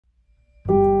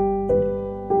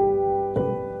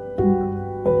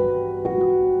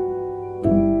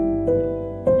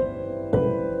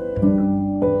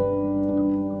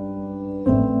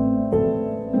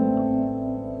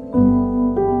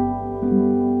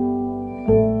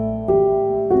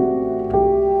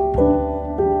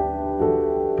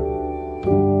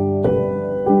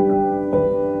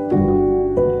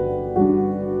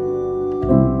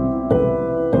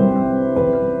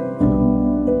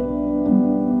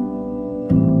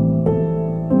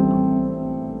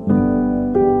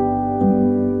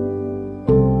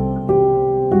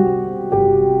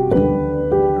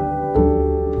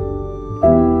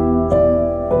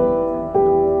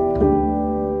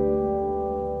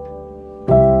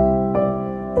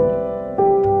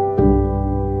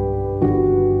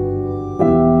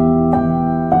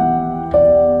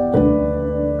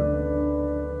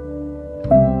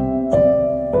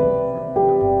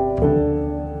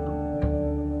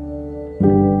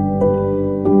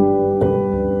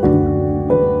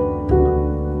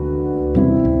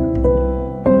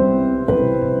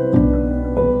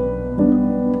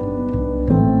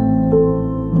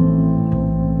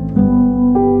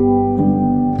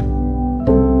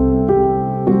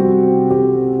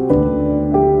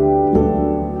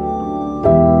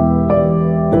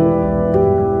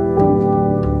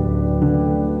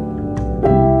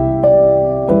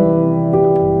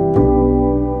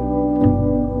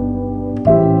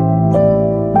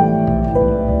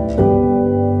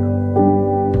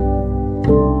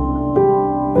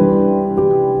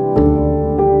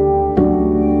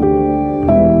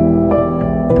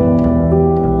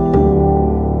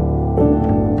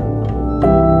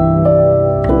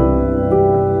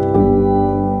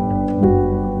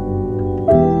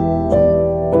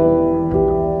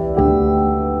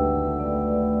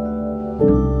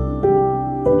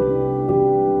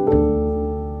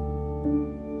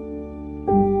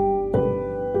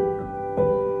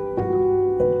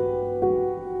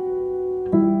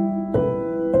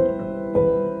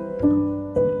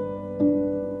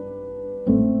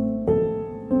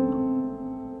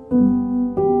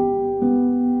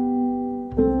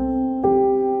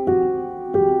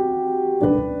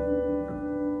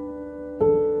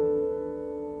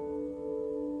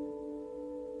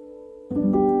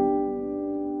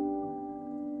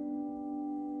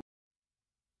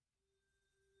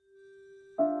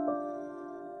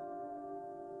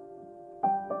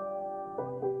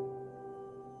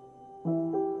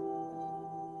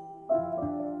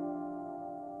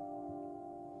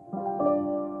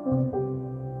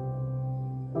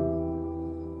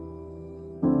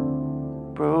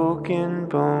broken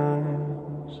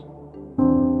bones,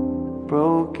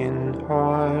 broken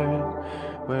heart.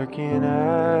 Where can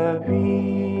I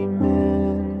be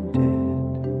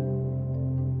mended?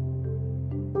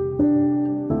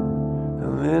 A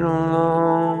little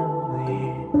lonely,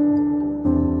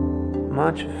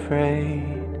 much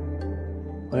afraid.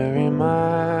 Where am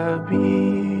I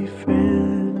befriended?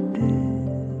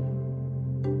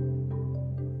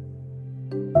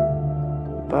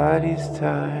 Body's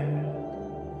tired,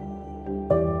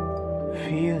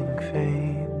 feeling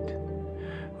faint.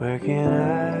 Where can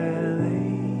I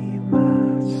lay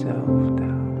myself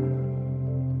down?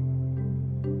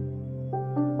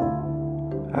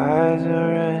 Eyes are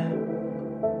red,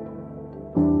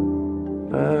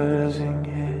 buzzing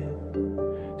head.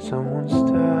 Someone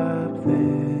stop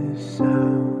this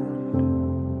sound.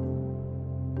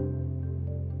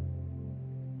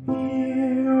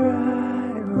 Here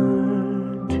I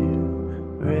learn to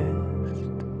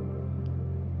rest,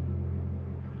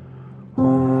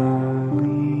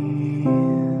 only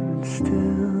in stillness.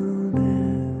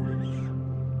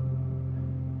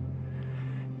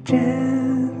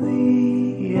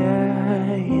 Gently I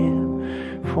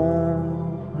am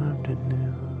formed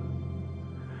anew,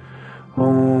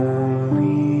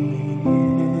 only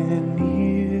in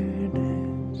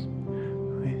nearness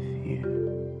with you.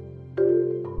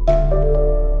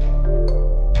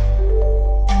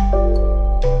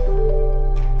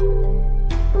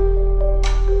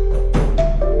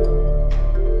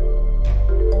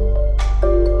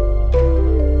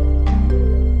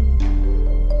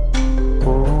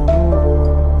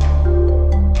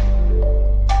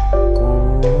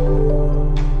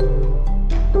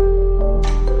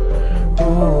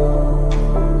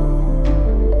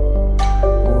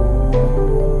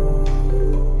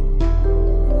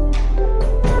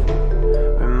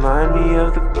 Remind me of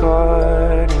the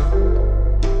garden,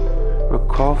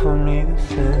 recall for me the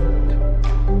scent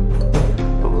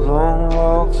of long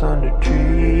walks under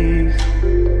trees,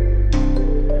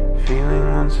 feeling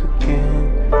once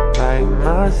again like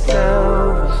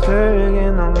myself, stirring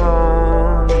in the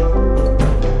lawn,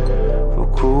 for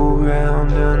cool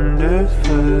ground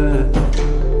underfoot,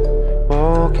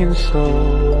 walking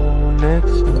slow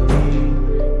next to me.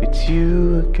 It's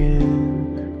you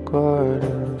again,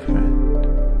 garden friend.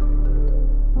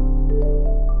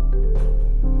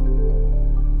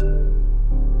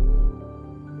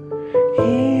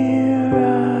 Here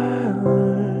I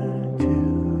learn to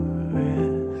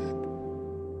rest,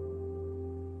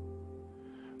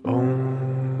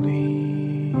 only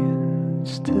in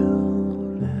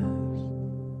stillness.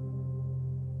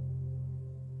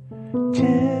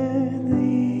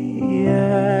 Gently I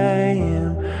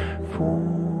am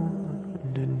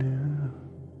formed anew,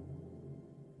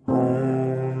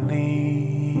 only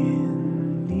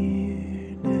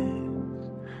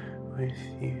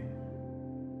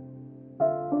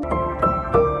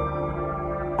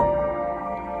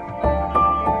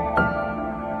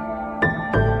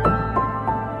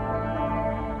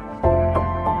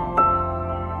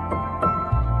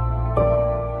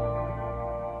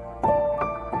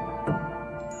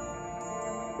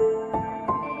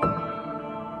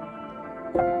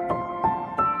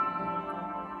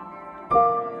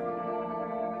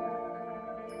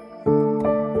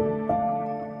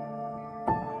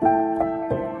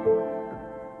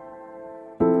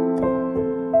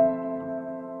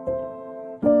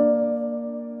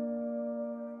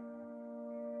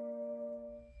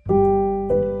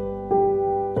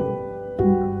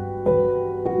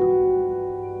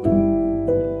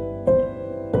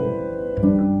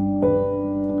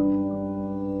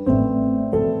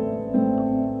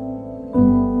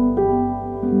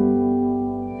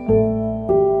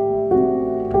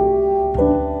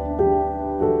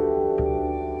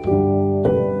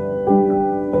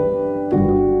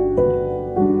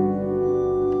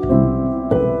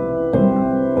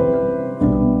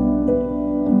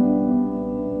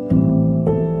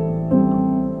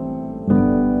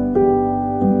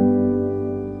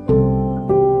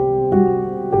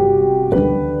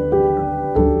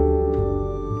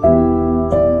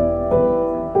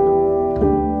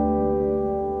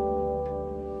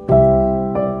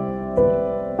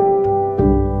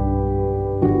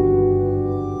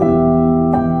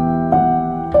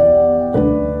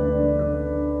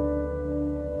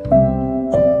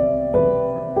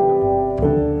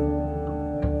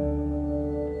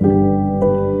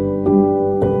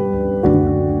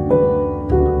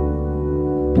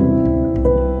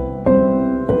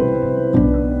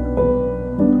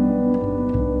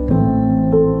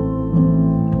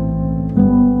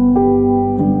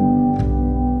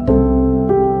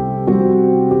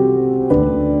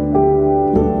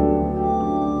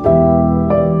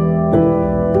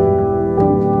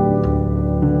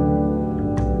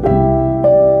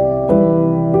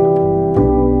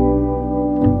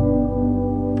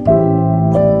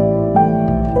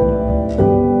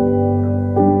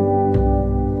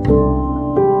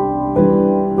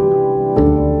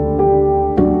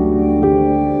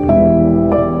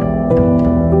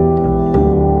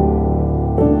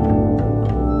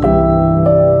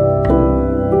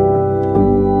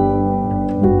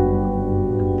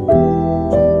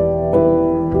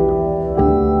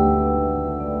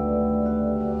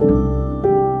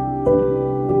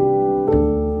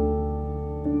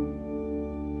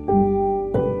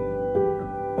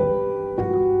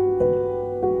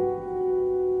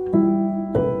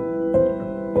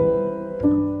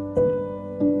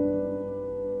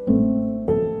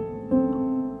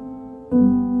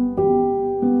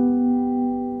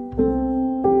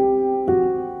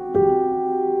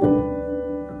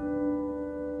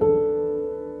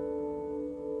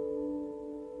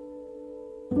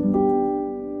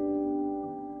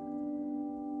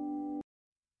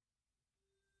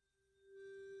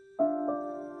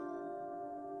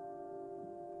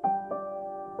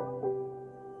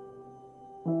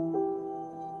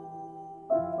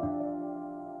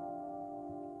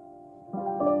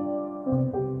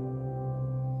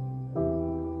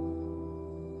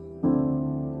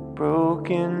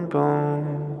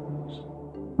bones,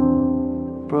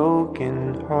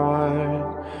 broken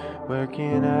heart. Where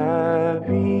can I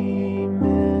be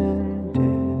mended?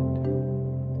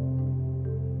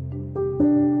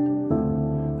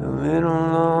 A little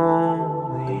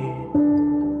lonely,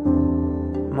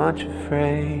 much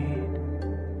afraid.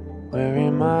 Where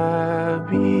am I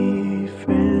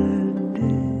befriended?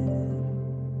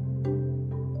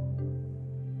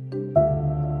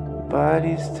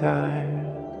 Body's tired,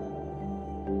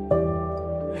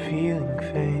 feeling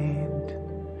faint.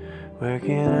 Where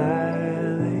can I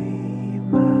lay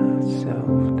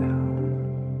myself down?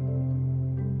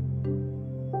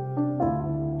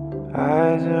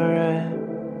 Eyes are red,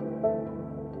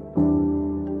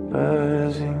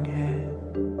 buzzing head.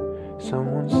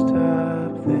 Someone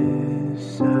stop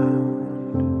this sound.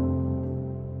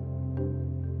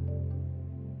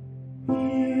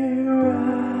 Here I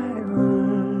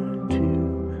learn to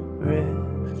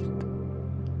rest,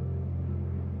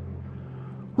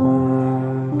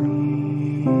 only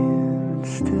in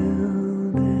stillness.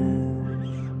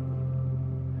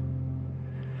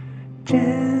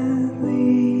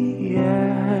 Gently I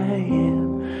am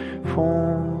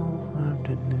formed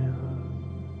anew,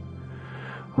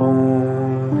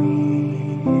 only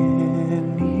in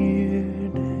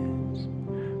nearness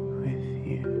with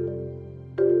you.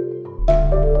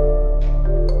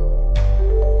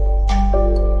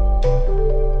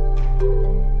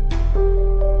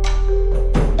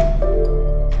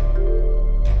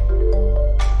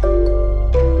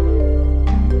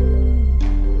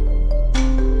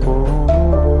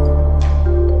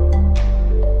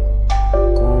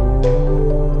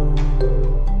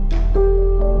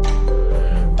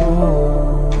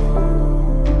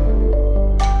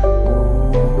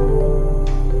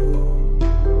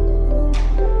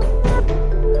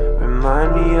 Remind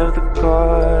me of the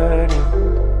garden,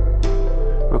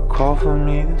 recall for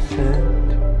me the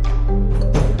scent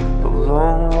of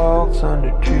long walks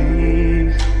under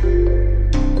trees,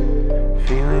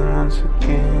 feeling once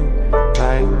again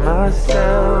like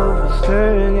myself,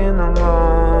 stirring in the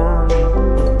morning,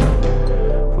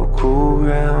 for cool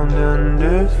ground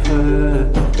underfoot,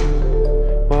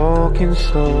 walking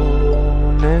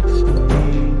slow next to me.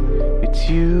 It's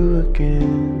you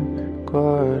again,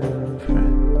 garden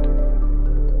friend.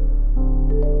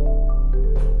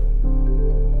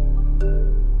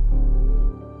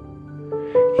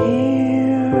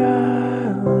 Here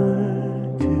I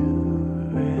learn to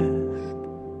rest,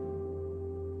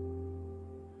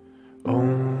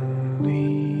 only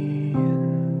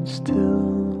in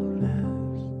stillness.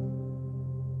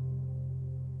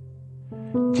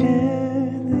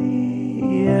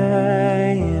 Gently I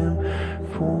am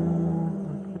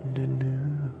formed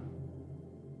anew,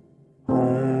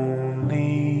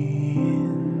 only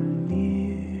in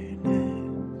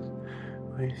nearness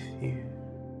with you.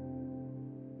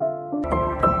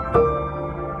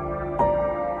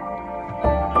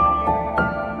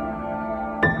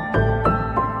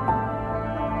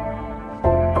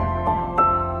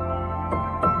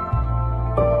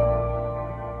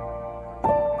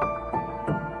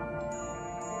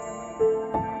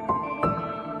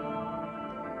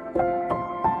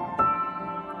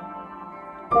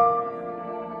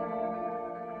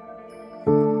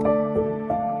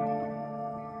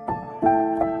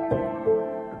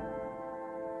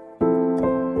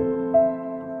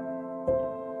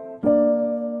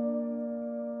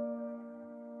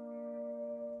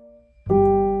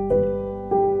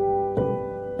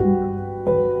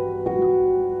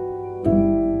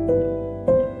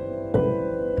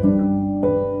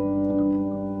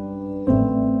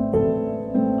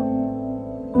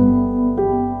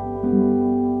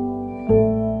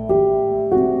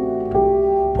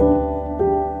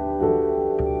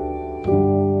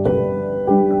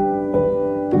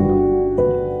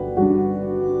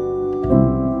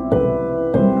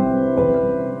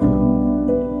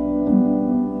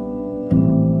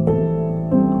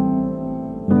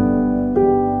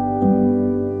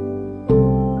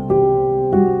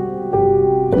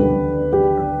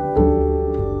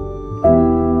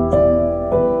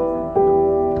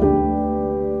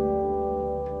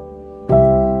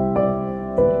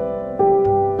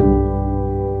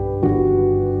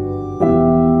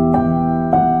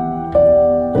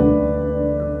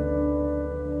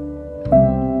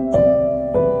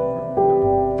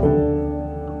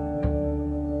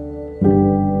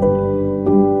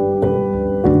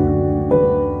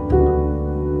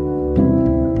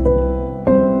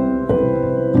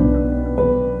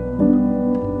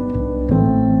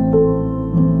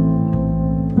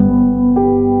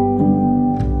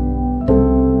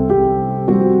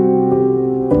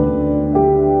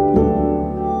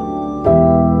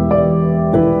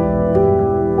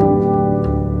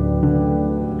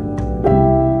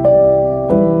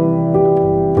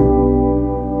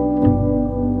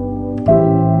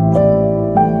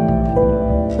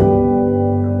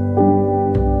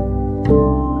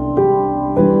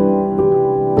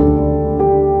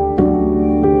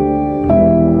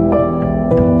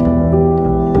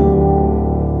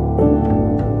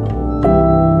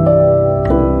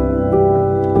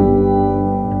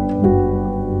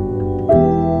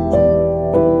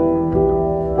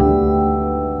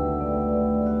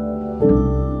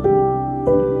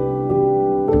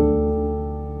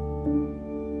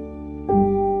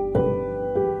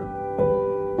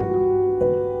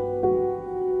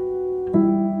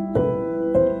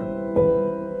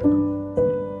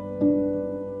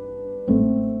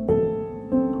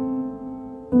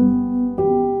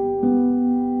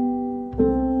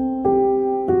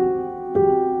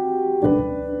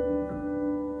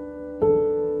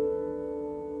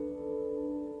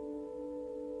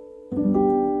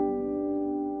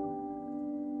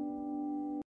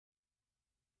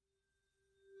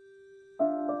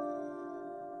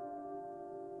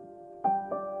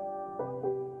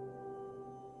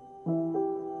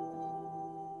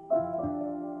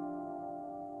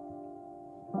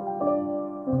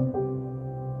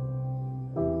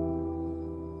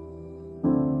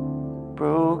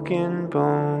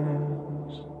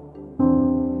 bones,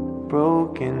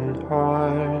 broken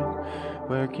heart.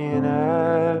 Where can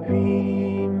I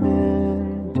be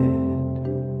mended?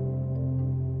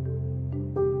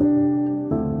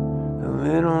 A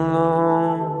little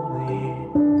lonely,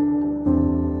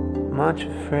 much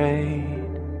afraid.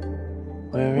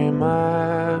 Where am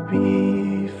I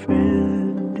befriended?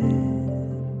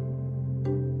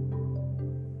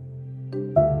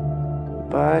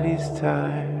 Body's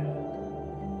tired,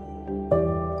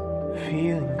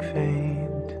 feeling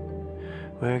faint.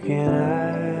 Where can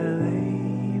I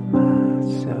lay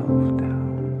myself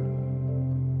down?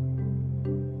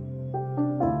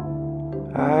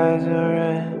 Eyes are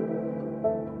red,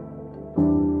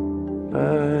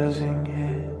 buzzing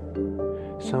head.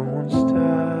 Someone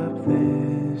stop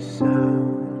this sound.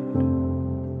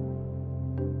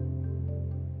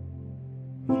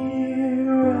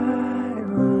 Here I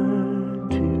learn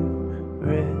to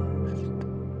rest,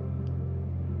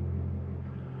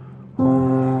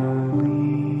 only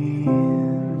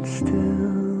in stillness.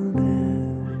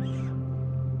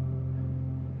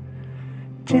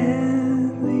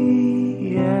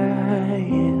 Gently I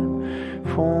am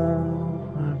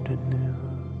formed anew,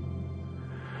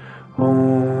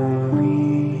 only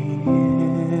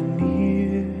in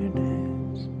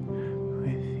nearness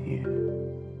with you.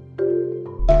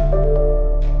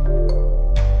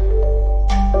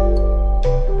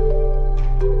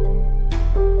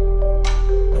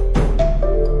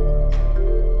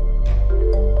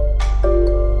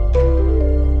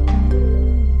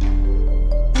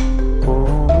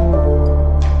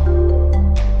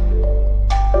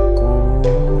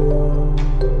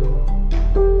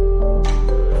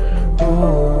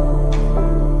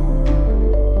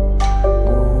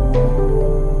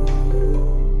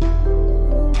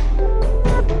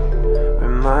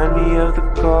 Remind me of the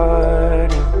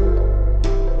garden,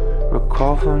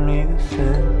 recall for me the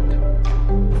scent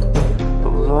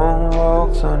of long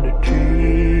walks under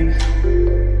trees,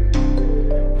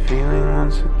 feeling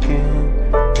once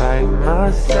again like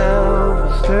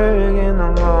myself, stirring in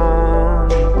the lawn,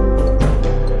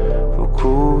 for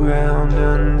cool ground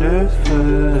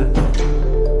underfoot,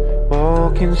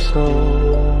 walking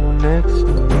slow next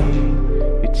to me.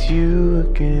 It's you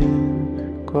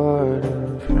again,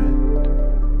 garden friend.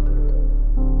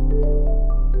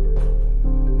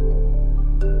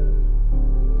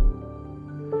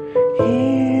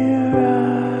 Here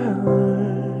I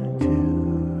learn to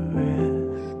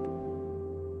rest,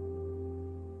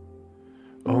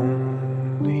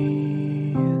 only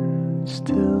in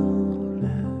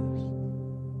stillness.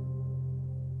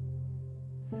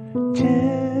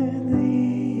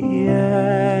 Gently I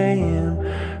am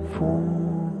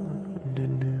formed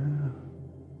anew,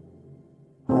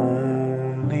 only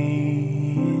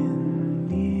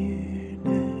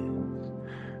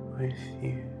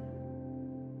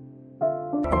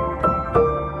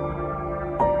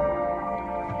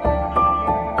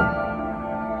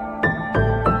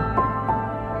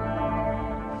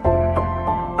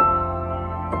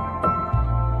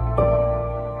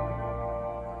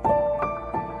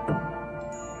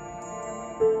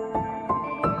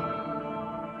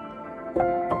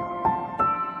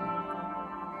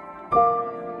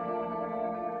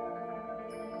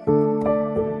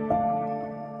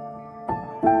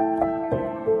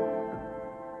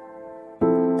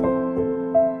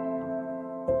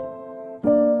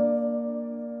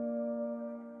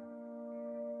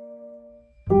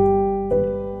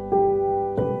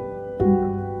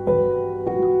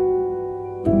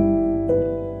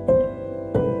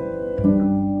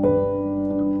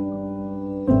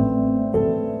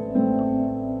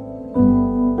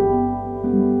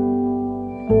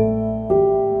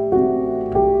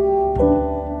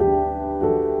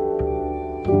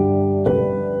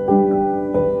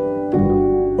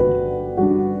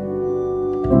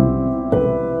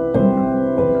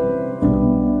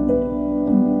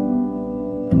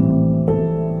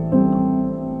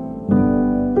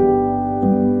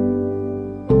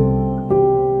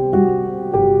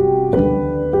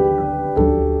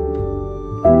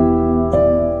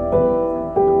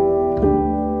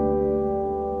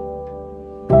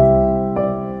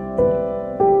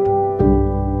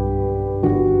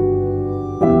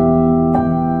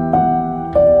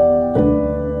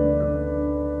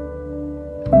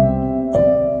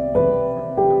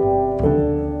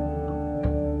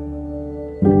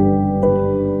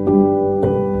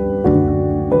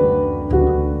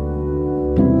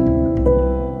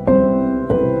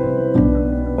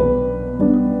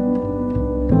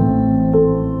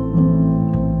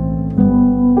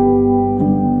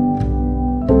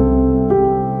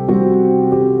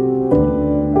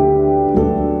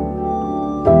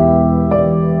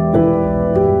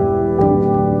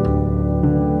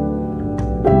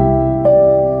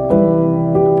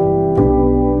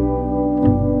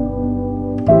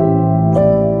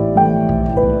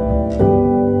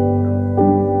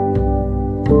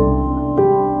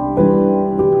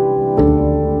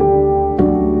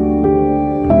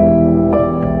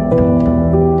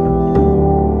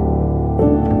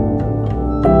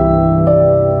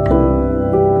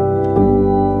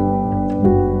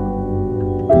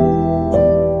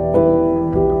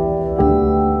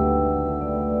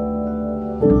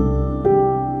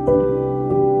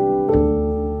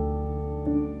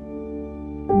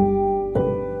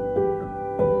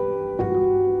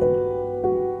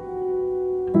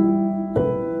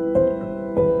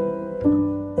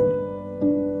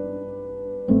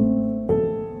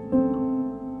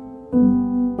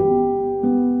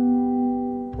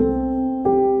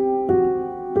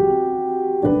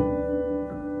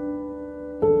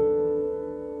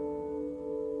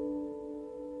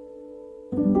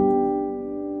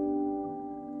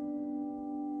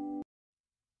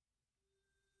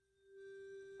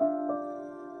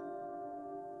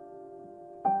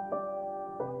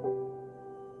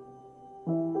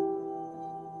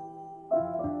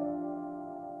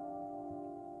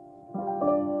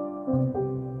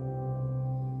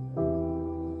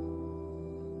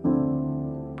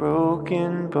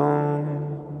Broken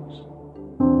bones,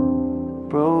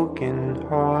 broken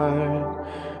heart,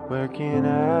 where can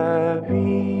I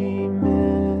be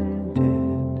mended?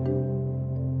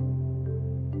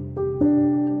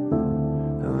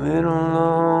 A little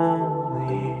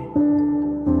lonely,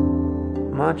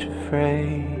 much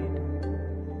afraid,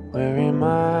 where am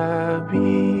I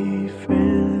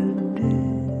befriended?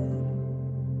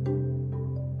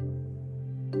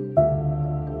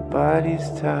 Body's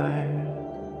tired,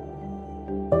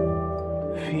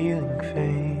 feeling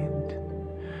faint,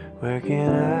 where can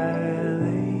I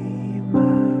lay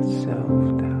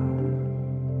myself down?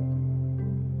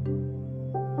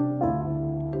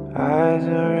 Eyes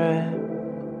are red,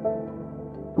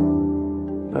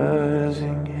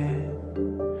 buzzing head,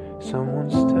 someone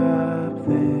stop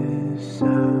this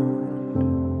sound.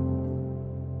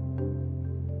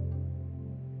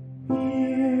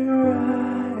 Here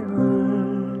I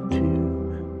learn to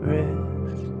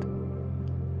rest,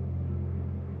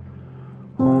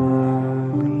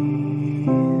 only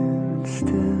in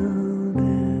stillness.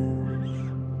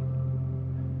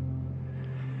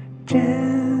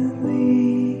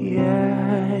 Gently I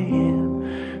am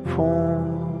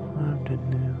formed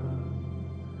anew,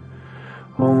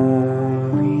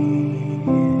 only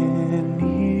in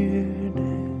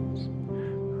nearness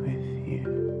with you.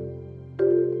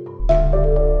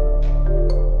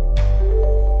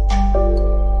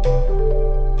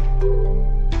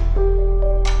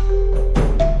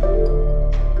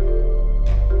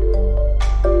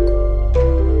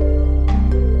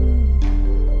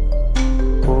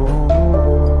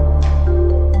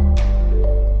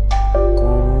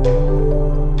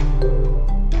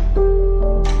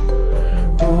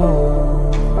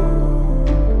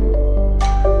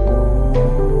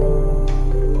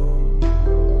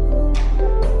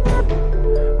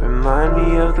 Remind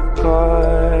me of the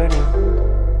garden,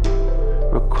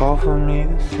 recall for me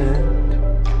the scent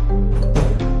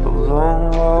of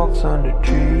long walks under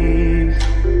trees,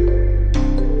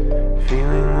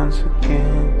 feeling once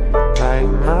again like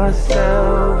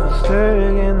myself,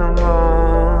 stirring in the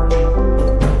morning,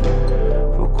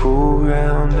 for cool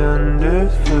ground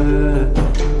underfoot,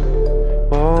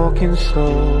 walking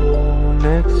slow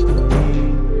next to me.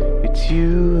 It's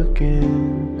you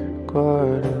again,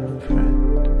 garden friend.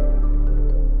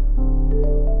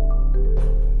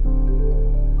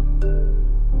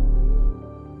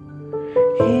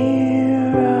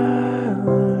 Here I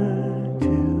learn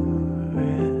to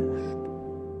rest,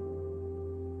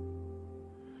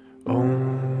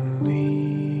 only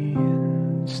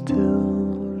in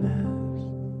stillness.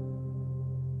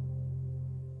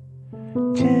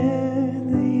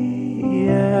 Gently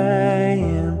I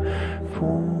am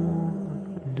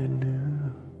formed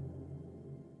anew,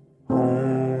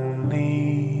 only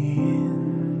in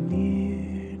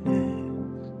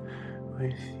nearness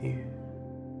with you.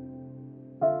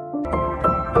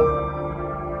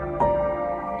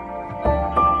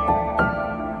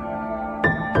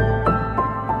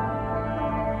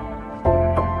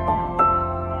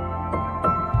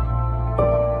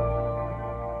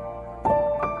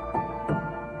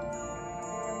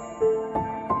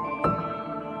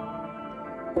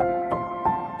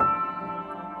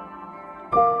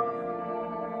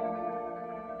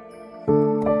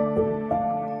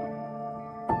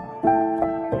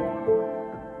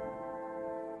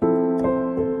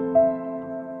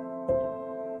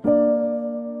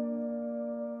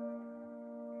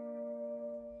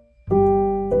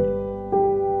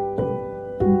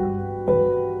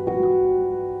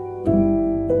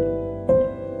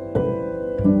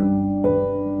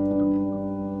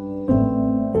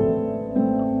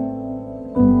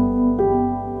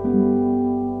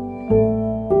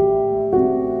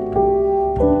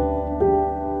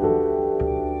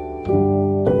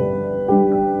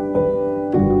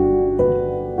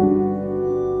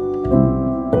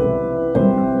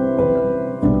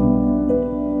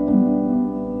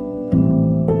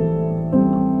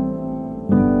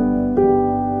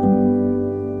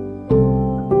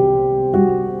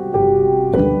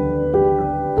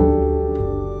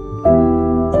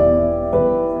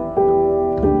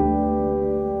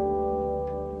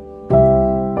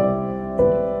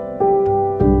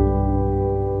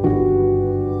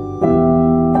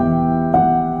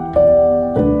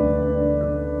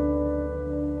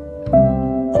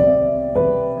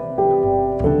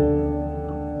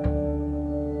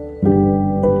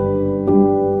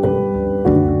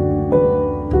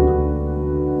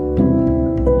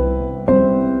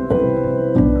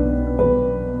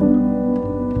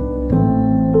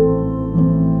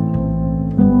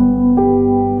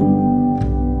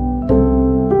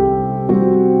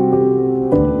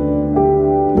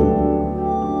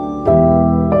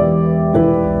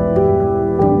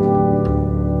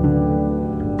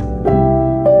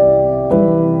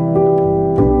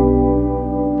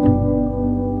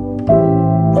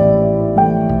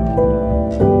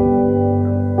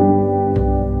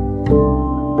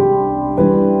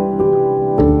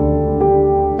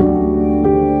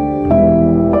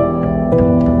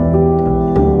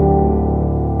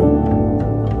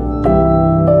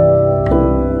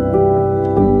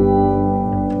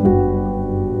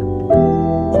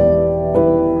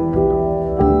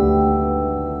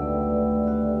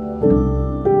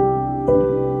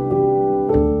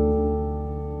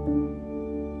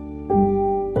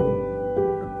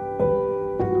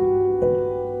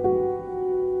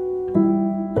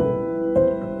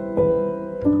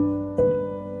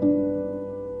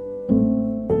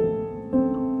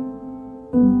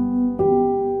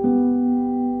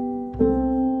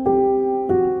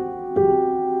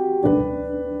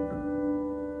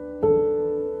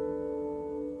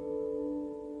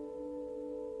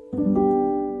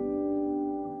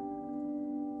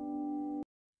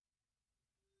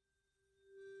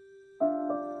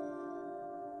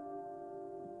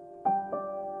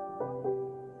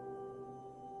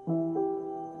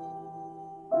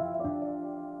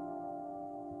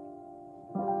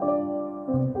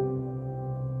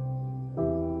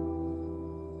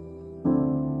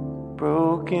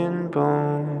 broken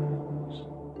bones,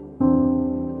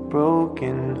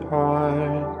 broken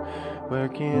heart. Where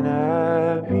can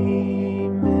I be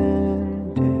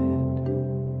mended?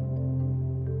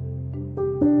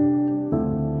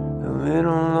 A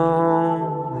little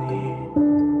lonely,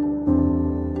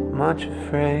 much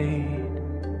afraid.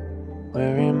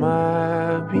 Where am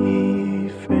I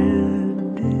befriended?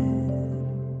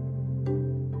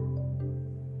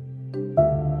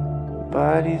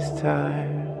 Body's tired,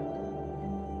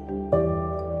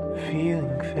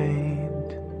 feeling faint.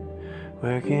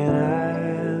 Where can I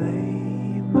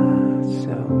lay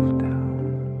myself down?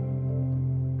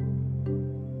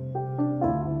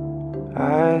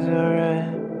 Eyes are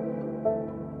red,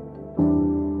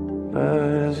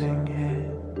 buzzing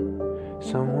head.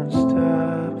 Someone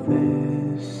stop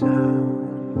this sound.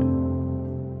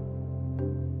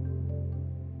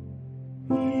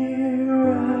 Here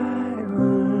I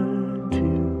learn to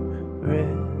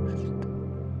rest,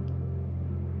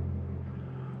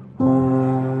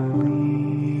 only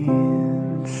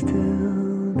in stillness.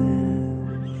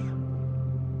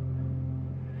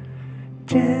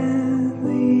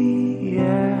 Gently I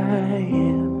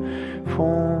am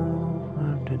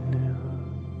formed anew,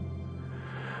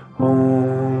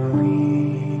 only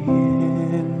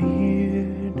in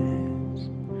nearness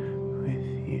with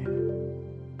you.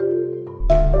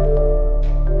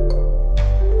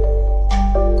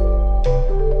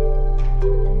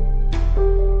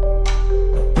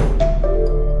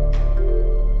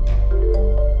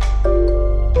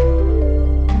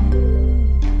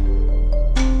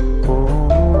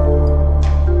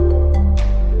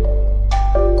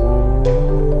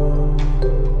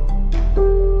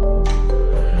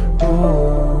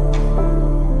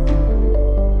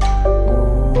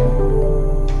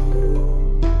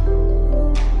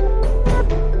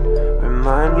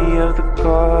 Remind me of the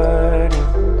garden,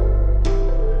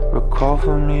 recall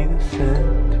for me the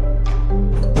scent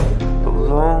of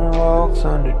long walks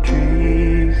under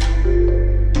trees,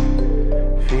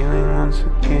 feeling once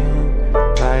again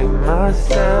like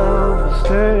myself,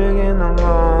 stirring in the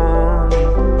lawn,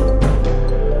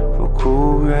 for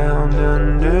cool ground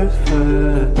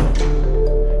underfoot,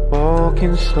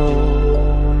 walking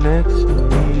slow next to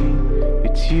me.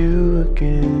 It's you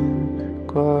again,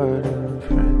 garden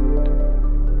friend.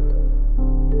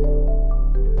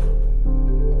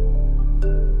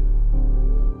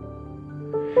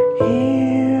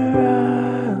 Here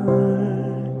I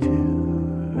learn to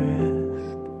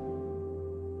rest,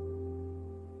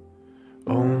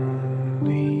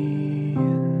 only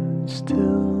in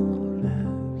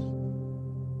stillness.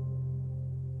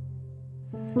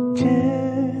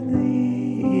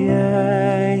 Gently I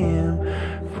am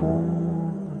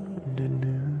formed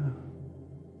anew,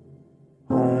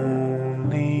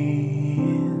 only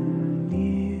in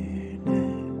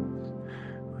nearness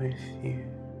with you.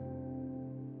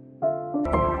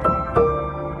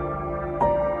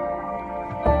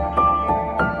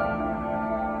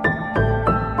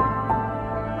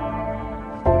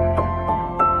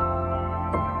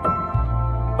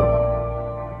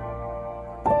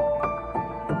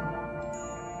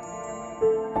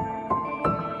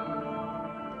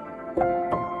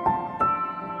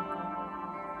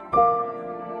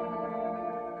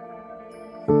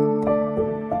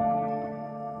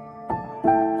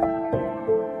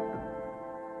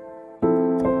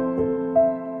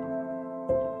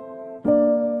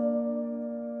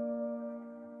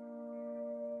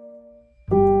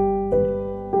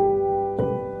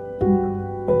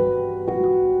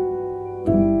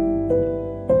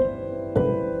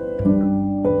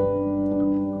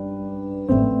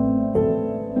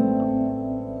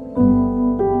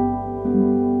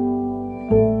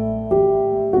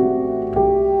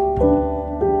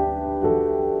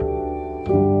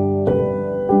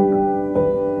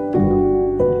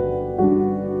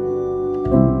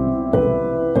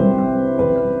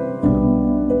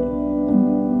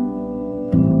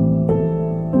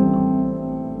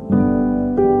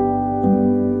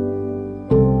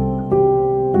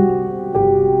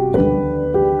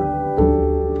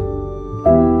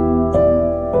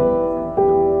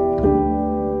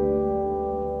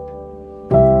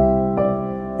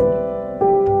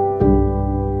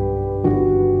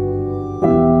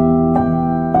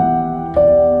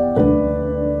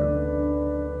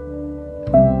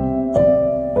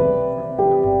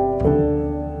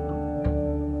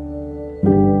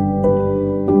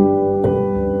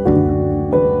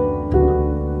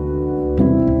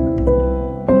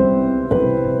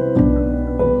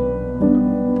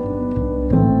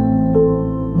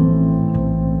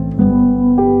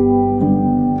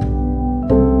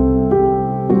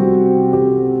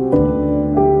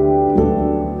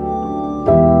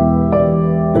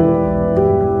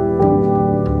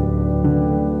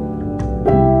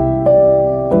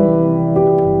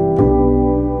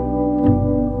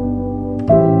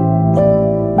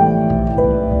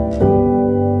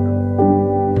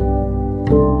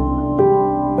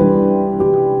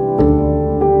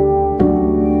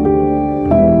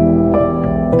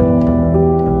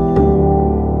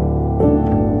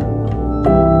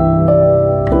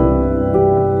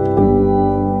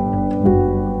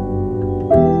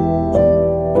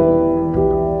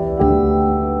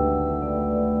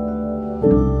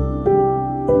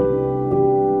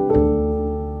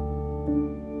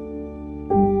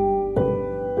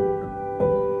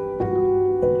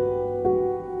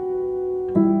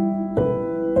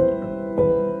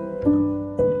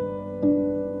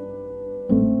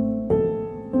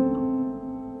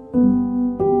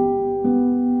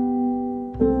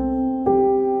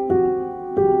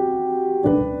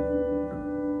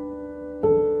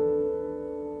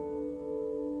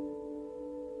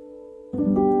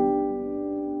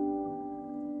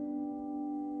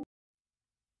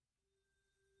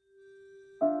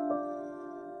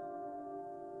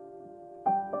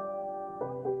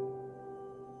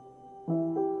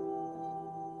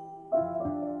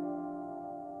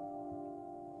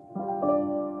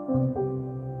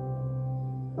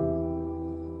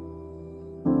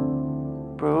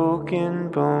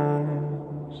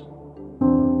 bones,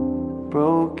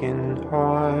 broken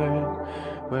heart.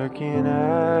 Where can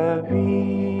I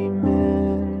be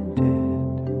mended?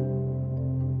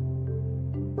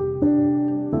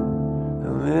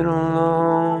 A little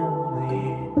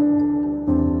lonely,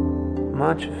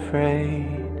 much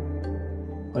afraid.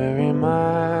 Where am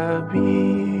I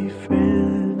befriended?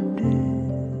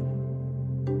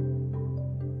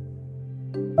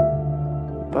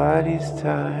 Body's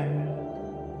tired,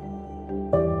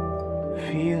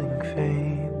 feeling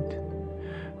faint.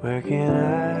 Where can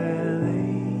I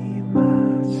lay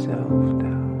myself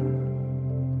down?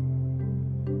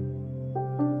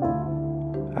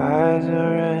 Eyes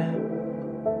are red,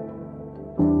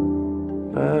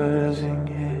 buzzing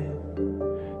head.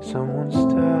 Someone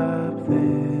stop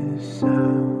this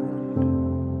sound.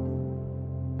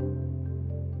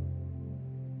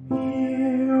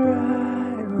 Here I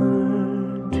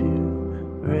learn to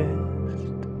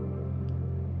rest,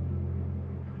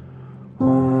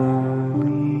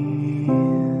 only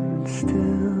in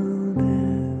stillness.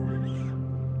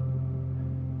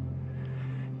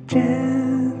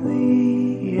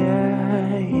 Gently I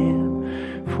am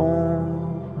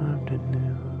formed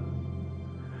anew,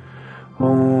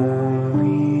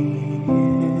 only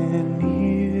in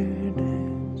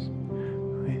nearness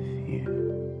with you.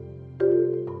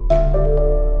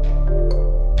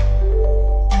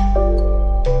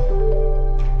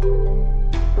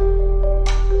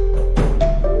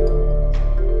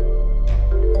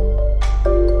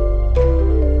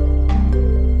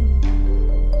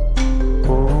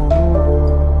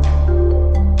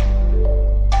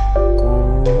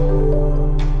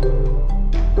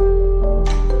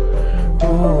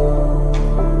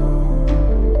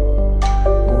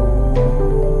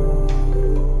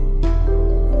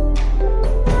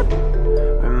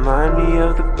 Remind me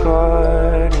of the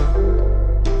garden,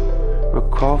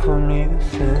 recall for me the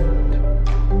scent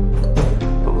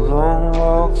of long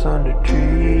walks under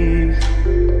trees,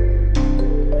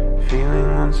 feeling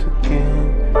once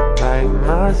again like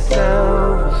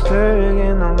myself, stirring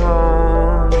in the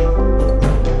morning,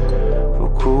 for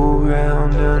cool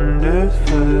ground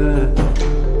underfoot,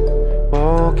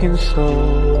 walking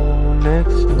slow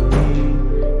next to me.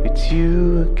 It's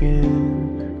you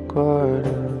again,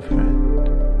 garden friend.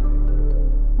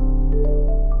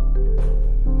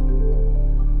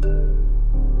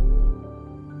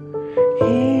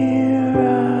 Here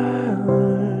I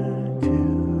learn to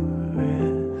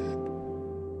rest,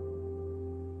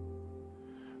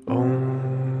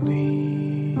 only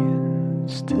in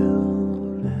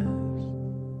stillness.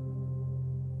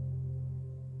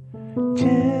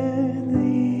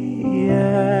 Gently I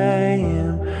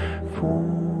am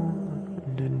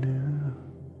formed anew,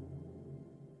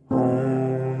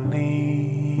 only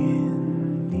in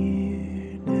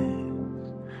nearness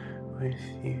with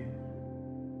you.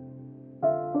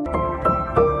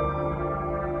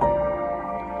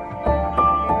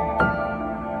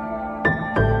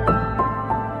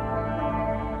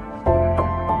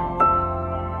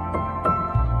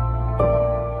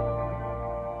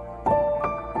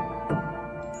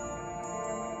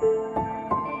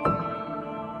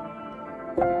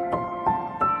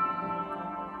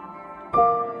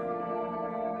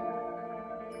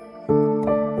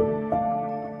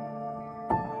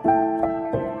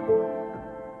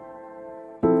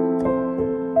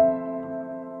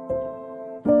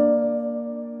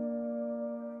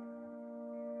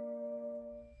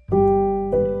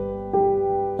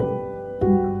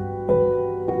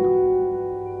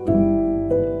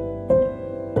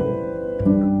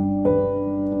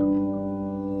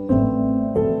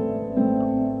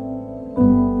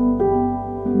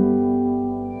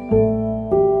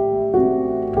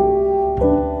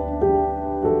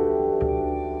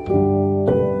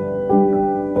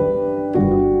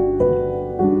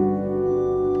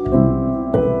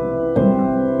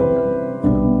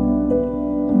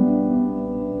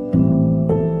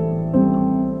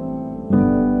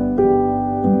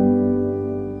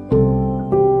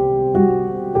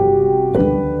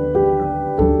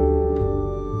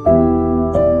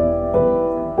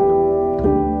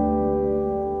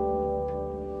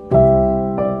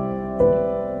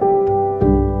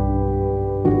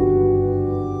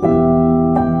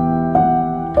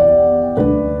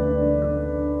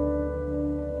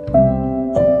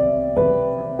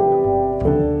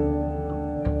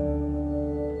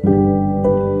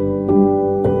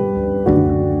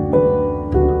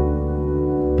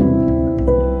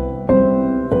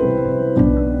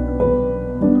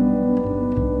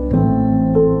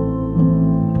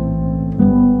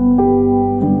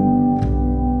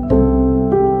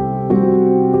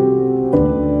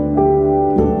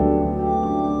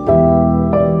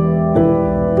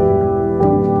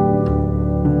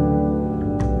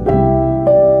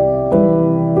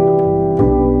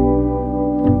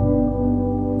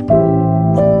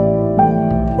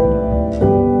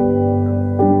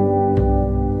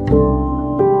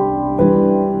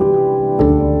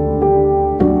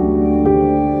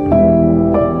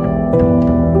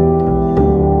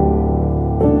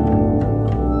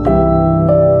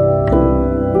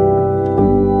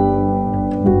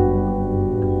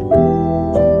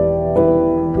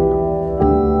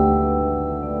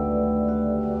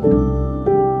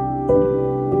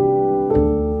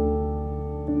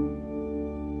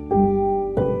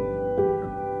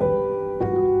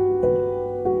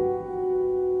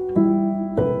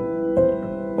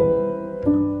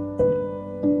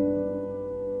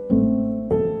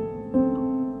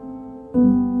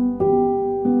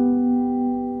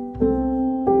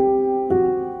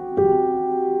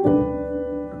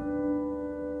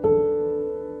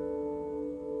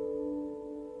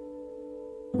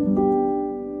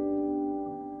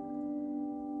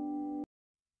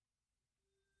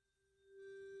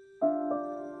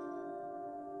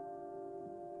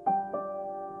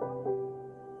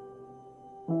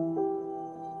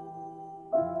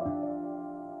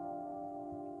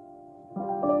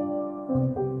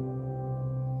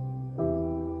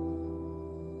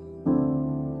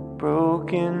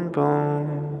 Broken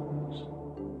bones,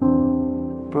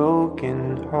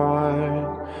 broken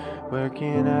heart, where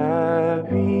can I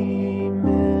be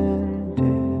mended?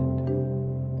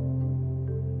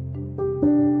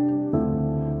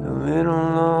 A little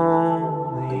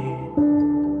lonely,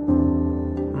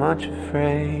 much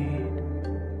afraid,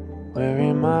 where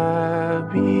am I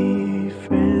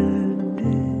befriended?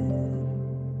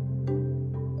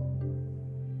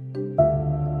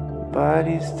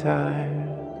 Body's tired,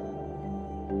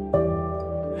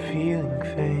 feeling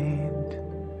faint,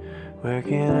 where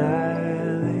can I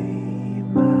lay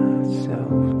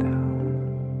myself down?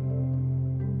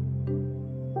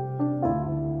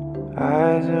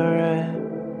 Eyes are red,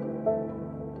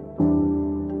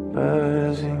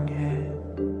 buzzing head,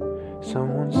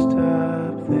 someone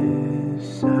stop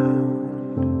this sound.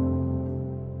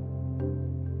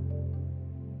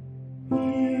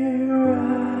 Here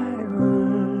I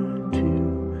learn to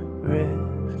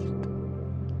rest,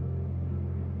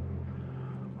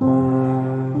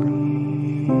 only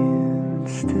in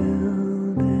stillness.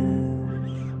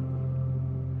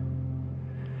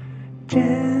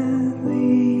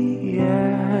 Gently I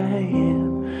am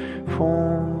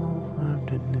formed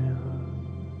anew,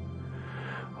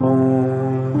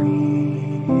 only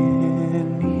in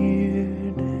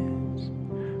nearness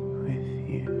with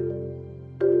you.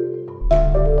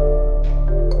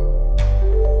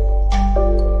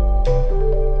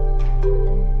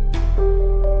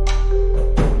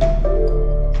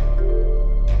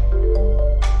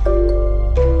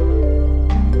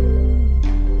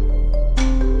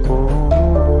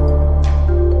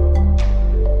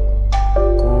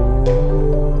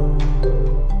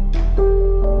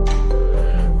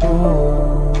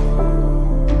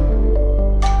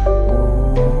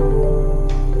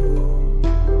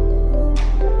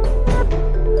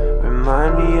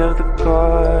 Remind me of the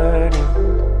garden,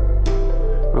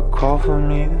 recall for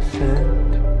me the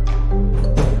scent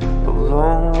of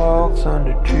long walks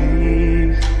under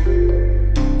trees,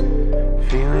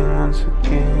 feeling once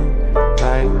again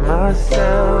like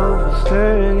myself,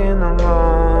 stirring in the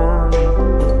morning,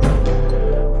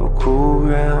 the cool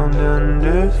ground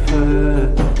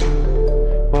underfoot,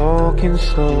 walking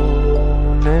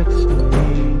slow next to me.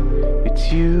 It's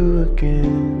you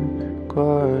again,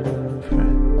 garden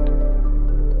friend.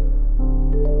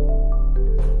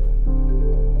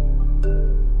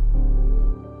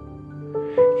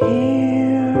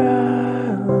 Here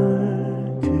I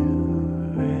learn to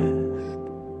rest,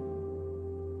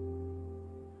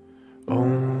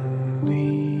 only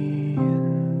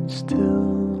in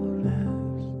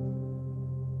stillness.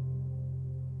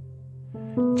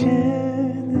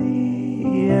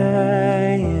 Gently I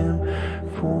am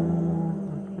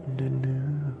formed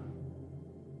anew,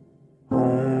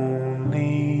 only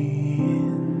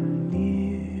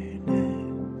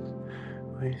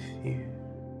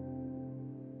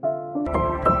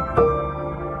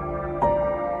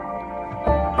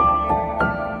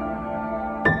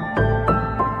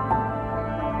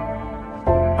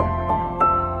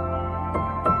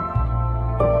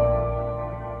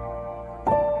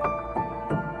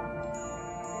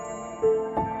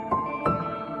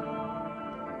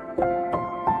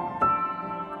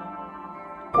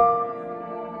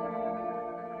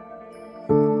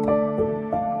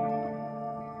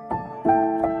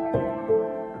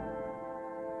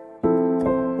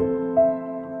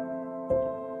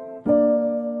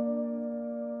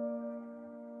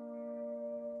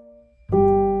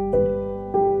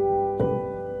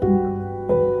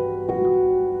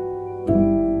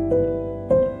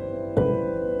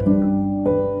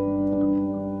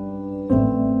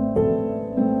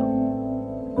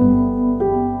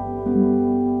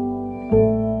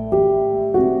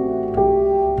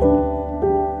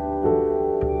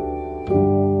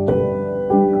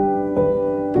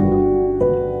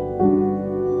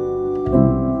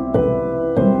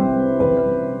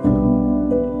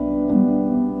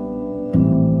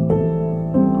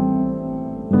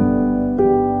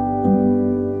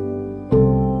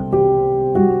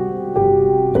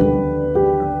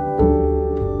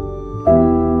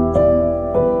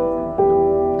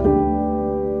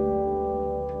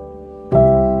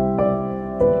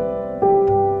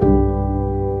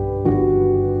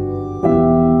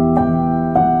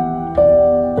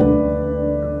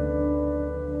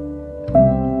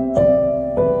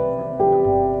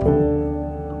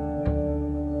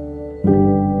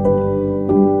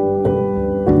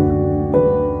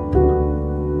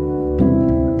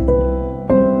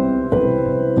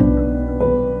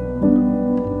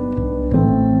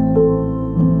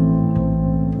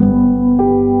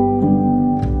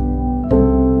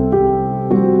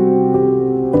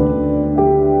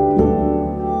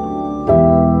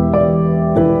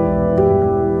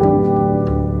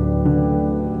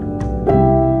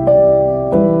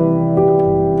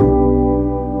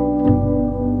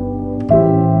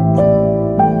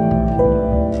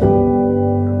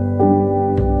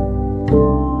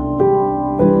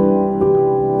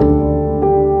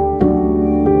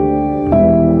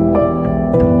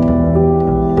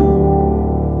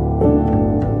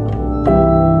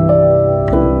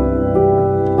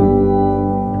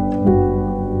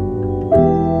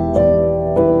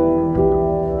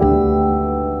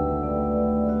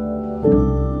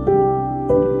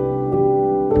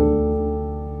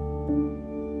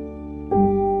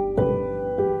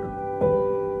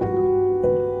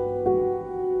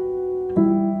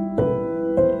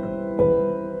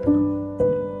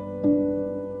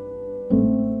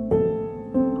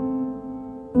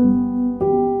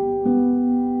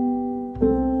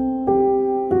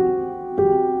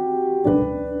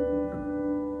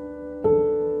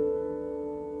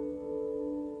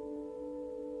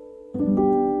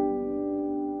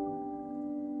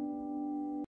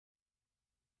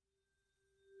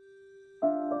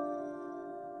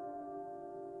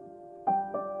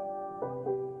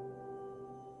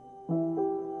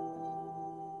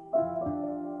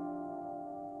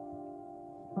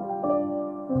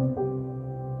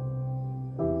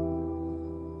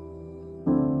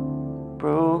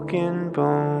broken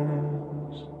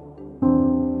bones,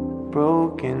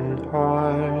 broken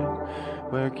heart.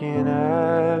 Where can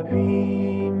I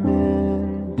be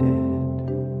mended?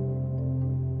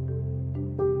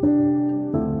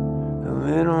 A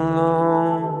little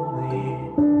lonely,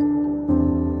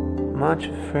 much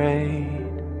afraid.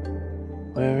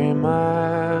 Where am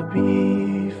I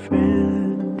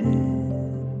befriended?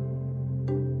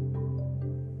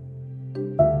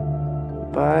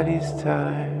 Body's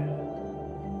tired,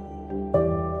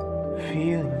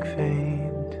 feeling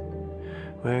faint.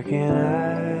 Where can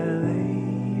I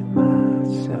lay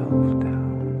myself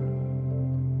down?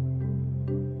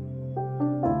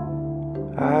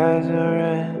 Eyes are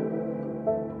red,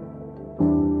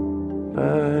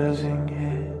 buzzing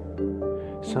head.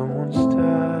 Someone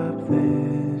stop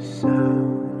this sound.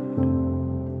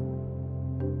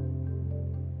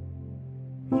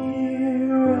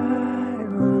 Here I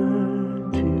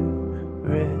learn to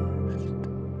rest,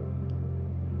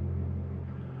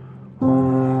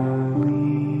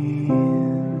 only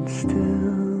in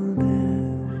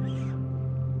stillness.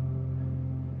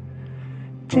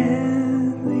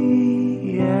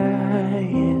 Gently I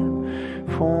am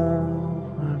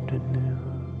formed anew,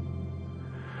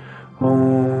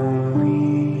 only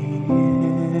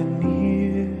in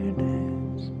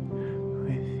nearness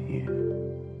with you.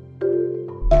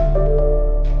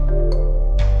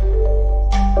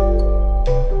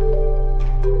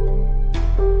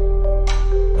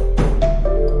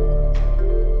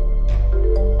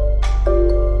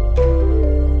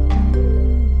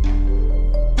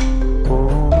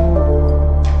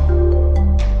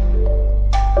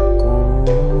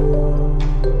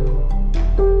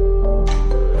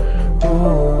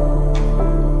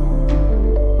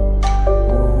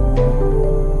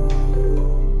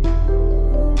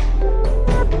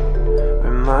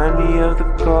 Remind me of the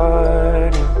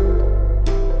garden,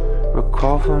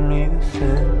 recall for me the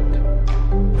scent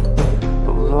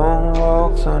of long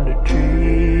walks under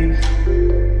trees,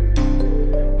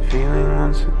 feeling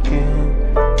once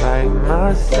again like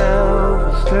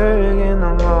myself, stirring in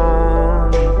the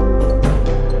morning,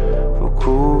 for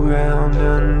cool ground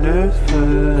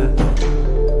underfoot,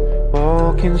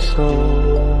 walking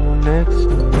slow next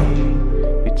to me.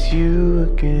 It's you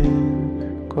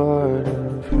again,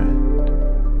 garden friend.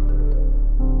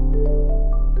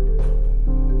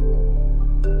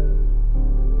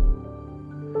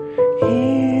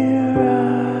 Here I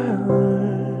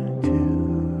learn to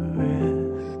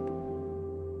rest,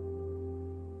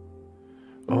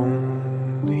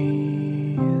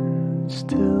 only in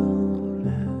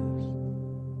stillness.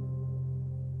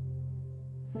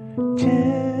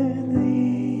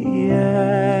 Gently I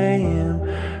am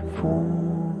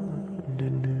formed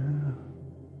anew,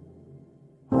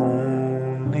 only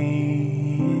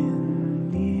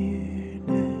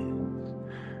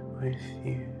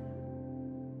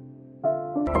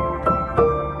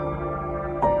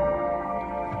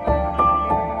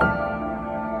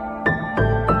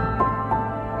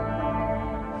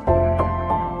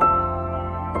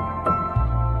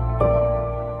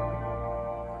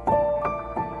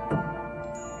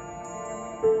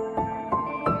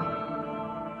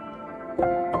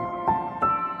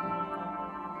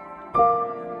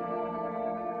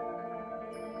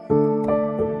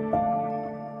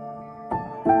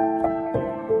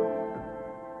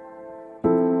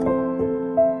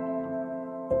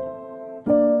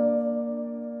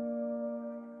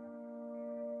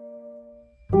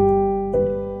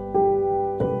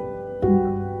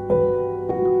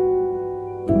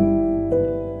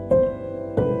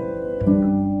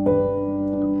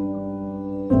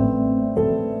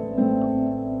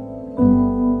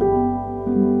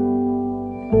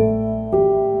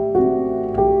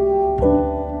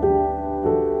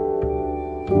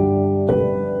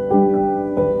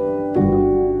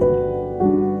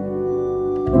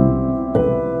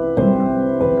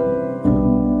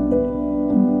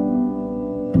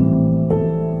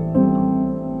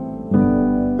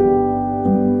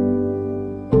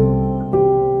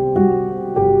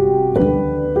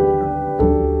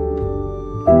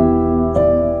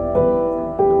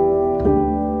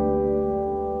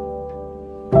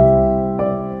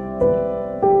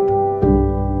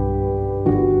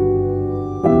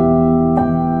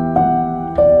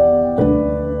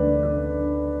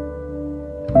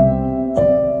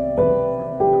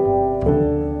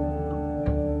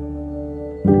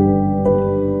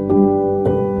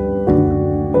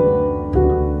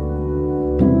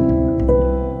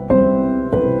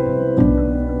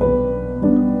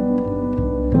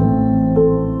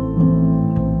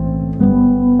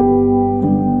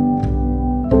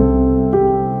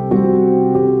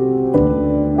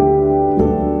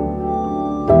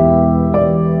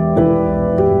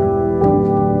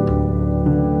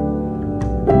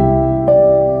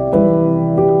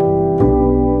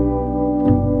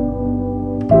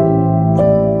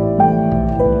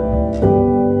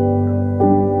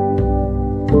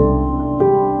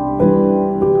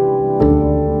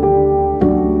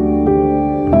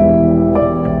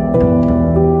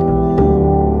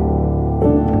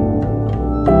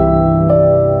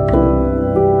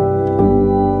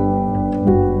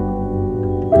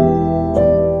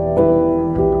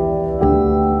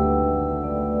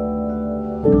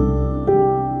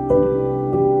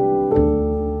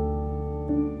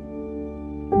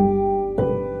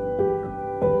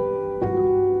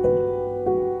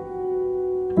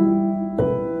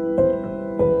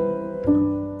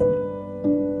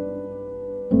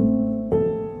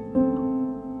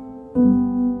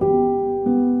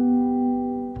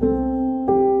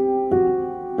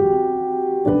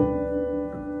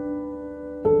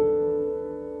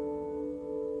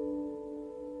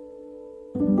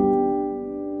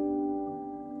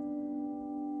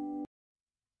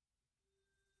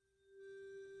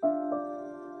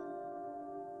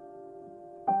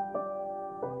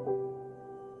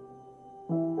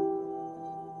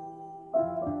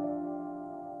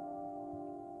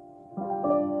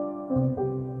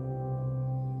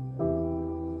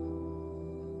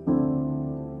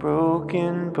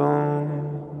broken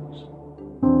bones,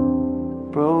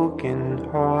 broken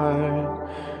heart.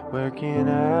 Where can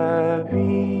I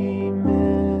be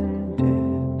mended?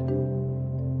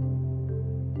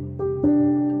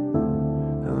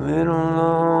 A little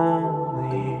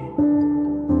lonely,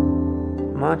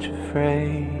 much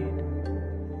afraid.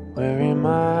 Where am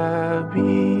I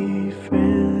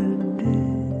befriended?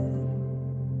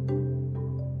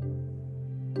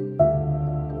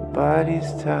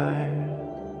 Body's tired,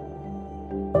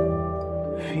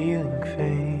 feeling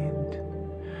faint.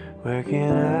 Where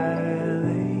can I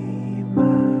lay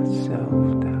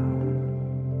myself down?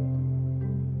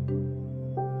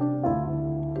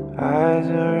 Eyes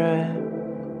are red,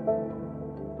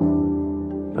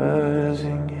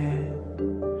 buzzing head.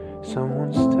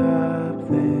 Someone stop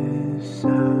this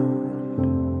sound.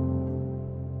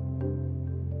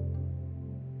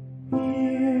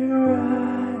 Here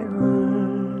I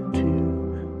learn to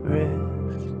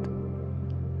rest,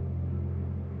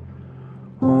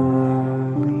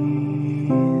 only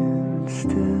in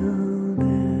stillness.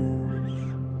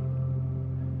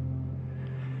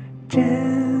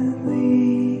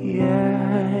 Gently I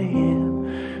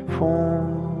am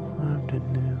formed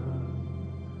anew,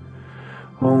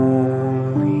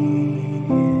 only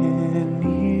in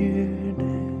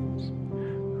nearness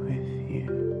with you.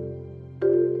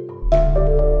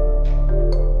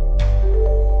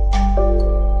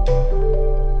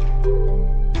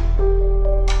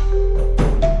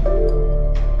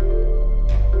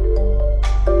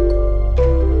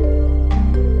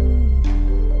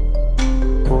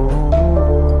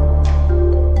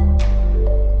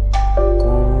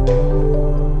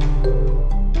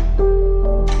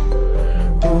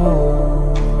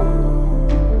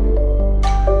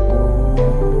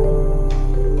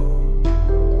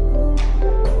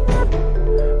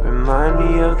 Remind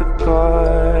me of the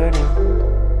garden,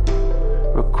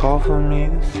 recall for me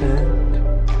the scent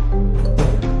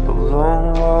of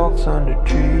long walks under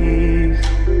trees,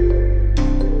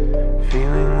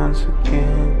 feeling once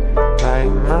again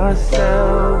like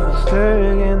myself,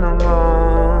 stirring in the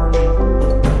morning,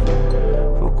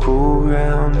 the cool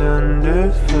ground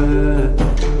underfoot,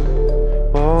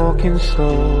 walking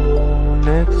slow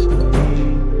next to me.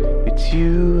 It's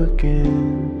you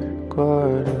again,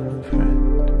 garden friend.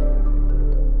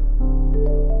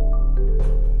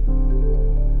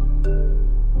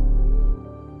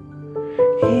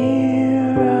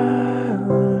 Here I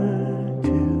learn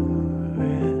to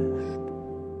rest,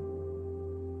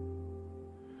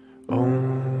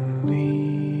 only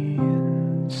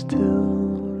in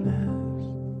stillness.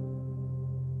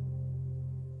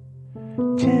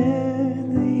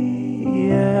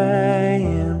 Gently I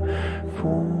am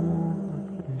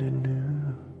formed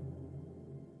anew,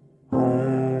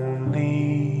 only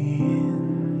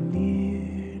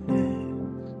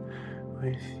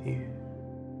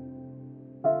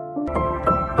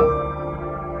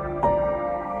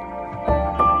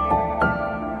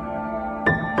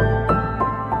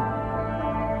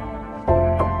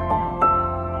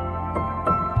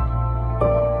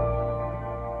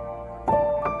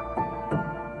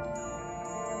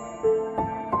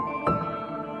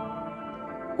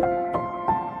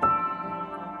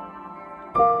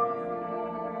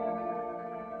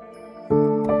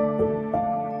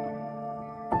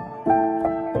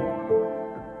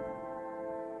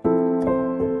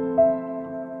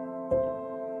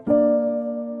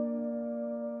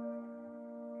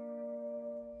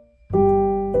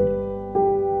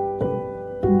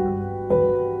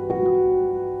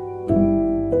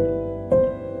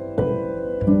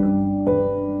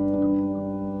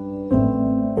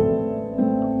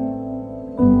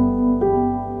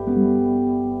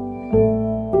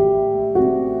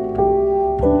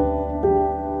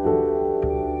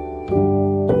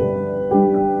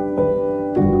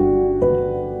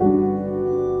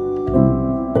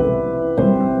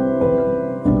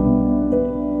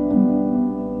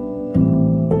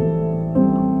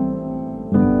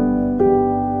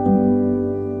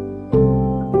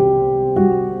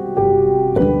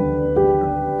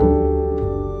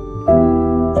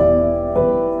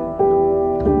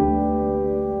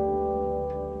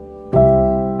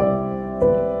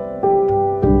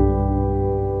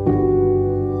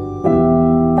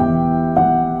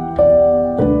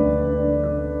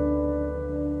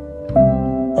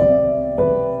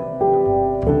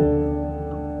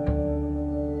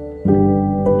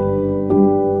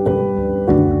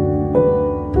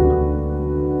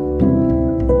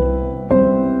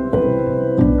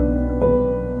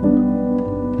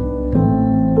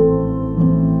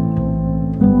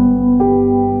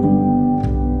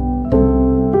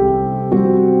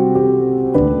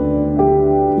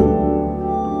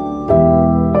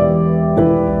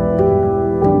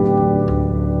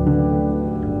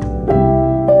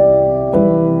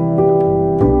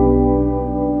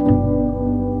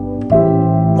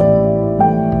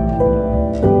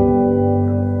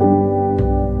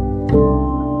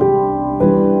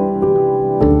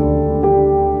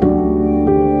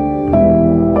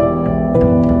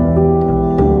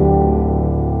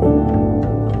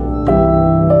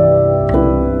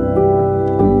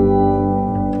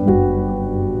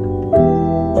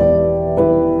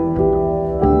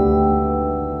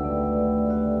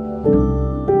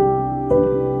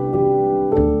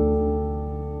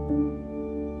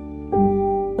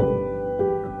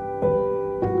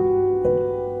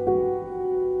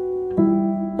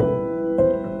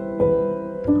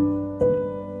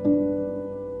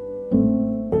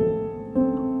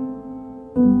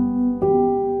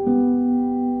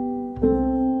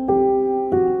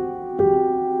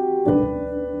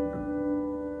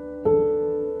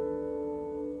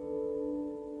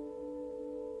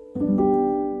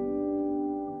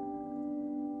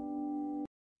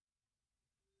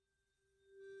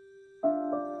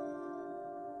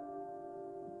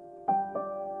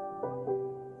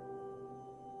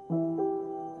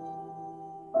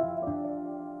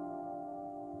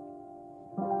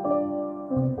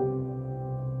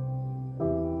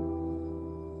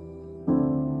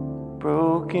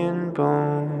broken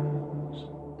bones,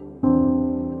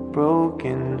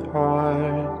 broken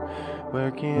heart.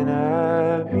 Where can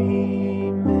I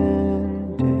be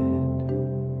mended?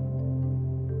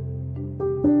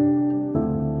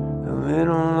 A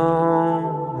little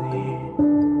lonely,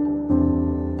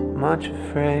 much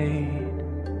afraid.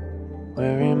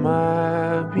 Where am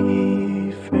I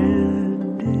befriended?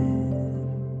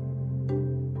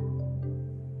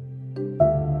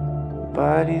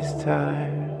 Body's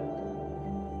tired,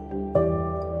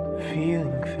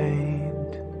 feeling faint.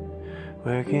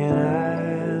 Where can I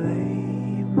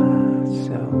lay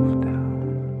myself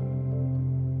down?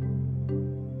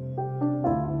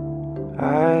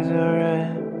 Eyes are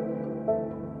red,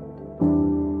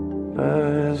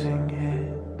 buzzing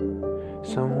head.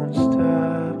 Someone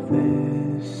stop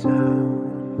this sound.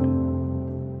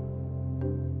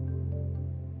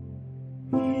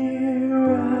 Here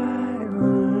I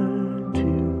learn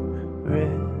to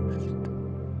rest,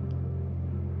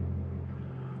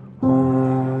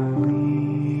 only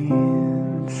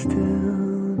in stillness.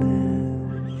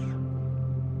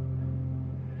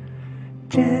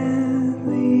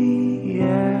 Gently I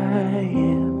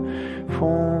am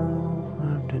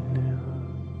formed anew,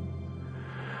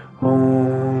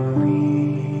 only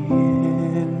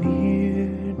in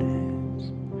nearness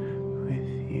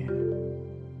with you.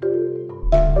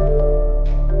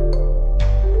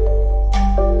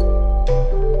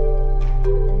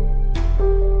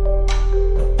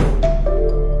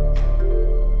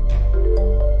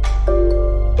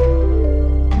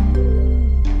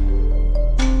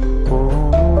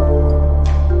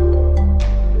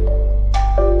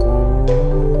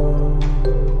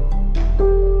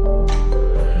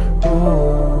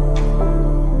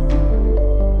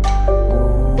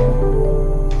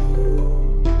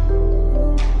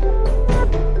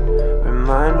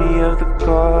 Remind me of the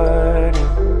garden,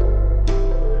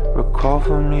 recall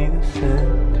for me the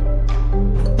scent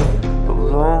of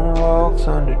long walks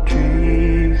under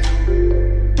trees,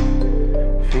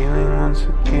 feeling once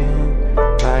again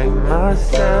like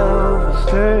myself,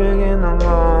 stirring in the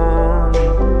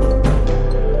morning,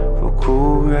 for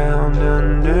cool ground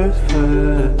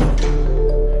underfoot,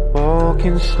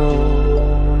 walking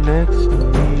slow next to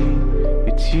me.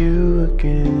 It's you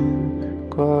again,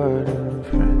 garden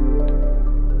friend.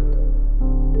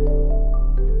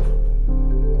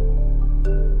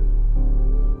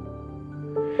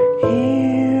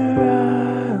 Here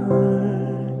I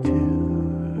learn to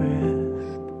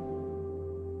rest,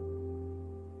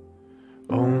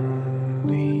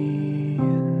 only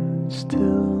in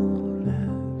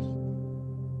stillness.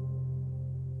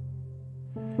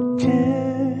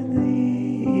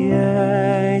 Gently I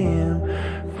am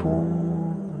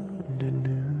formed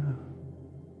anew,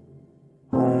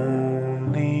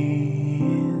 only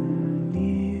in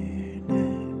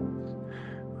nearness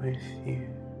with you.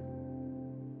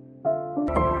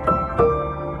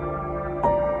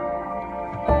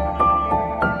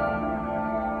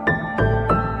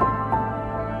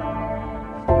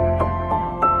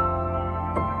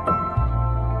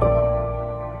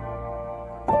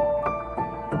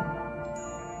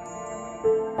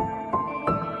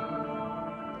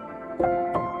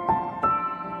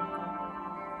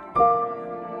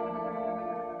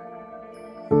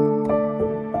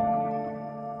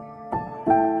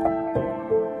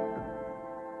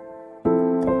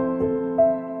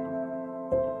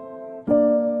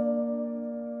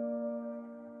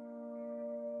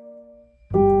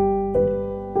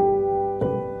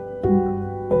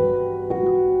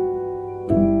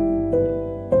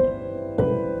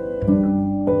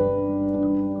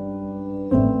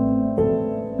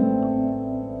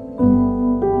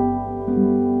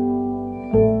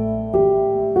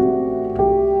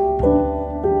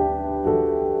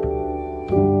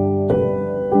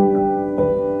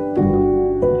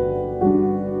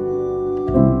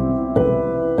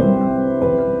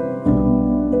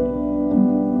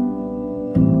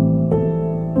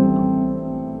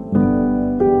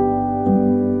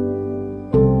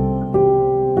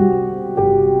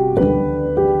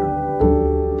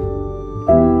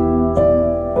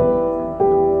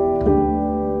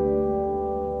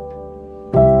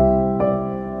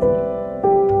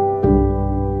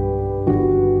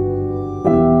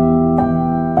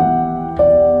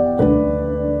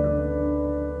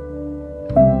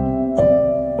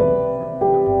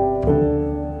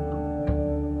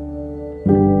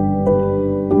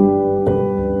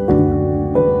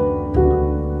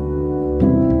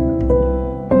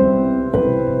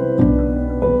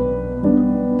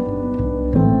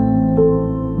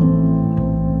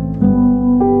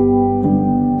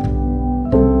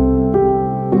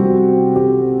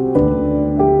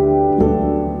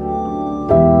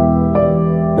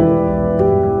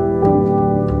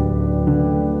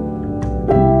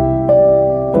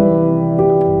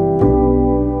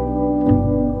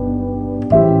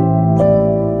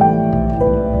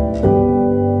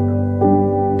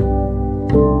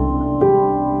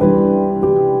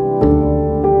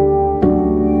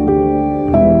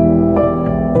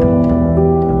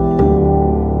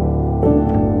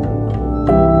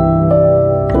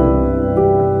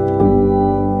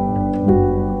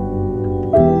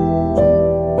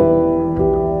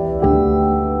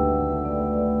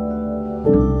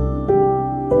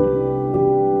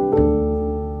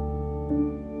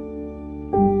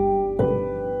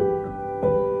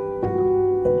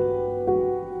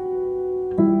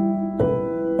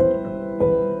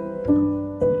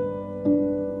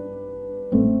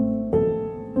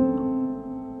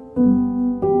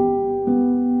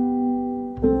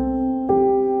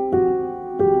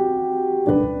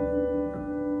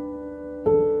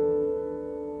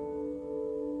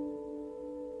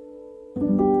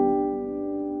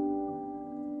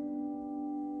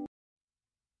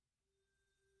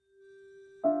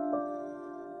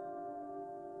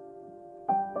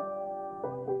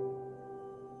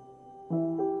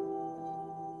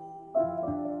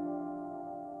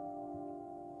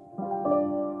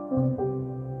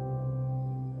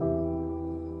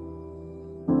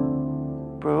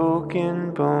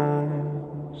 broken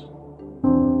bones,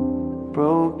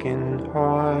 broken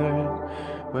heart.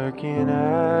 Where can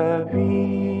I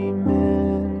be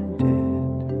mended?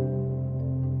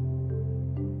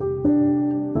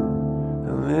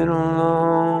 A little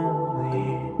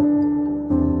lonely,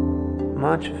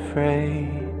 much afraid.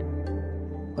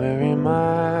 Where am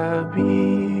I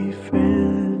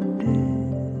befriended?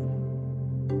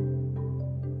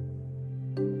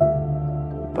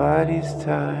 Body's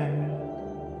tired,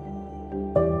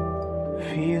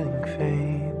 feeling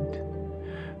faint.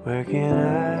 Where can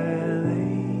I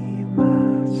lay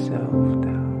myself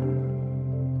down?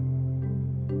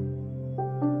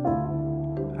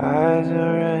 Eyes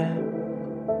are red,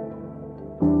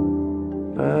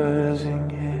 buzzing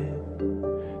head.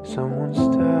 Someone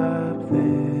stop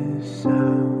this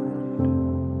sound.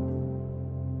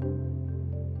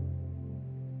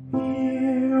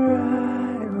 Here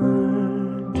I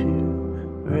learn to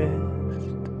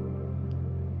rest,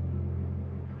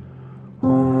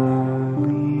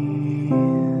 only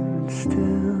in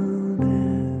stillness.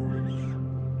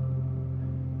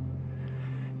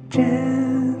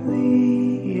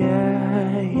 Gently I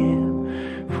am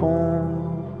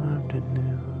formed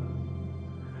anew,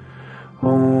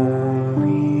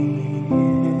 only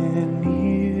in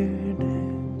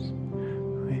nearness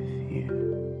with you.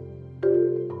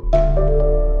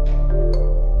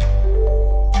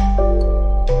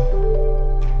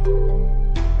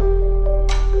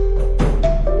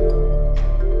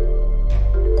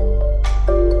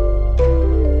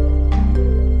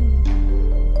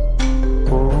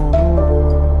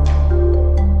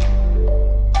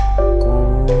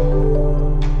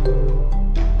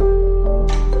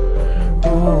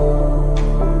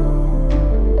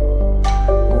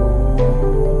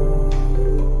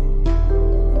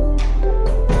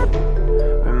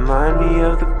 Remind me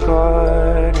of the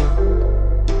garden,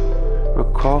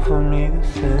 recall for me the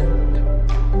scent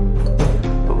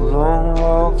of long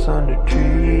walks under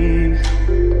trees,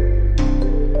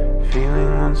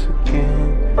 feeling once again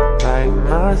like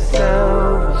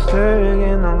myself, stirring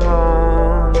in the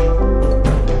morning,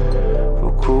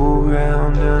 for cool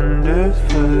ground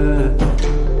underfoot,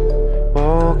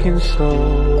 walking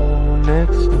slow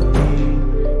next to me.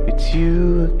 It's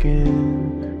you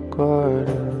again,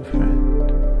 garden friend.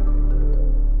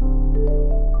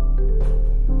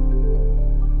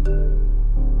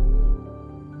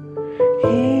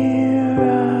 Here I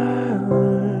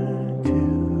learn to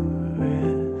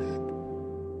rest,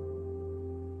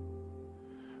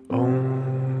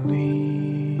 only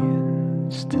in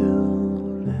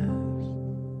stillness.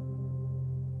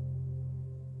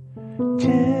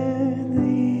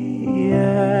 Gently I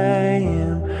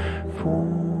am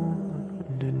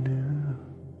formed anew,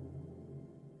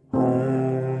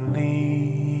 only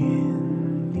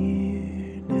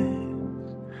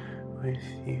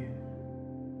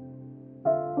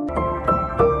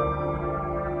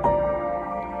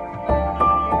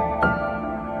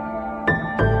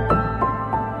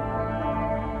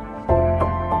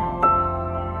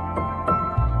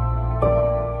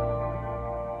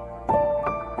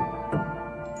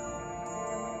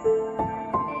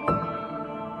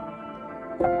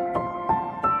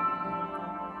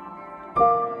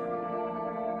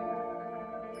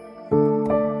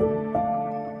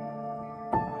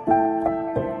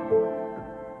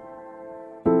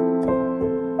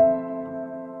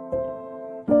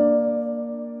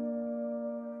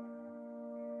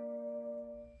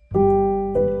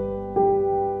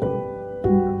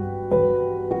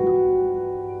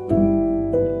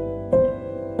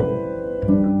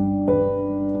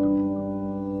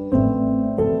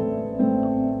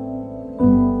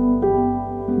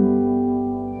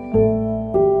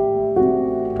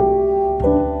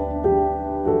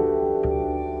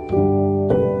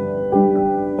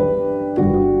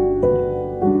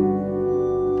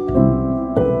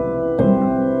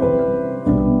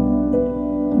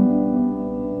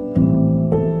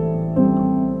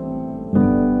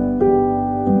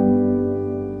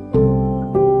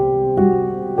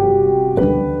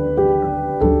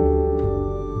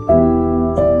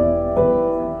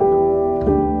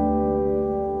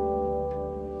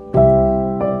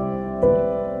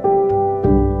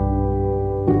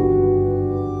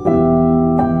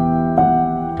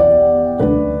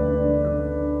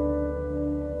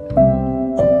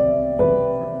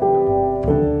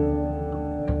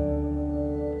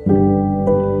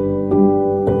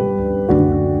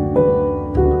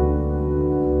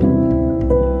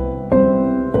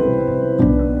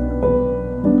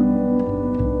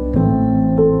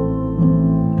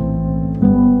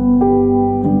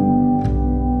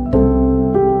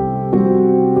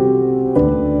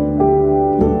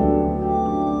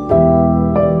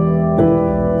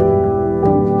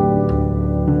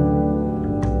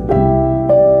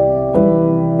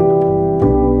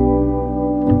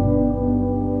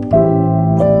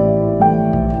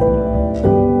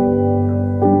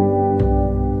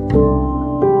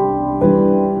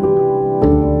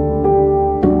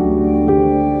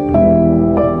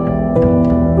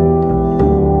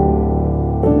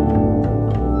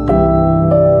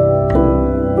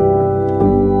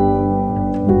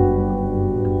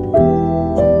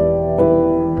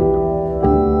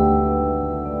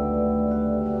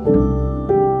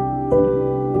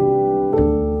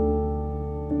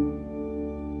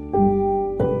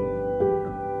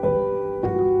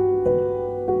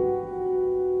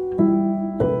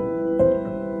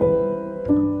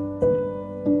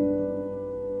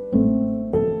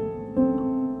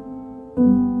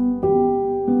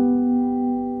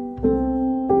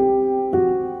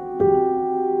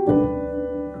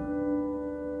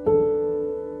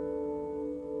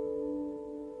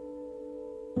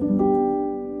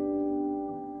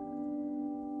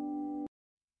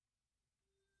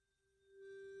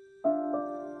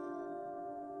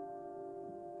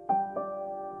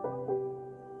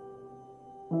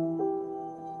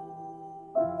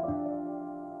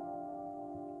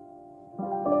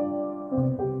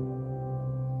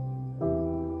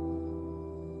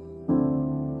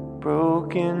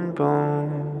broken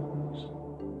bones,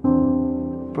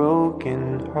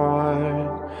 broken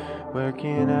heart. Where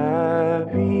can I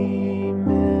be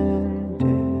mended?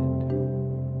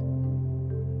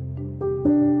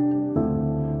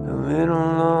 A little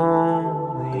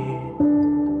lonely,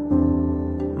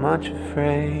 much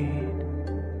afraid.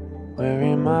 Where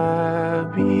am I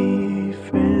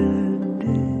befriended?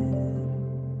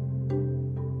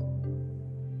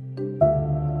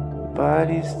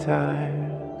 Body's tired,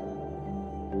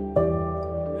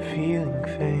 feeling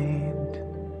faint.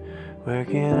 Where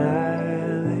can I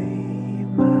lay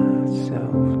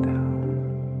myself down?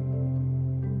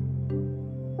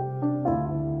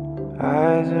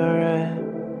 Eyes are red,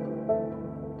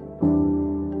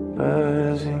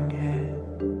 buzzing head.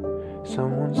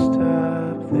 Someone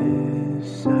stop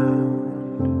this sound.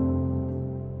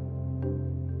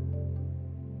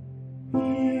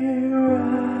 Here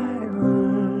I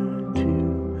learn to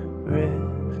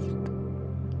rest,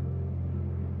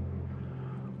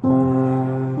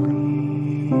 only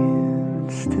in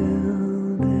stillness.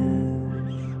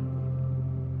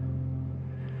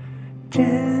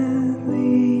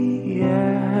 Gently I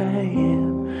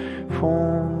am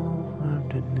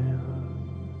formed anew,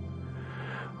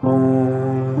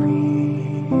 only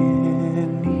in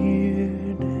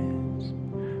nearness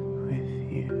with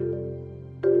you.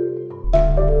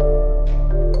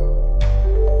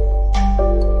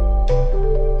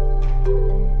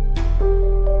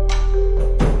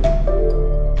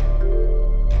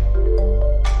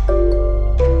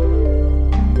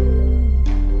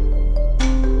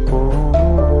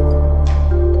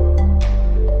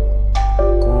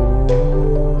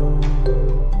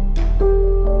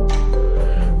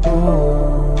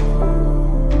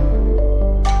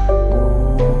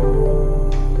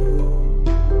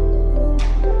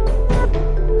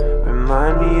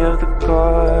 Remind me of the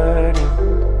garden,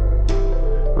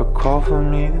 recall for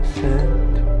me the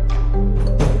scent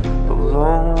of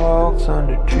long walks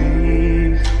under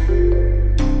trees,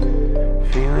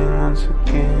 feeling once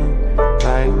again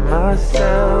like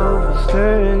myself,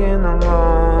 stirring in the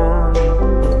lawn,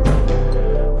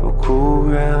 for cool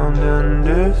ground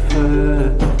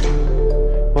underfoot,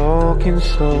 walking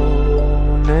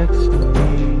slow next to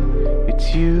me. It's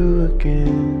you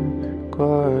again,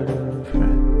 garden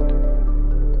friend.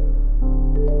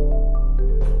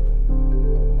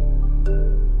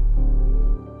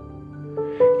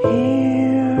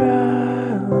 Here I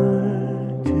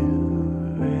learn to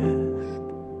rest,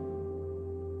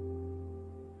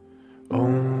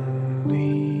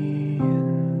 only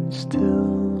in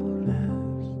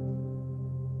stillness.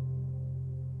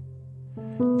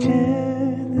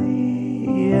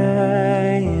 Gently I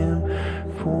am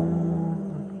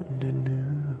formed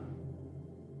anew,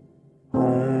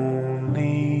 only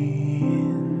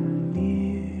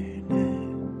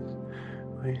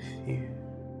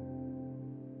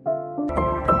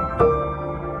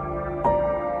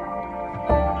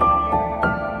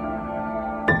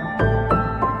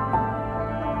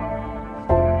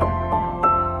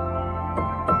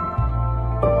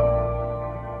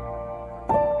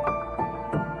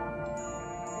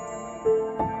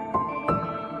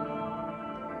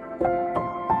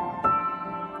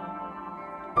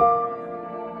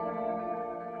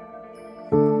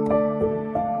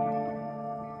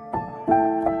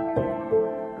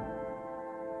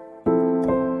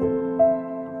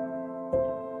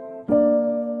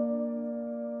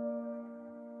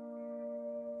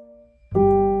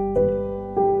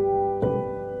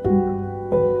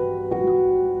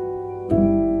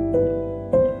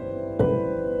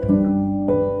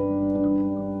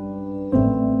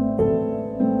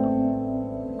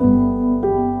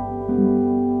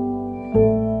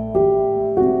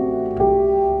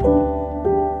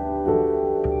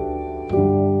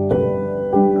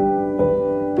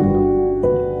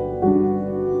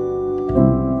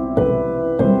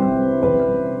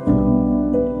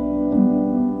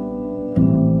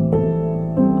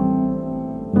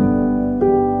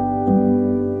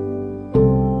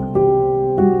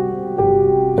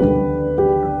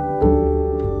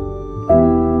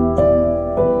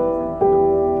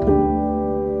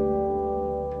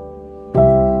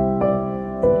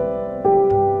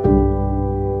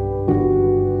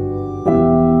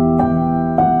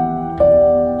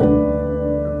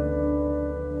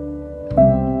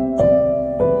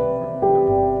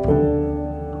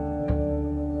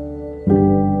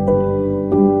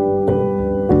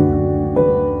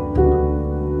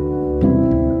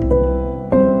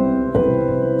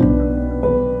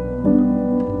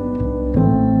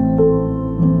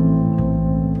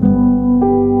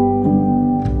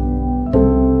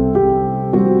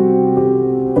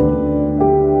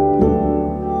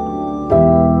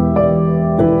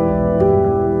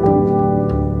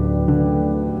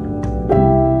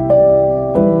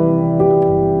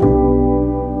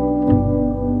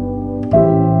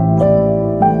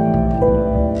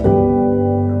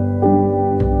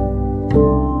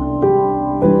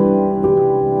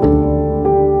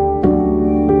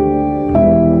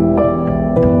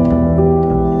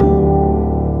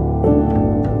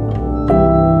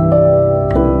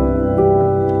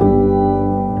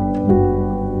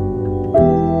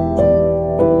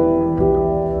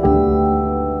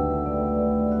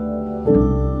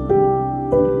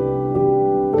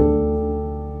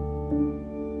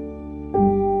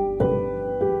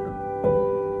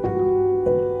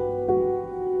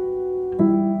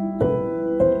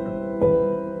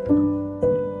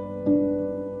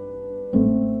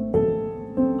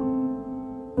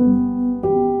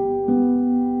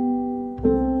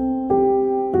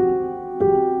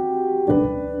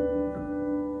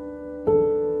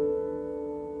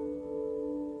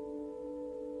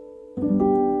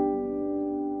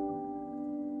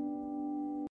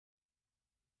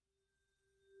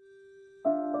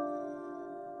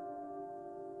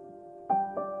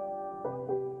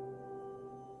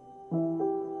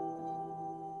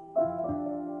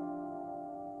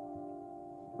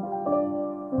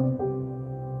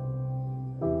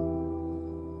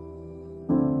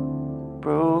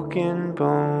broken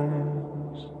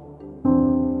bones,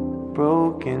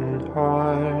 broken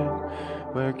heart.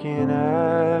 Where can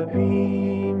I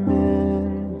be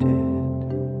mended?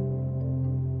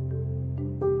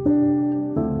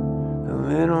 A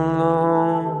little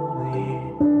lonely,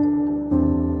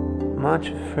 much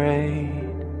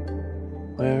afraid.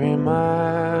 Where am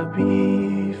I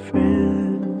befriended?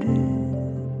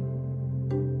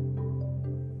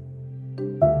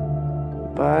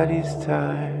 Body's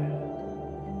tired,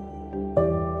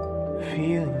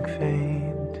 feeling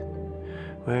faint.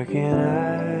 Where can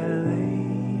I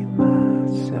lay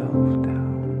myself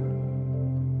down?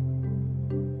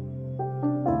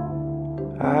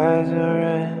 Eyes are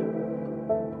red,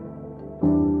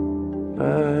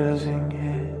 buzzing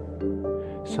head.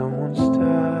 Someone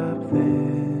stop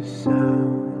this sound.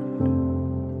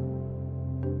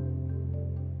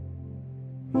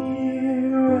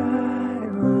 Here I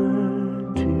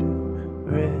learn to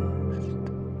rest,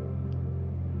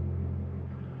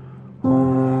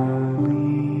 only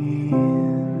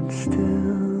in stillness.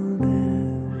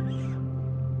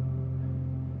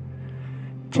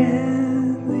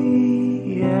 Gently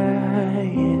I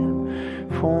am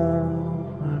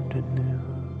formed anew,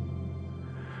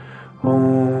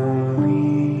 only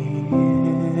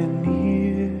in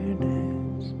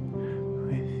nearness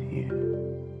with you.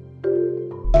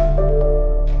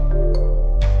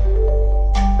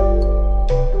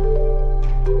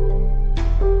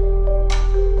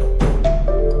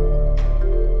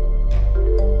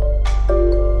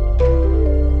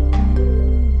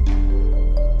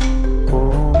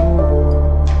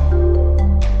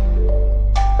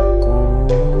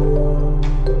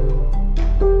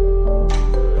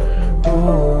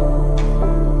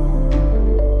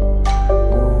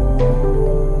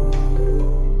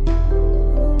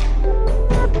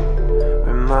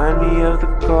 Remind me of the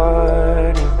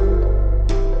garden,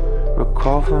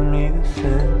 recall for me the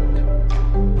scent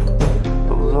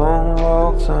of long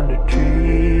walks under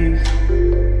trees,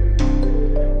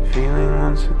 feeling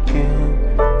once again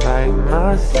like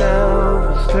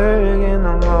myself, stirring in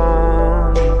the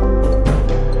morning,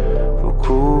 for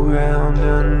cool ground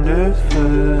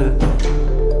underfoot,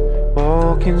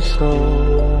 walking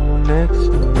slow next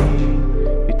to me.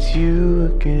 It's you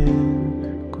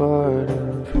again,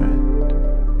 garden friend.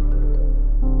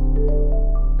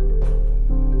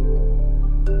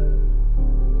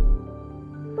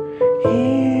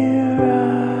 Here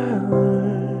I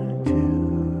learn to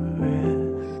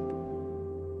rest,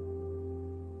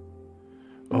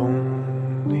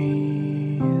 only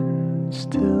in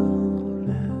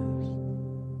stillness.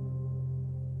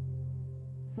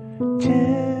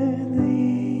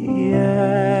 Gently I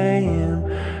am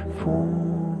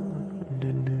formed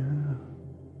anew.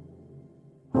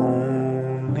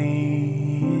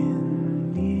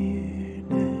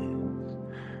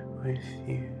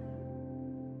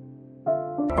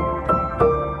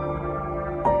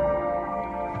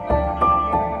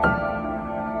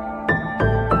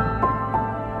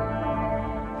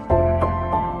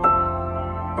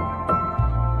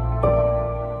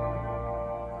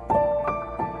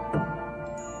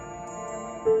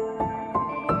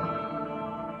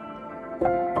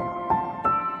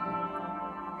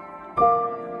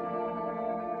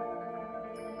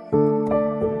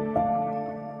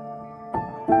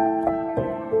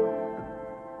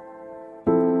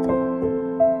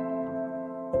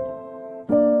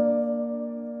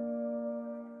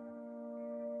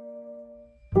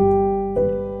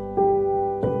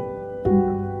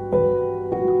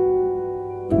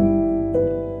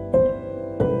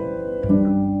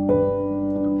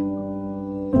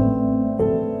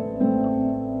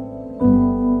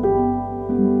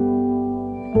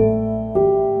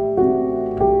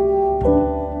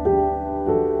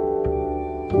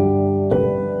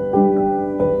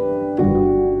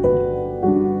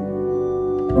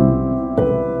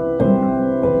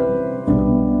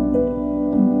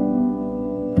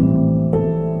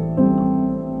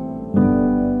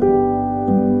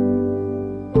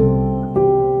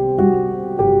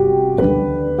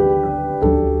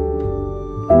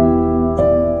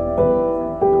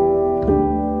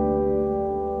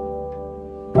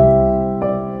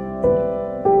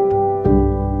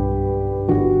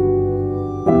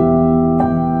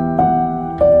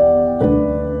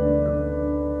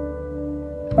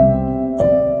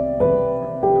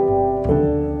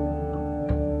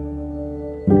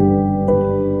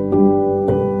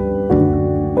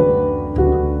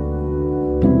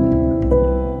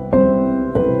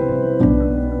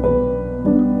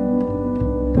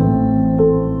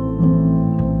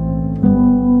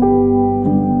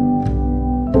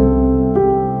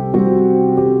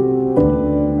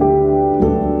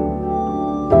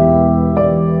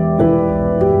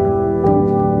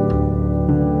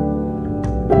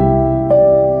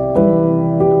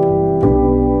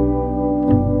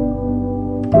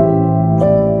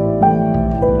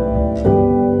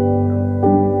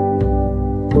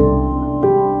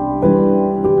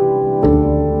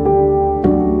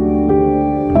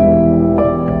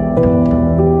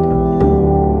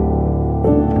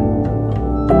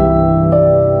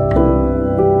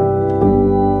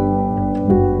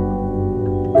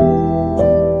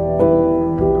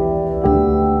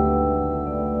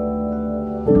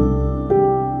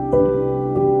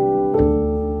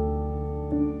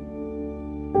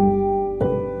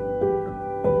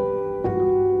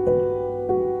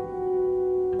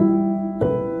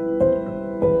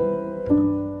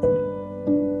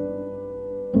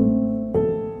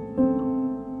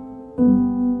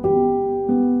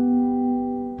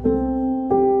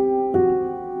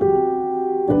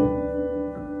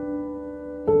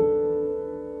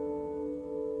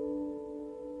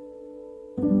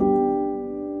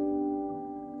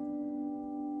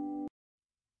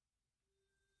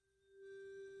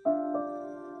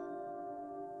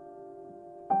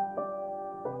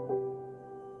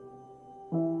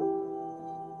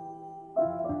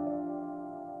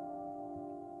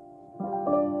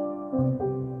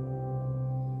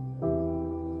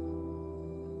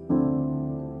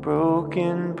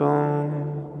 broken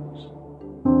bones,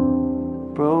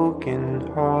 broken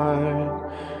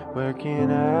heart. Where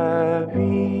can I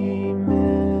be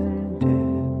mended?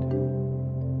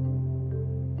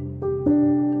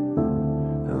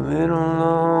 A little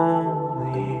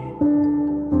lonely,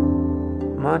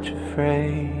 much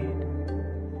afraid.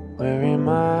 Where am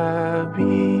I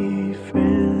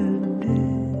befriended?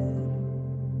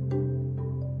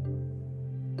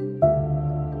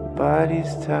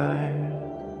 Body's tired,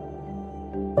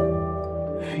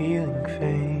 feeling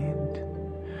faint.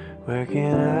 Where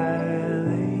can I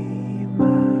lay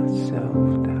myself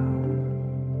down?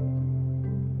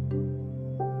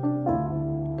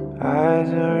 Eyes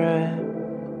are red,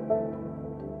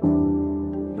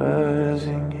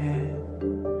 buzzing head.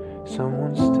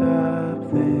 Someone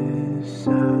stop this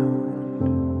sound.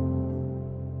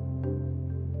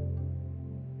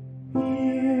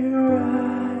 Here I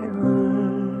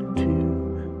learn to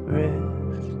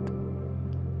rest,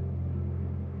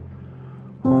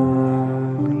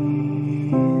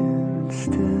 only in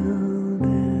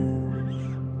stillness.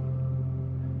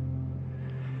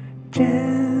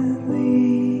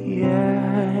 Gently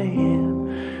I am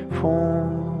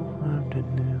formed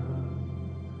anew,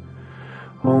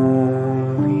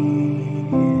 only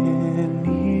in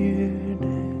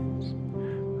nearness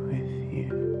with you.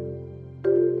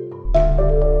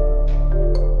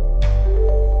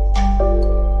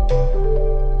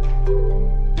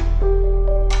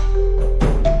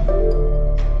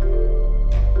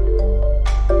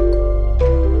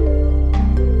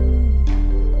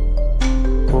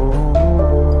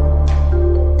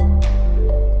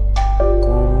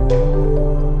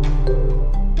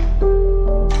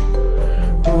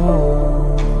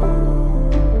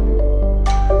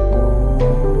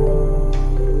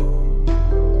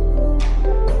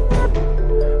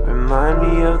 Remind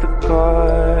me of the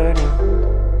garden,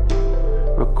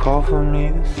 recall for me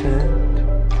the scent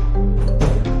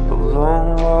of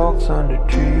long walks under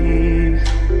trees,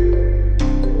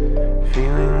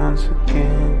 feeling once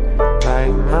again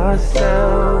like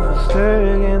myself,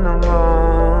 stirring in the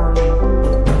longing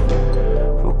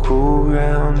for cool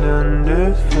ground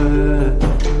underfoot,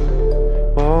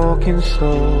 walking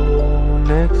slow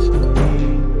next to me.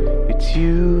 It's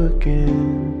you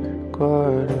again,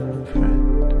 garden friend.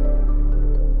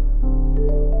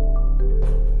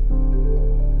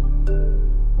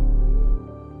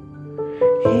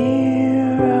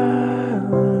 Here I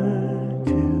learn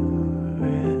to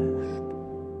rest,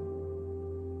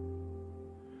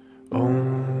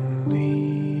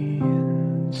 only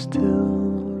in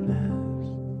stillness.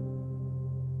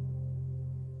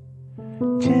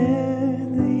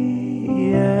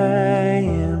 Gently I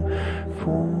am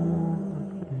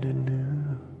formed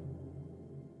anew,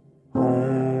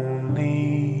 only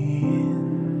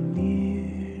in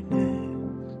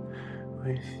nearness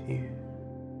with you.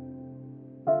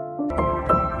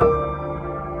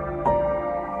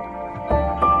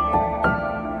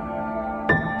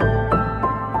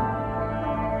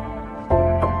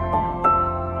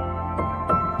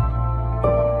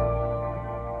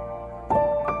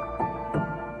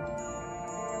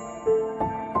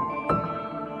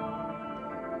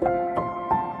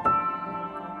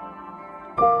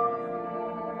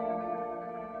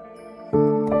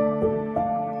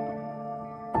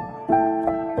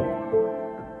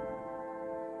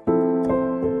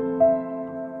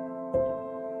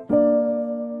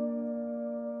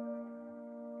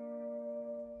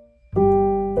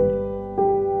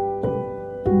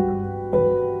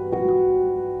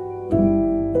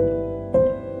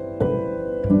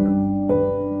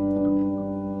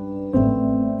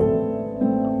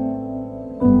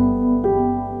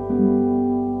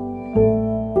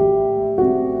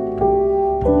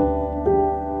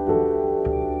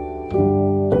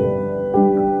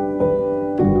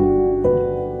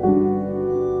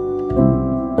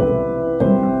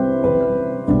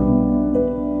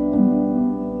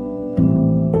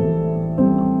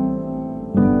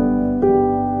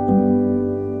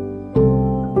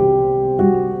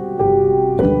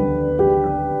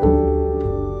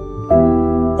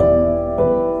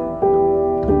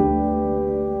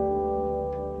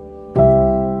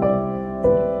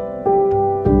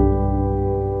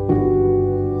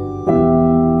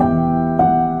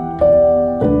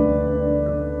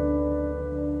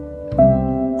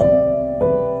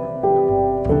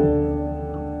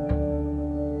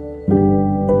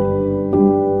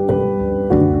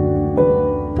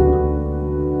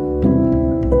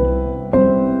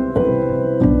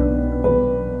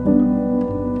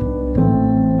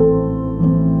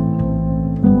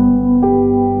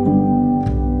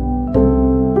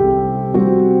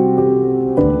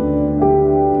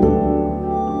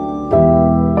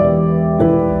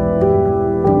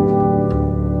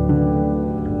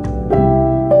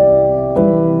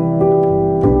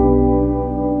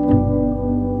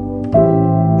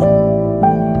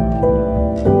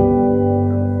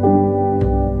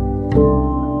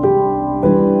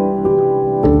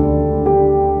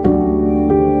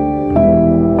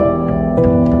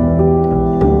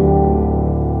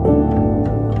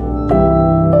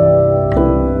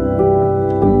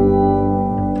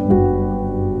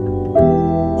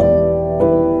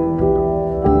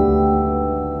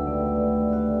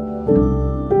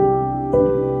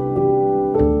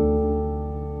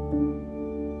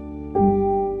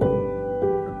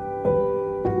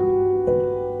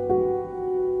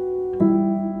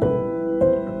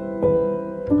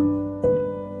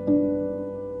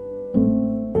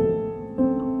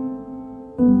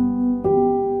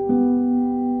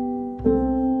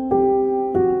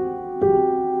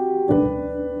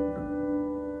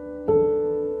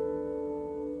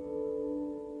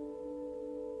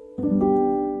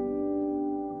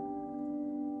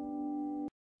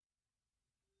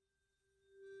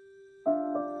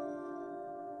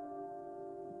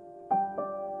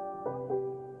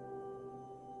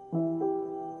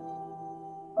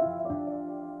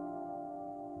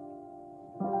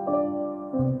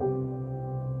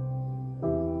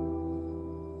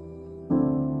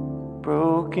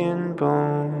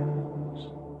 bones,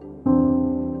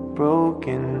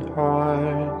 broken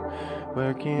heart,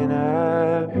 where can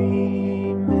I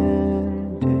be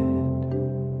mended?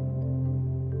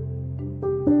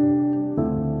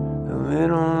 A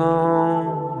little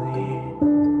lonely,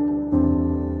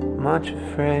 much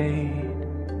afraid,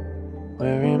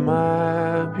 where am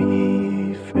I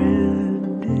befriended?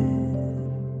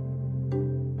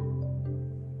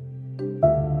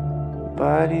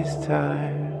 Body's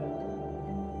tired,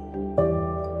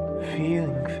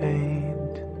 feeling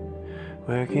faint,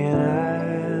 where can I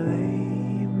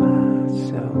lay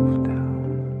myself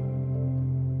down?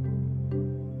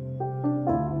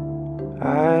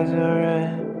 Eyes are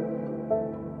red,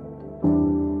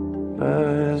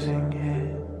 buzzing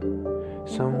head,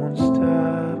 someone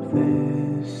stop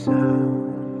this sound.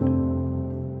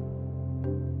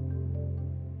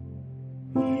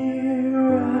 Here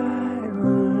I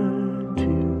learn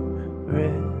to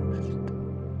rest,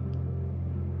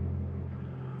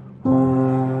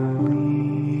 only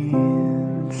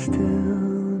in stillness.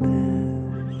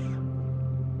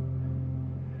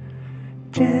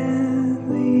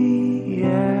 Gently I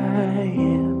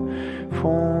am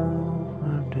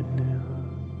formed anew,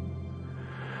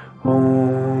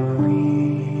 only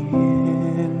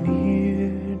in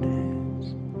nearness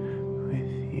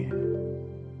with you.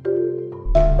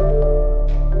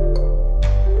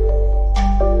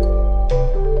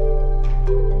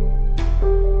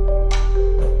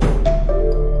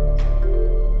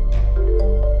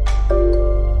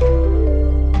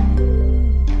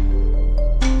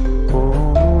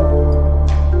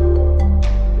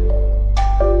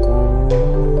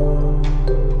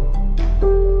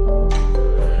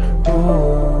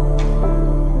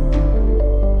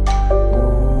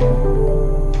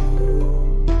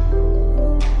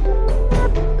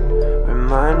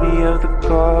 Remind me of the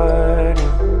garden,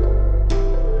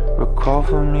 recall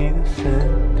for me the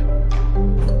scent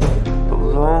of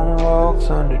long walks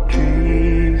under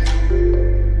trees,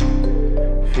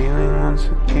 feeling once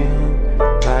again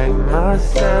like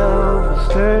myself,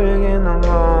 stirring in the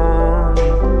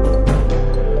morning,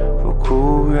 for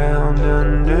cool ground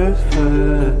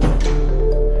underfoot,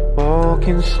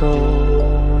 walking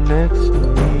slow next to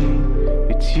me.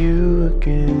 It's you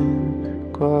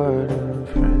again, garden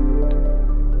friend.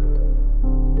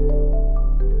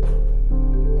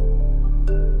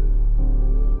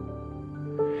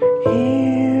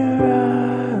 Here I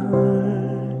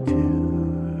learn to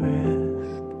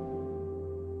rest,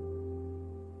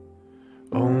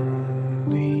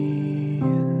 only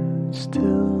in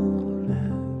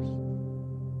stillness.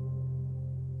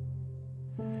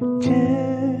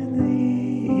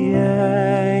 Gently I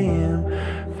am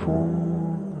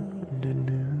formed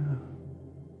anew,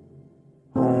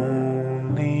 only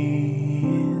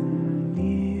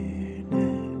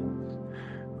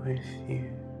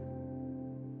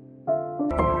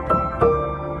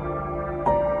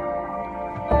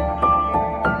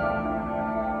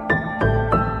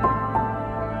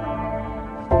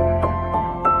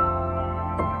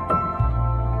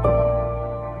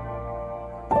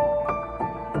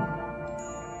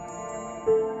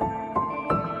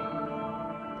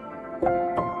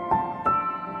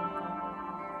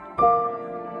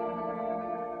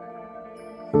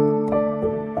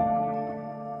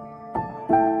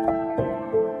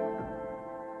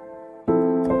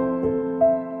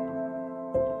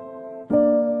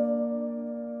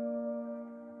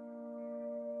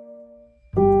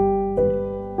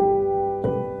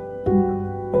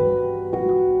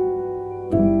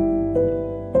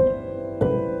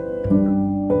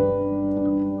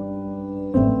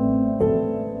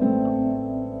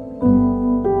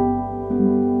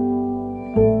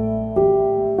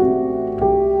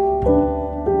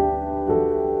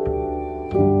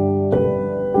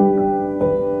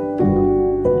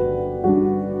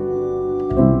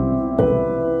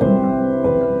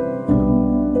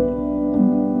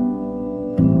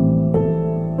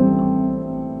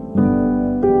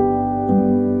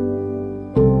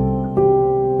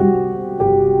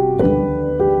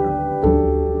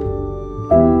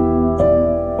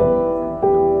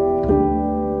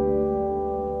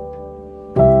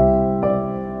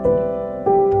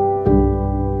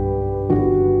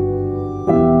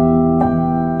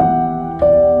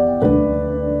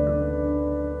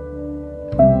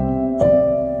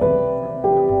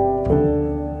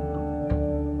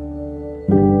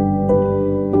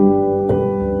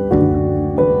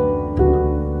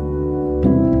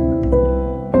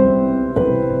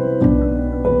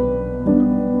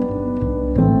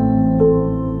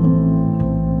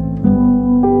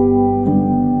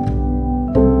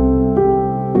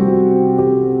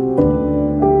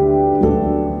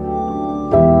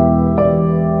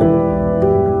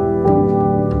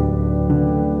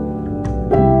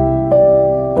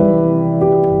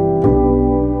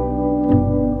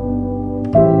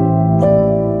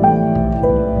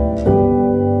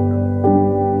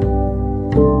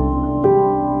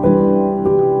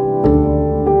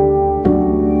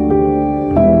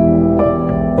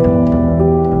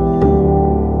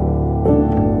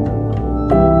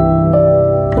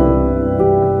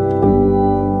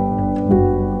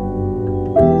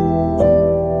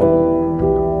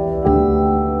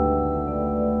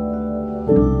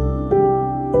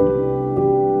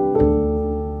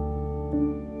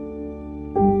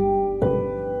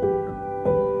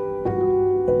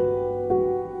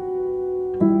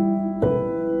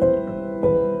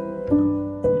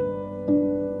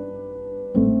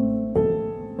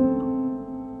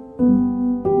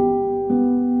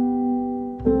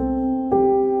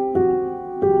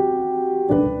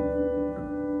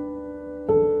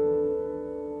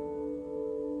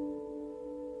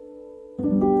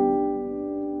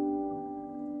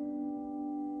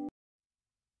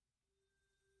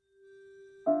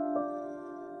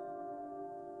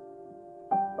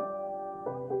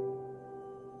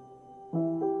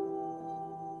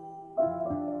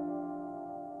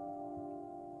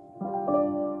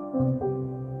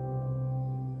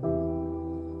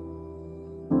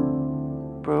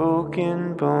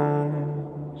Broken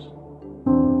bones,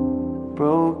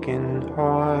 broken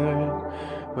heart,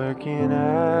 where can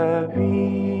I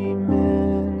be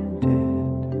mended?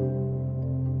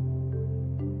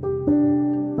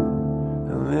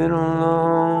 A little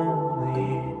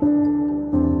lonely,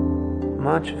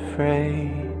 much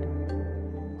afraid,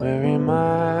 where am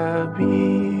I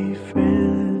befriended?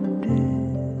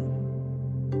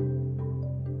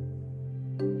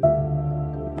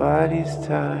 Body's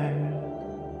tired,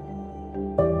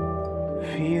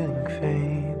 feeling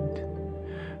faint,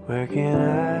 where can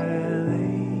I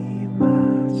lay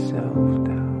myself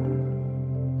down?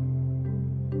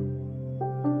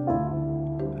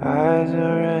 Eyes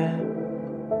are red,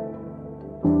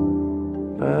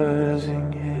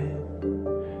 buzzing head,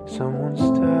 someone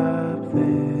stop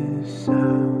this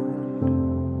sound.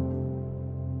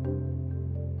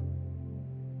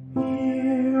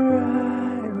 Here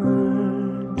I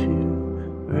learn to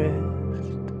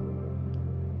rest,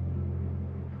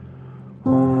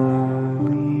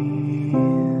 only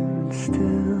in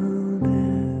stillness.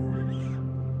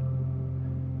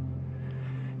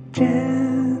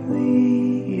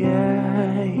 Gently I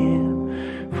am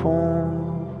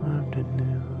formed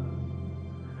anew,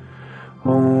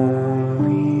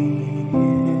 only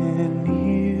in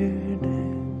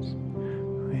nearness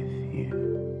with you.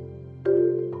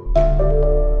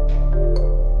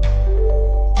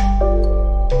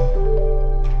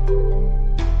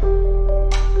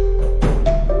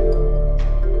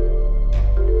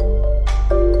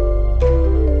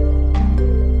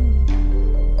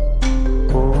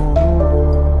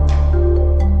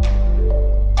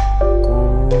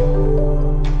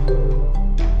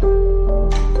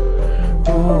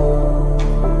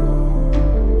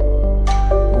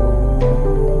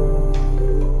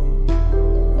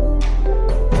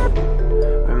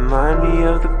 Remind me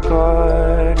of the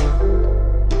garden,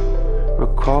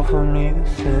 recall for me the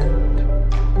scent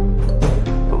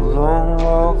of long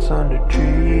walks under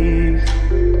trees,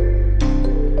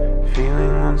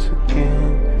 feeling once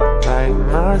again like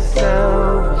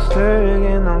myself, stirring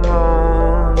in the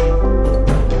morning,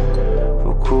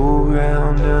 for cool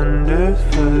ground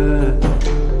underfoot,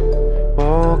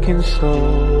 walking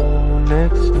slow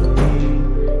next to me.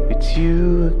 It's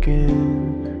you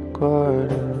again,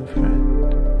 garden friend.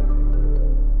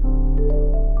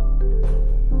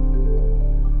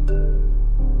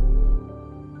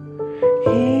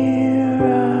 Here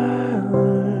I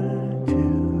learn to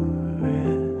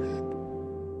rest,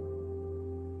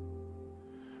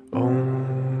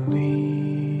 only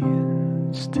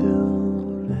in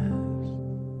stillness.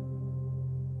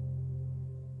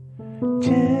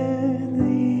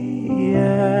 Gently I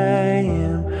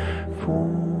am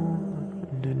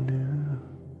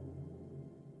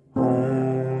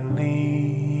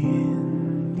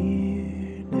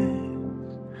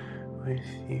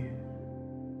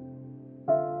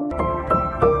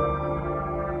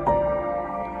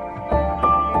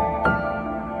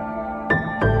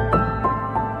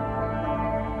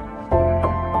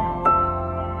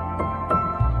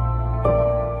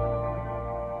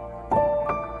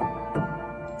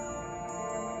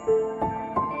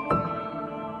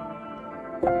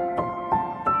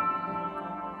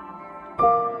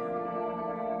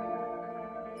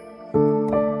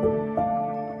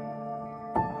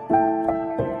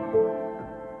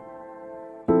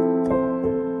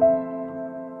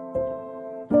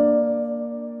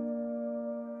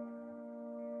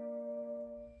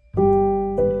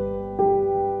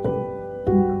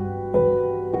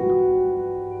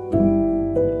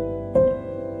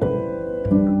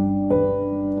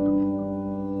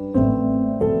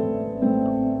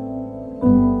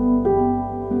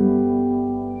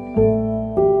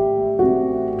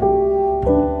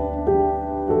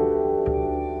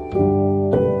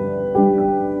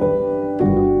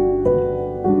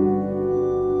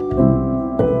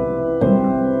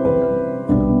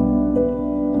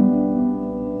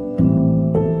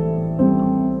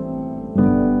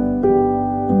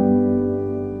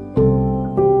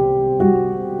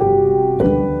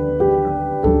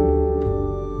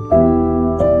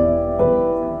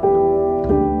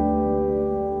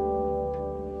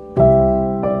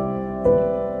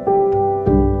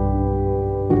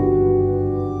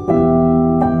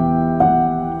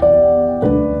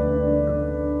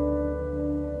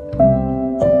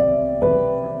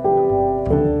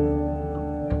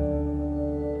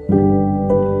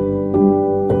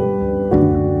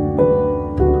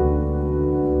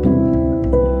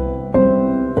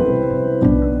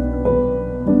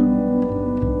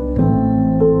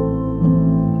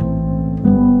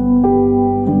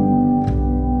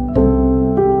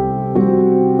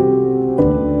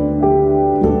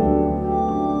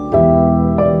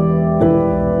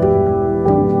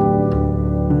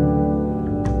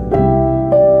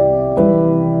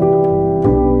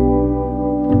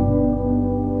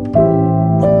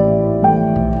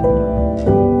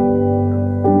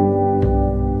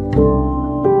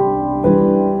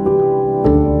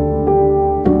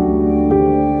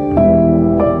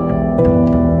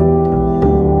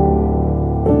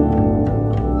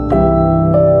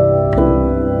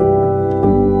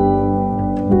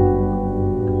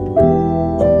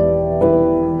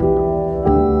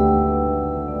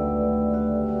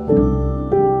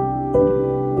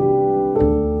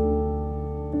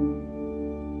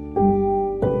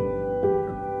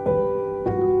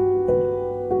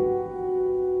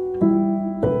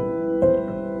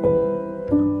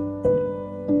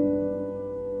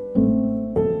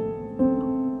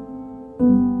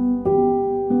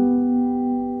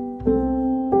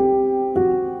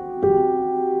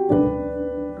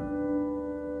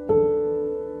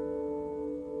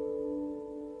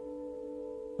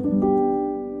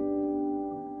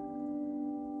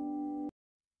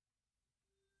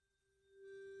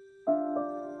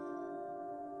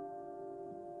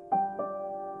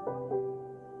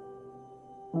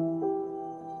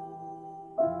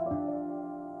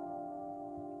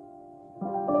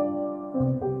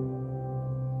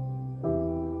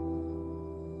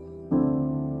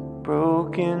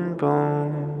broken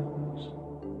bones,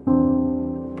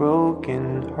 broken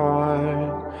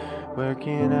heart. Where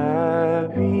can I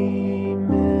be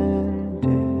mended?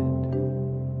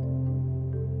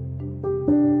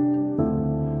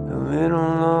 A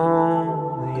little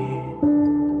lonely,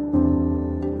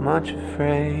 much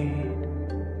afraid.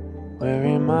 Where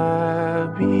am I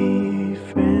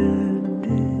befriended?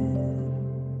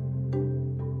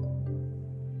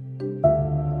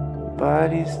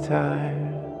 Body's tired,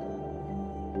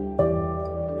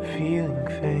 feeling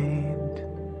faint.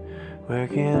 Where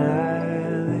can I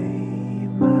lay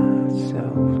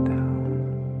myself down?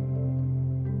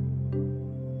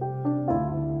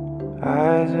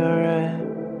 Eyes are red,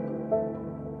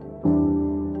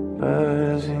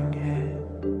 buzzing head.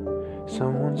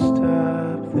 Someone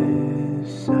stop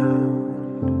this sound.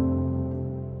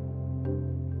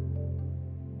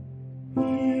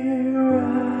 Here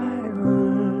I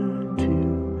learn to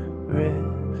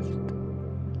rest,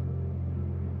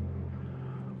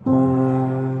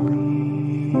 only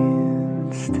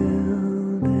in stillness.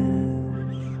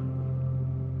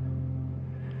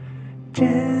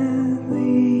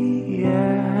 Gently I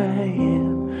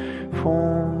am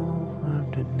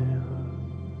formed anew,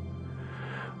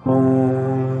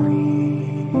 only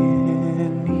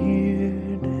in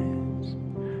nearness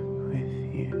with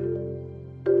you.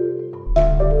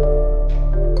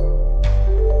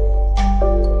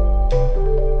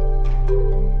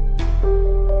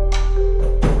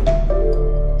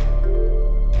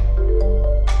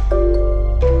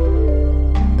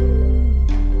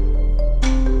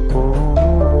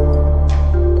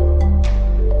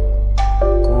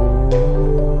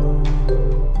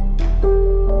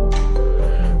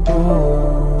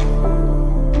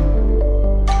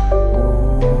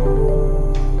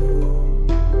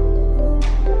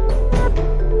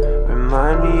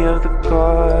 Remind me of the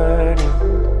garden,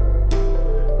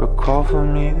 recall for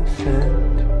me the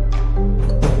scent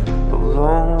of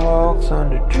long walks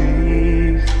under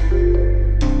trees,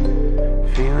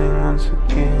 feeling once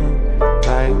again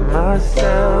like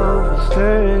myself,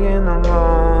 stirring in the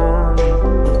lawn,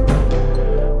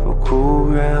 for cool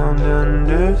ground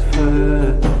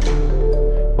underfoot,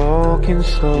 walking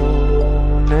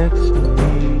slow next to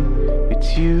me. It's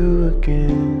you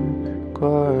again,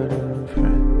 garden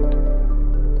friend.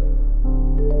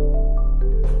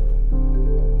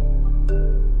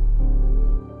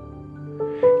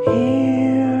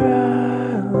 Here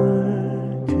I learn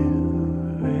to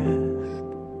rest,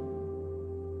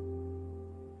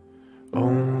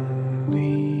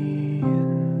 only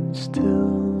in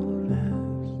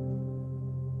stillness.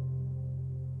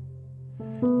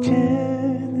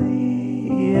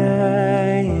 Gently I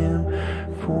am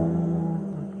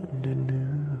formed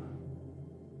anew,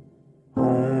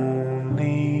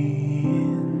 only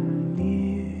in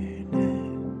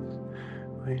nearness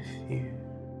with you.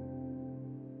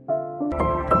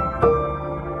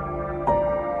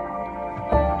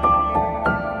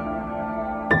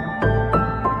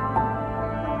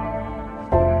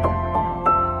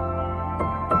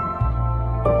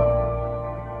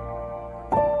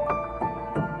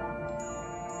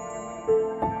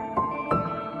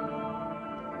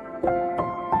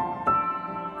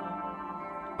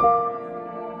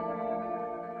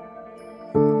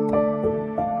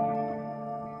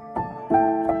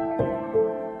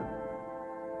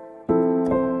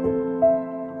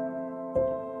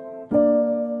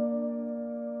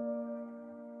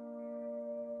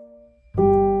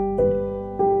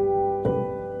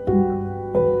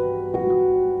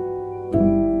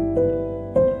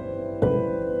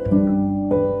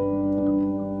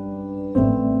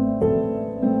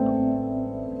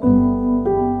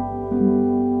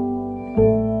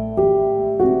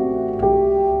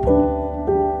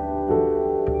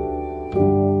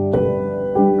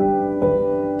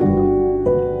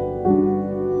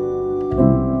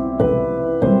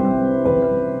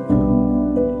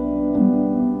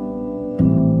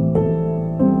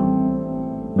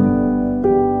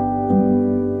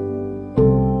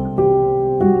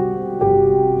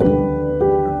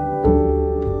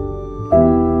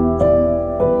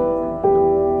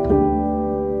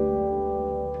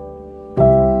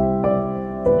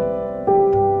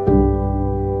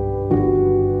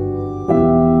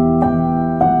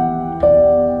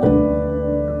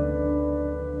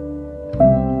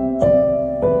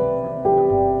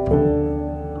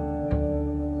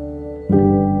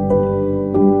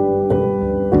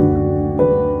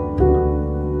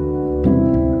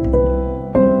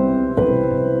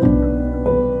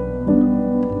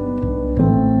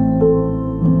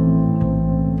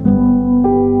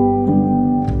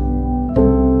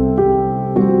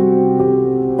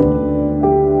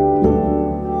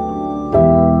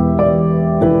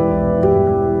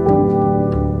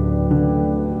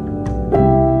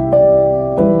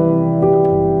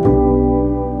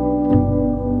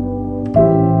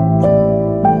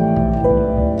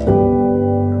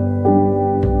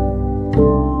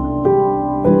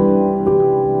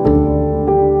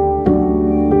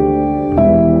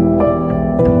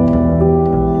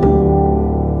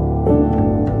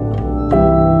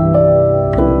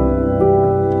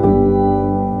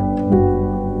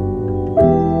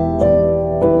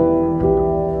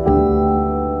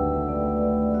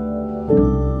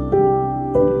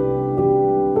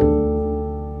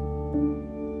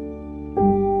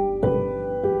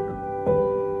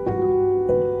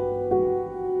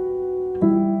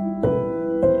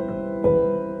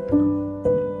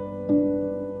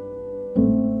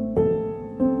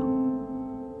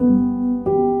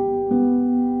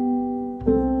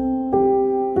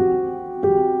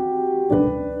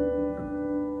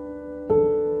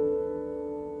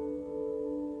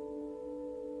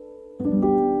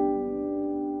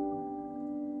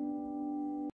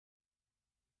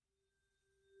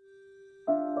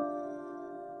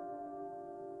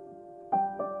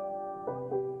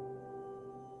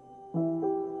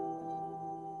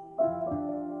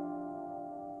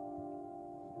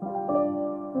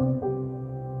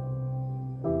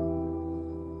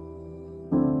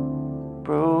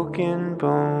 broken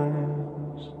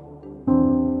bones,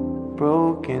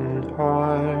 broken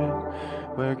heart.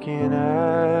 Where can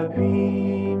I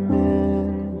be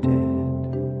mended?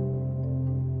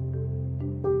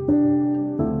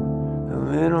 A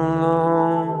little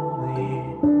lonely,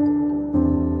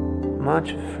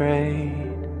 much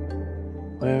afraid.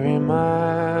 Where am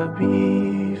I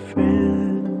befriended?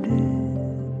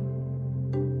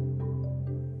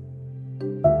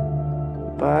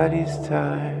 Body's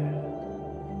tired,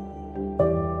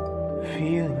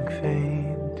 feeling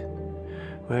faint.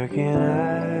 Where can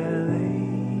I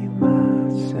lay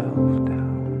myself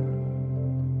down?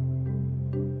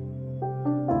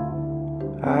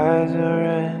 Eyes are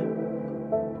red,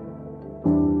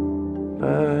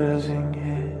 buzzing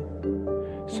head.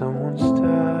 Someone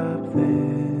stop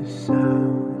this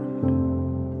sound.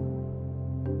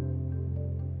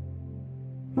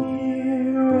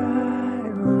 Here I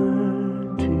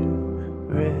learn to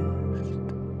rest,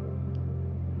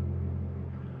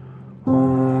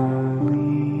 only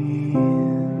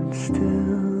in stillness.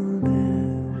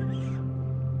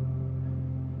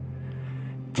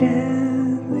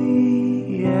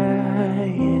 Gently I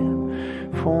am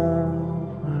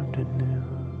formed anew,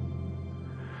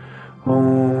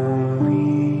 only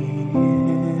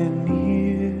in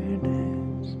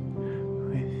nearness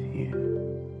with you.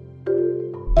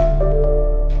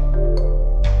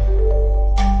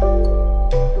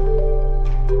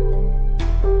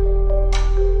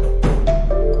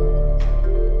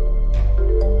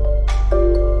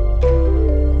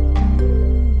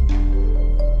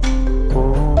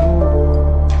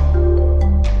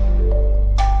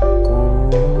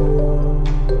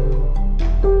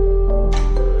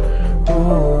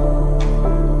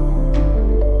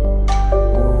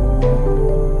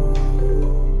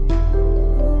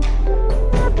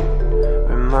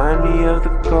 Remind me of the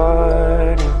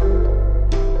garden,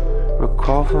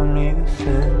 recall for me the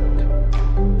scent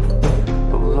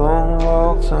of long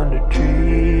walks under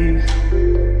trees,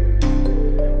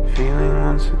 feeling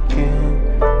once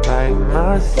again like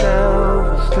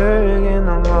myself, stirring in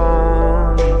the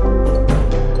lawn,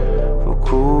 for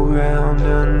cool ground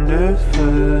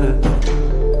underfoot,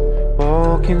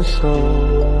 walking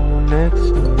slow next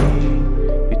to me.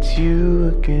 It's you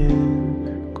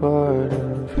again,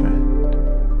 garden friend.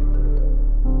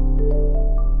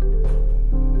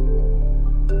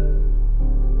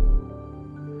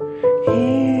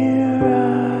 Here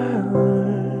I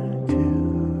learn to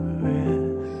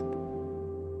rest,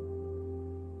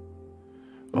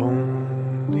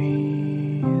 only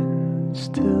in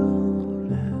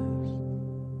stillness.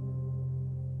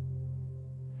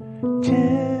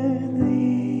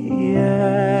 Gently I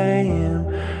am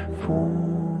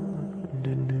formed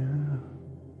anew.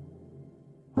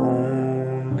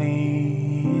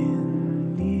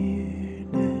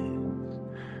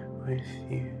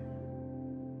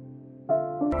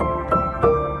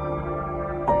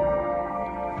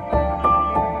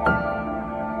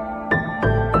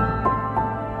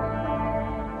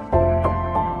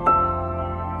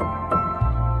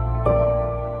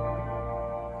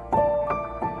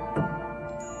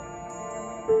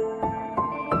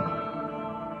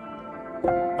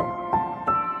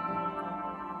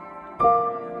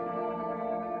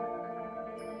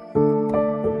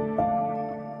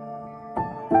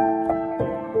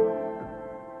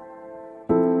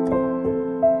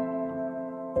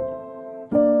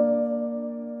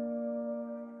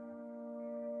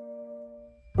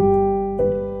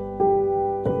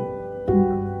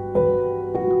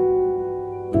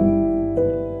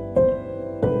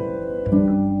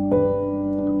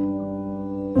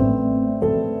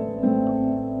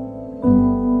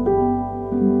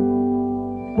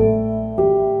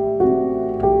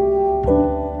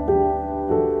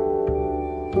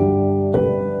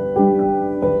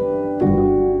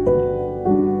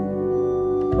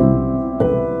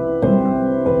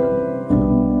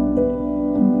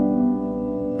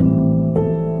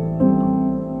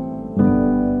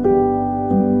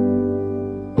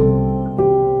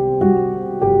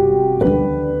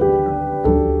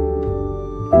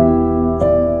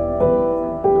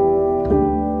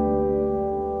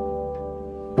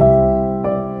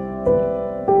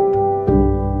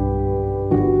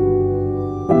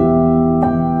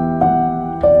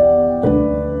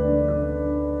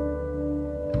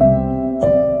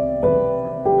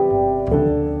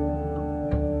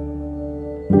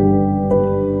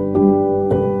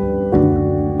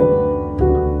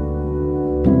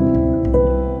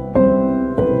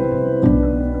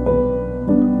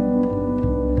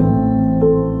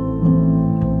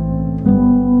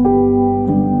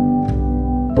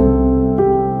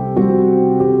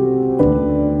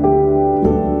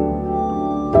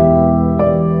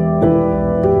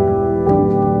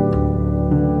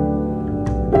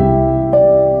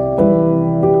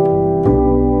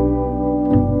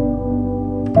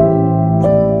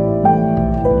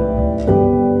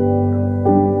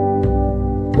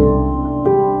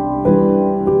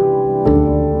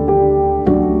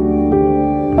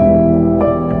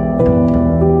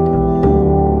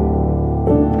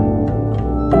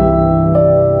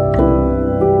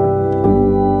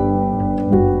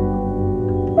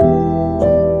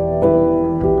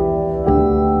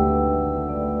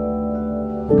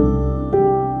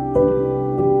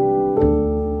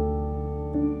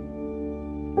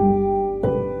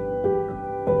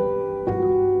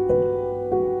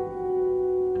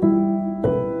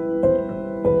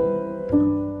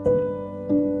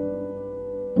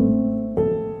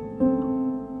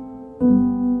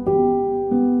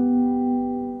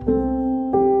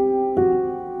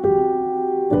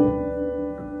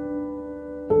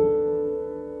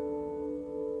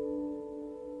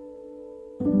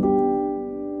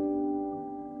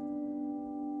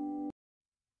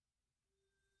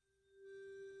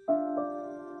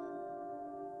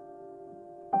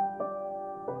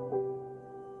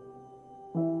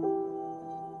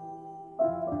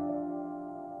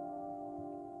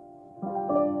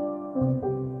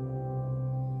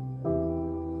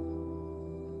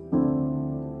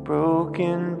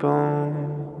 Broken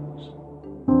bones,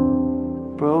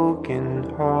 broken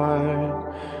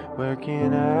heart, where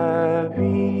can I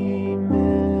be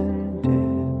mended?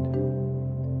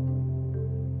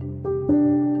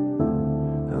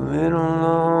 A little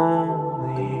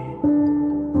lonely,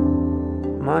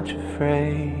 much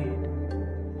afraid,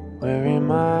 where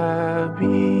am I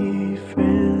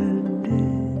befriended?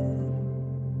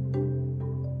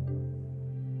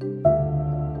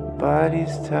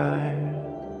 Body's tired,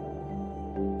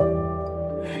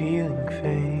 feeling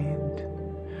faint,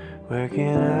 where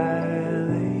can I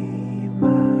lay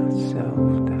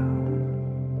myself down?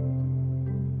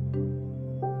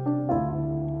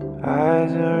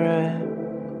 Eyes are red,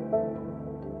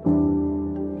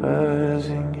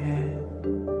 buzzing head,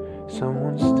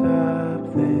 someone stop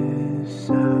this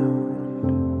sound.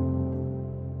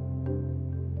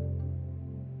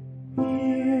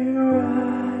 Here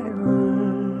I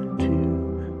learn to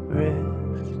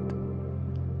rest,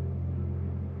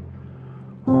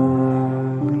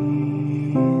 only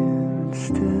in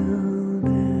stillness.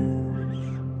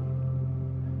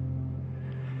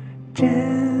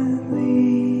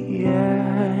 Gently I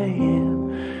am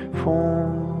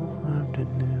formed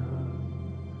anew,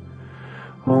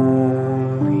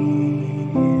 only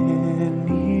in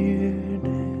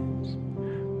nearness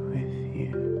with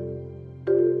you.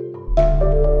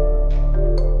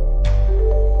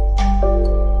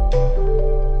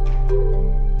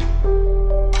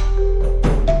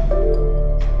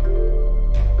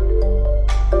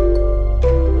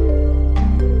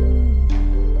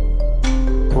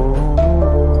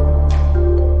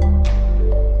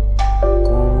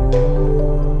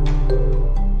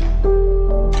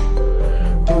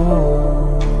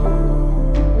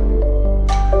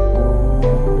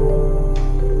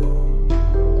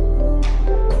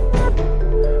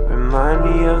 Remind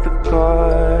me of the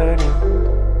garden,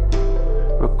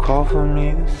 recall for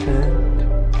me the scent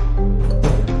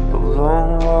of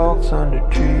long walks under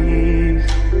trees,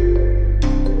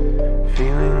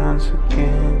 feeling once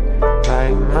again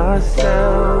like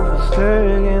myself,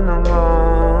 stirring in the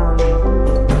lawn,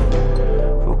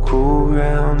 for cool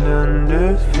ground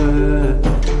underfoot,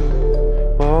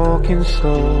 walking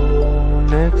slow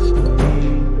next to me.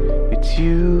 It's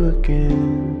you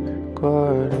again,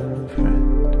 garden friend.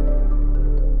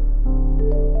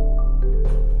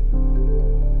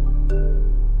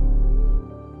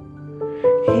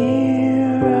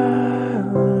 Here I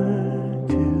learn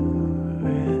to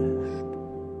rest,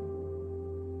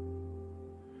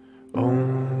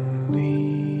 only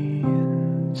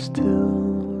in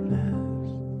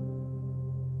stillness.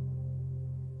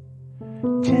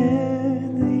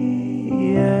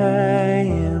 Gently I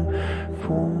am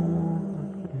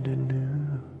formed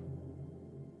anew,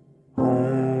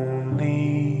 only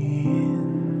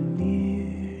in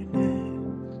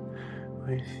nearness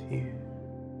with you.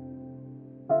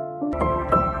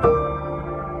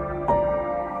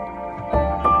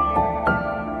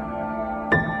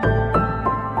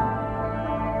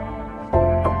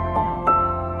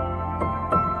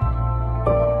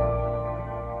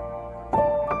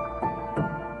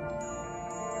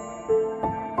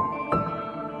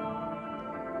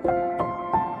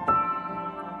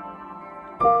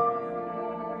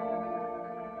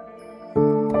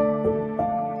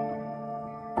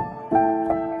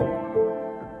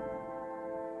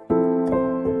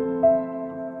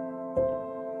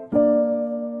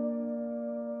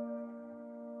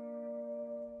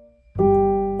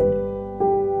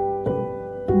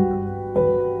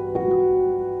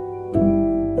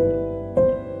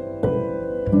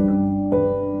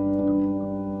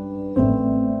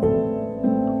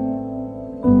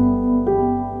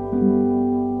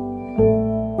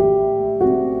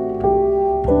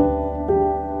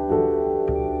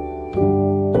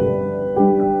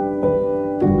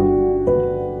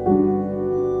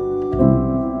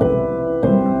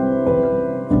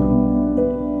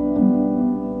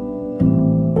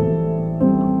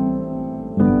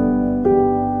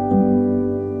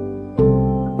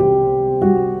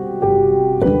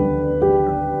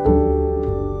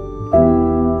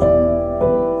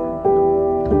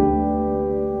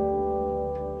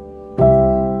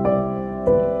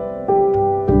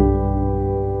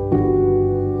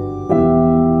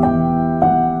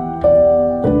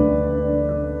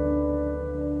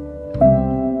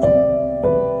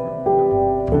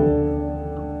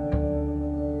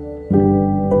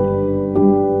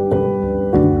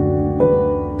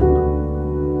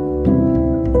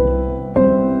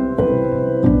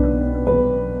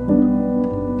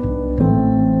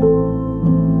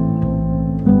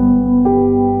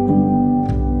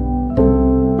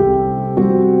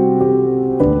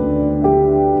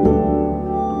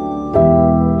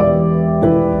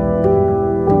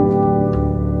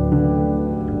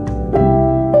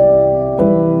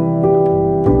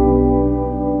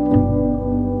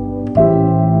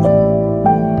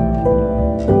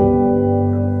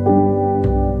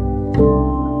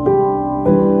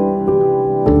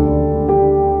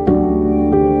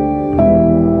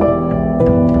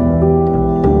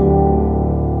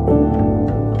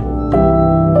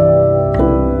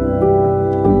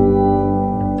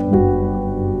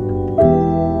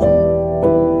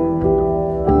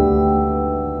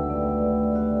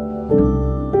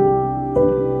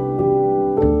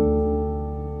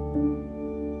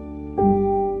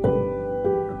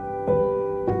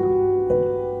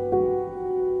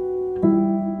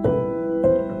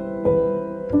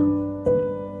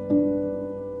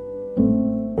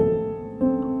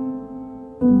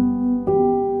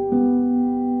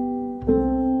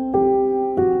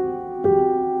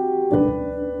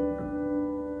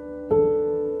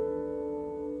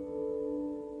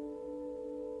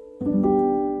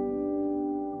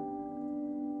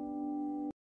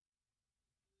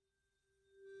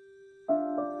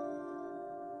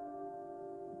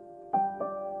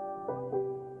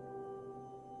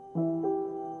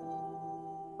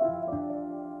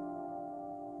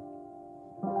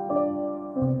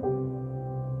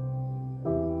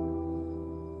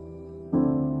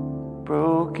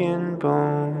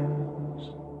 bones,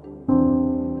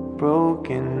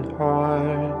 broken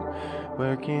heart.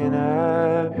 Where can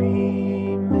I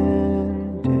be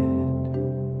mended?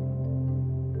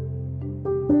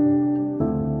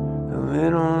 A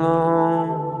little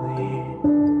lonely,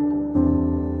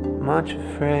 much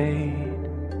afraid.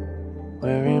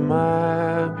 Where am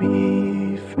I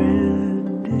befriended?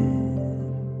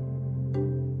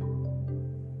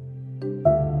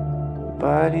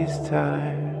 Body's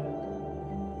tired,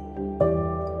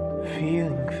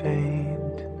 feeling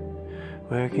faint.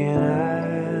 Where can I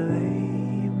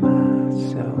lay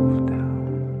myself down?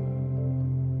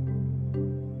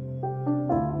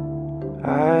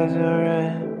 Eyes are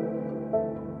red,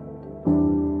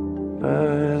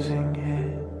 buzzing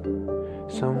head.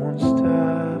 Someone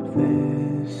stop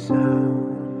this sound.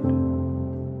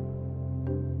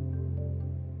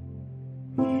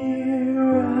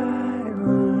 Here I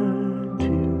learn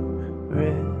to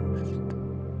rest,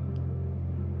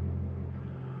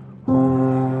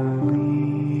 only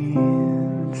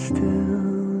in stillness.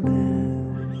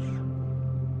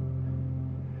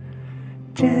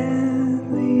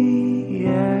 Gently I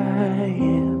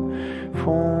am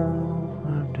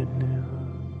formed anew,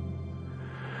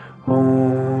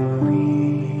 only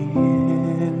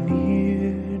in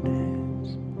nearness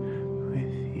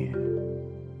with you.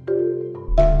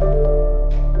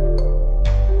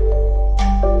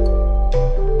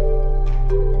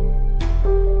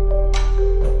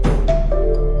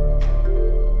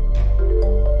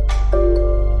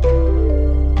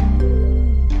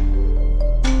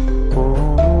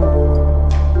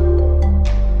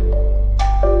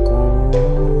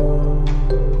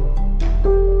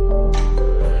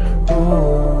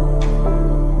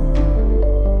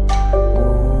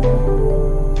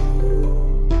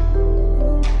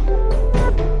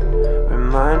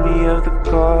 Remind me of the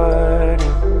garden,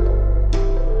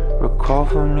 recall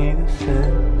for me the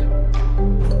scent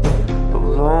of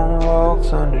long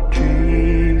walks under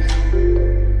trees,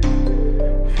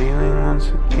 feeling once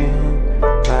again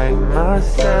like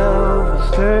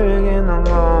myself, stirring in the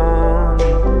lawn,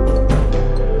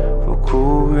 for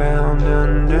cool ground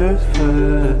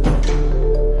underfoot,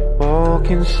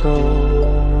 walking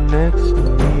slow next to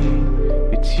me.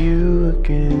 It's you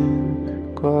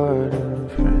again, garden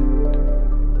friend.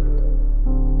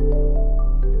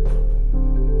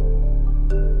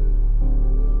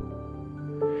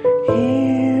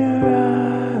 Here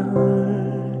I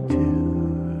learn to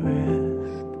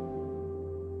rest,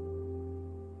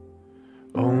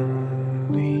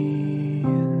 only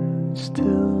in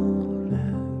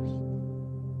stillness.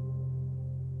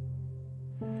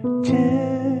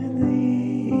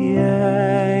 Gently I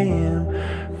am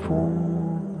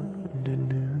formed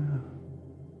anew.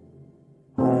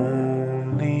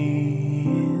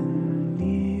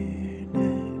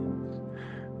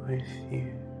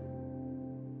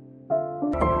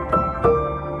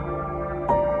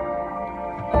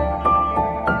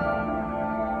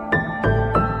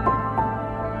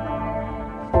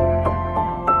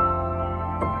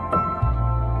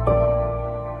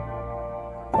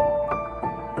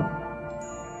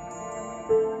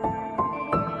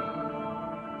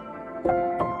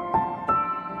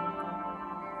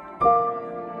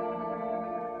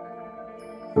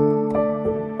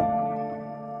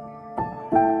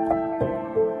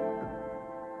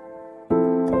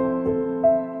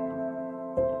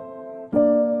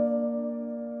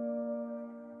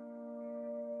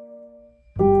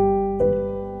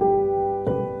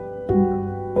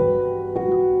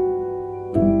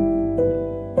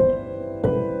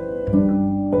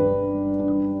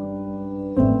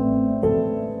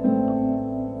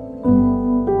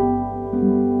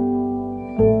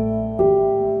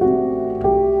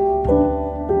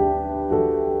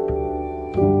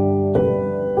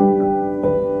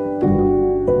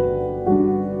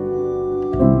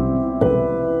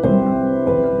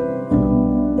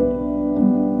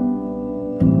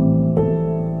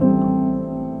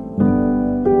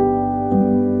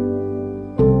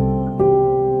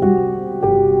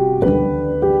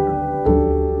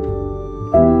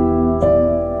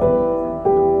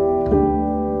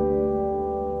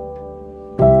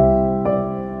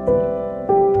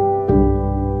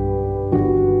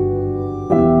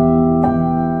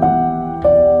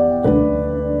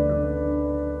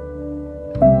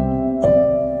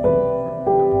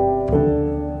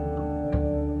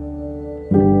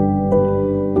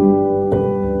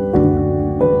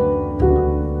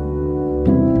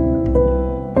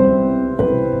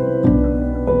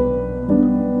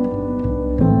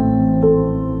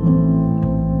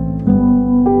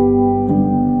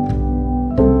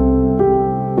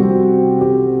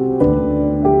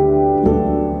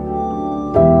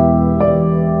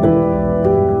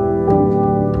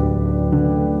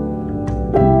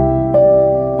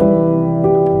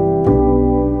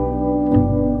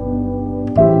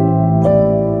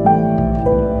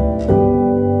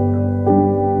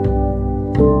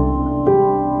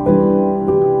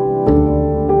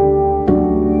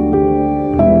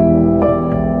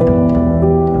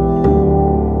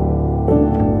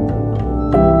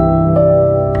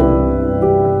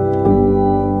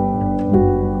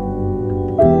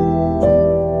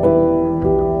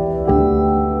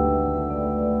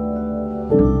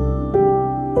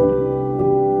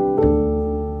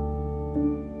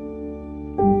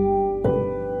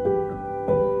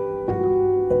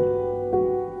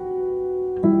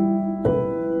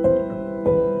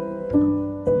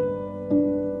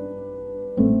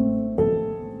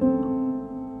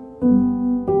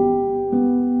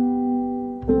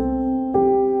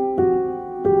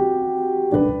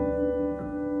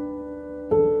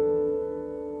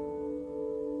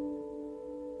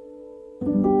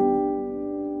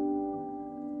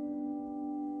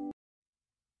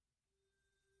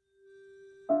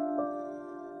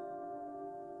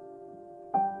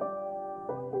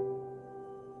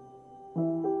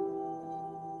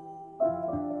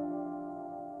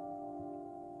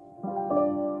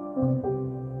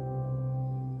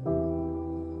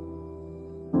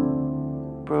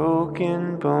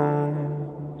 broken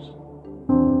bones,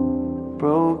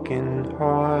 broken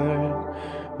heart.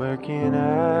 Where can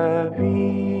I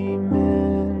be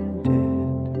mended?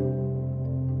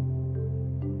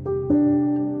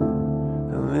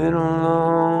 A little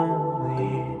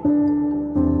lonely,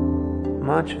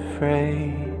 much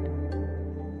afraid.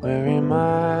 Where am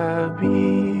I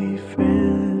befriended?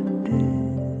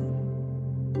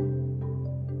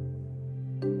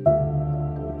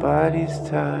 Body's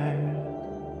tired,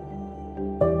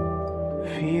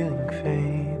 feeling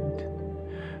faint.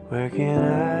 Where can I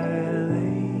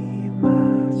lay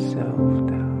myself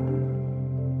down?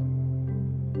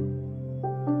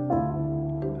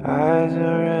 Eyes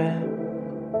are red,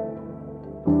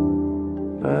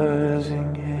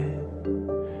 buzzing head.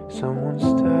 Someone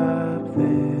stop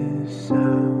this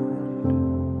sound.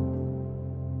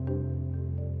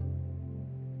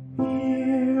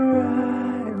 Here I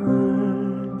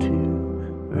learn to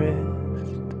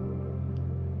rest,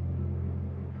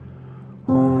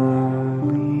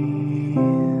 only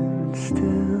in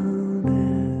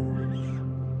stillness.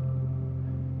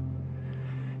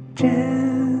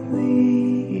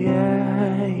 Gently I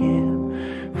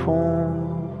am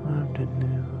formed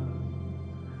anew,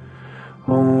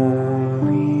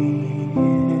 only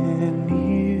in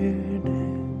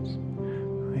nearness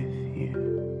with you.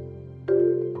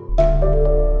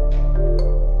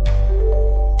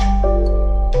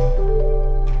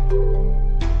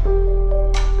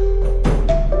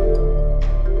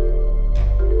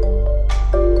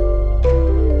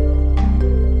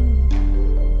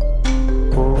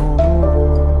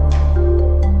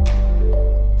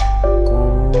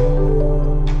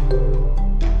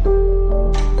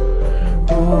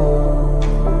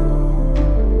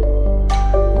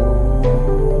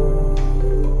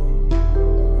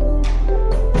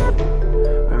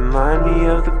 Remind me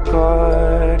of the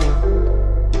garden,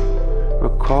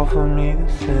 recall for me the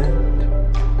scent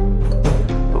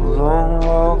of long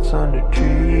walks under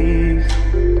trees,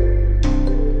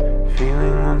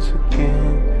 feeling once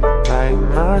again like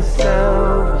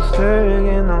myself, stirring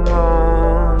in the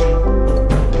lawn,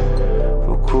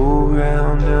 for cool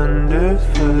ground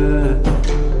underfoot,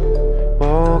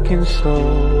 walking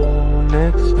slow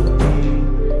next to me.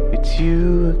 It's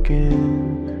you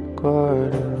again,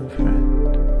 garden friend.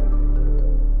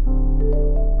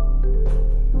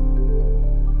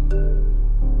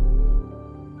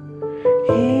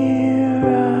 Here I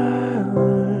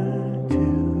learn to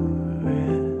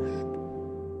rest,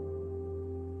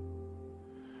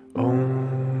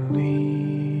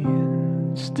 only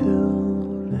in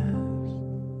stillness.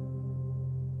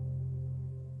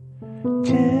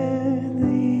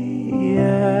 Gently I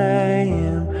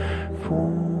am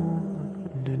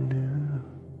formed anew,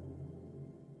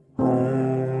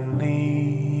 only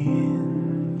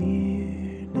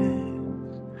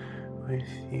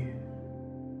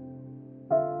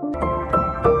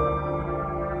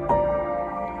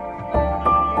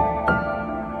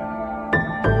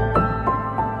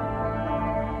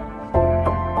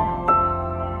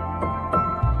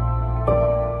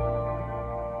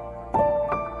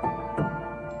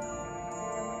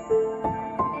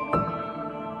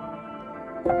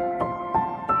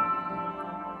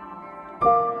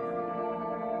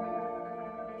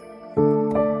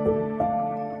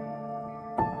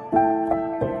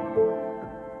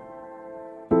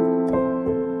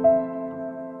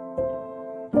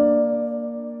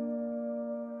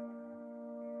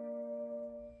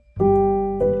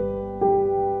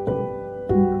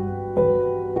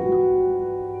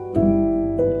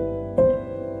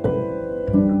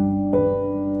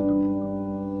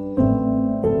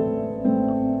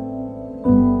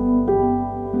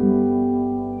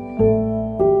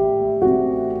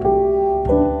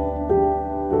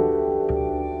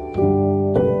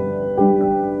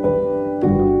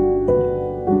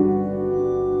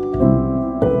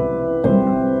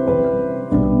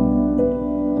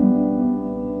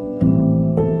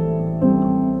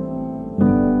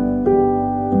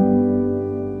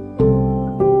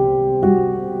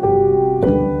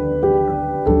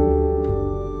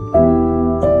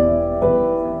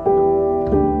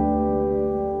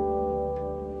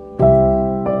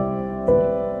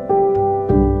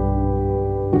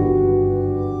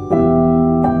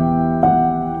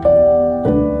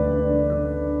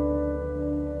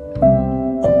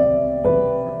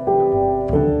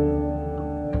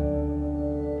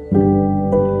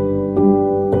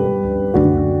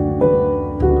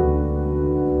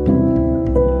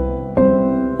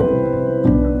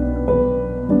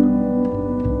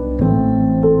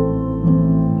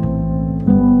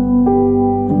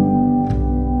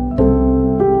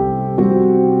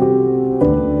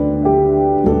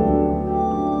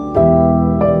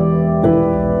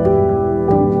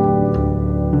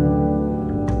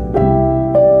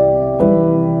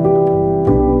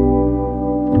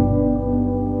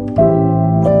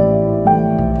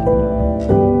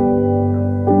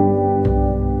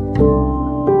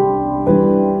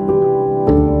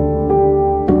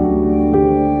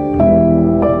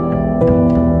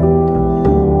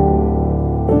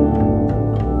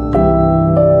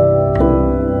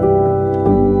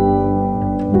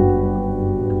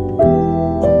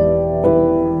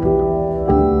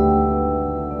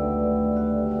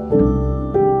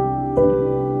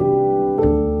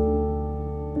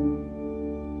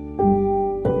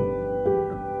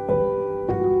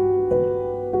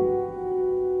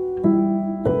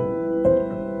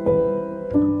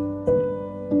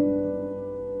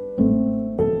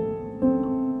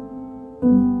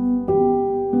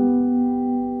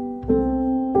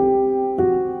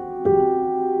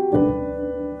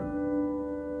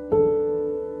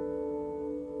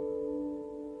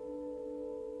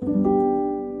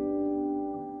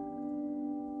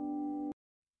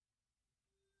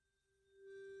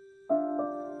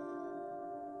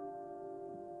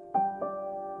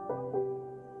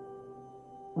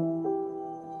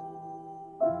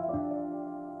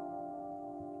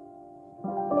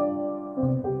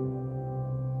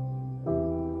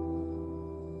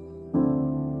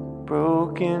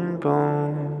broken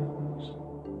bones,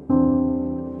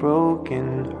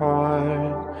 broken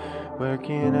heart. Where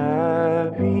can I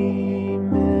be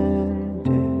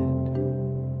mended?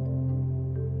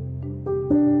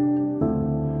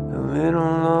 A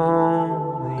little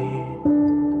lonely,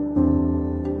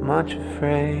 much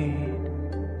afraid.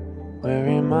 Where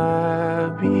am I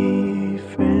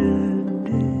befriended?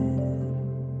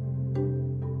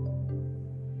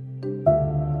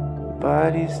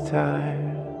 Body's tired,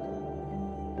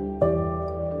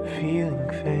 feeling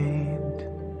faint.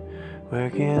 Where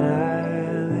can I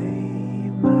lay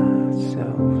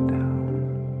myself down?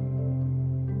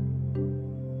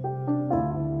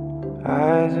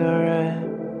 Eyes are red,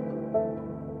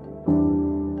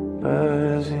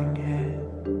 buzzing head.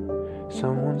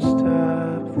 Someone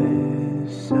stop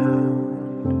this sound.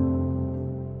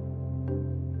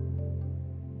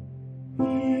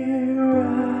 Here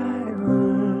I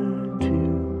learn to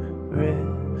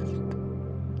rest,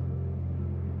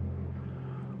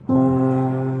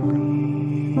 only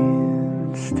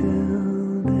in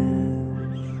stillness.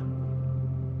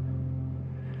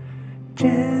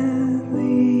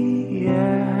 Gently I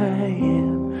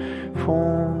am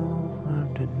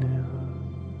formed anew,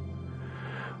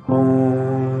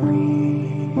 only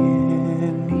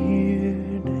in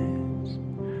nearness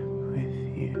with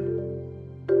you.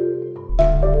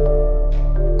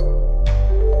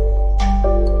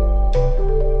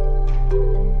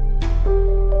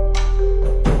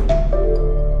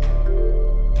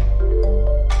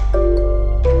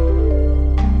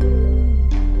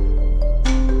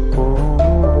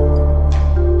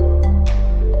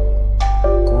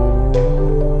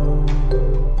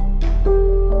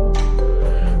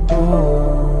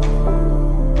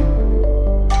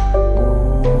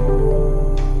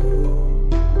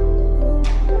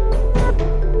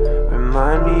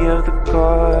 Remind me of the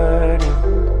garden,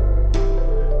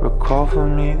 recall for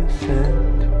me the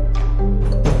scent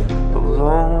of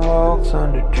long walks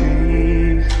under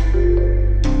trees,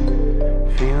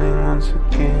 feeling once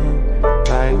again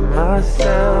like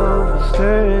myself,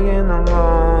 stirring in the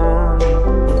morning,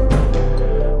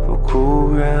 for cool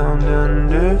ground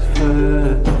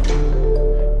underfoot,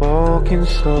 walking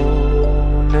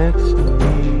slow next to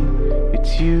me.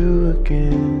 It's you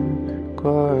again,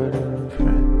 garden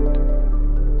friend.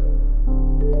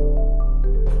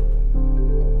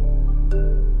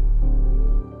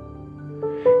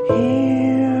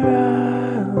 Here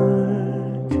I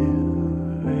learn to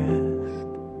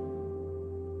rest,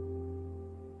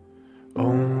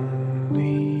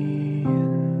 only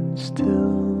in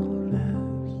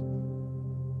stillness.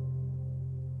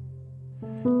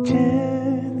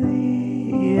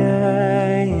 Gently I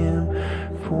am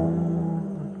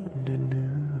formed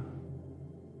anew.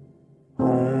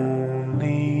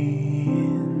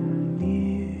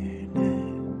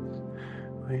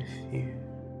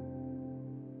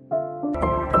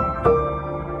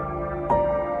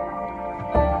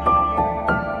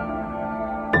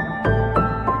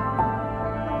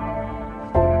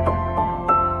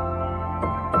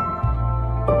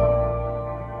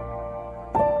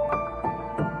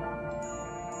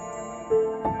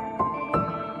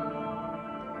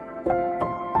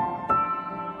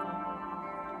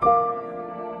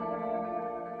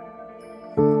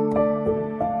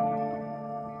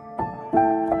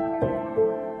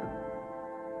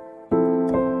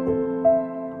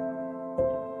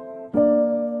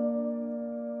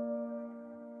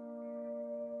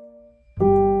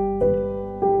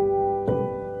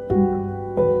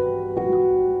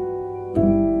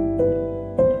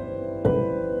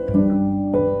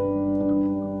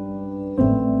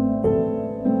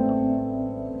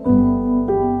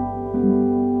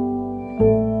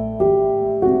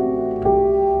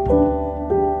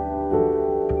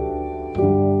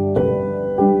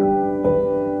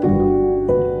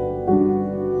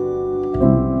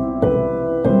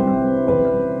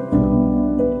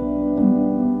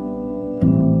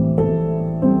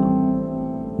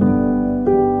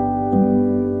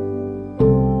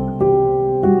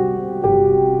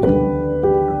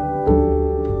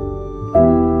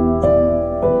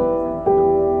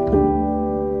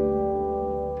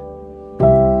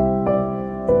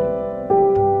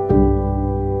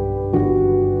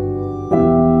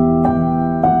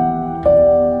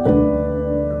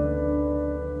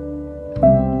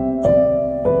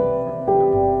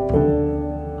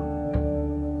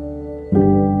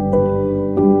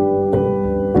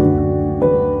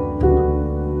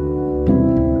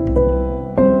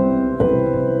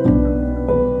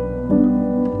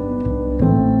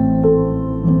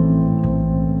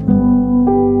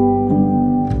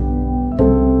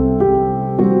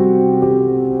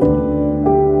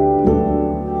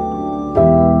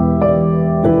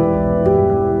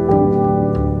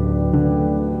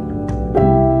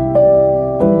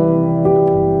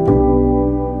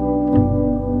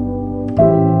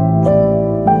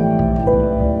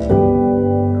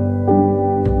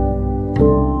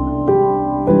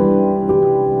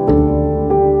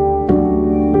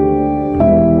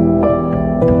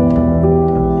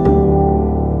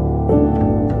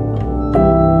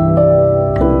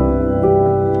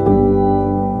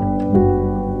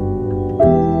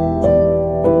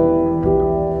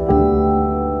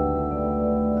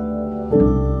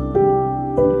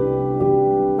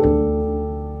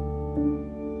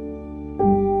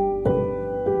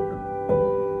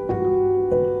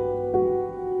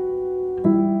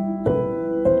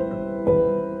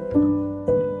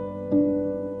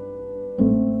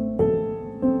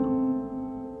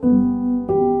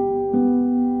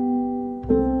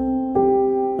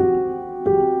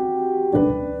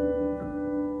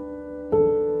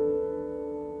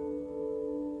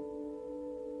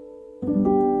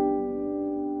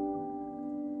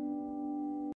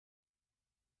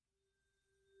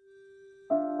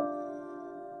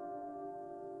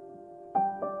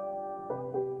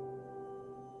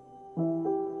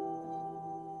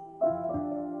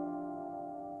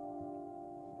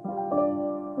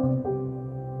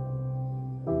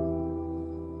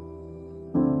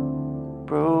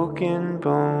 broken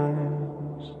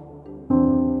bones,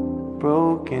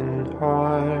 broken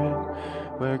heart.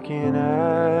 Where can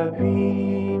I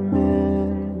be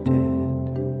mended?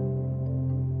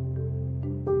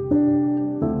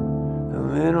 A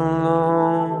little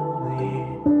lonely,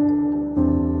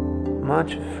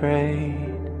 much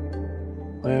afraid.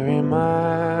 Where am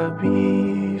I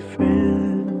befriended?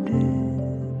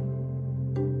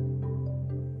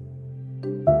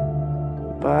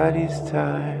 Body's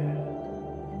tired,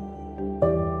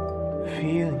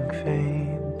 feeling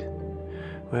faint.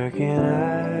 Where can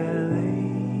I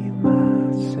lay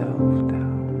myself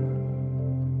down?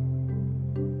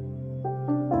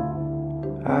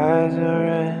 Eyes are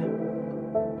red,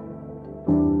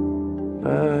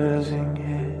 buzzing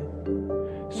head.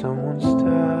 Someone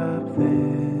stop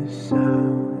this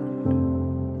sound.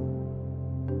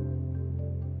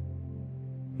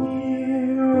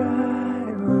 Here I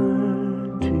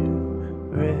learn to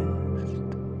rest,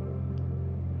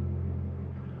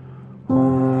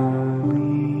 only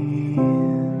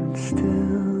in stillness.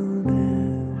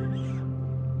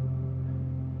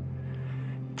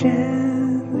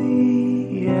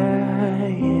 Gently I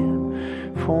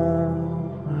am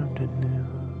formed anew,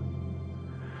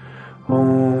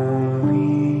 only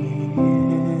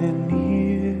in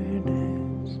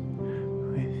nearness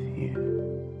with you.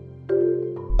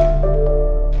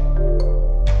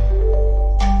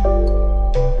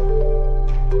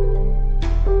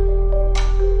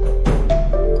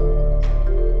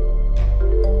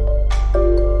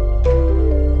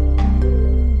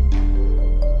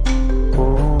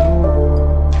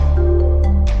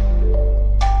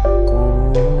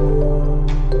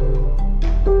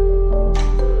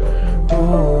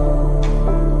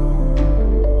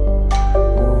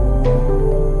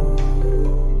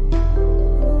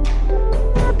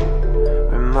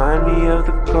 Remind me of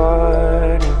the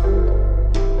garden,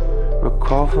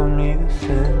 recall for me the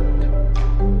scent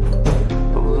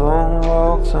of long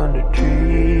walks under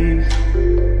trees,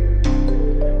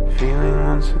 feeling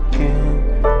once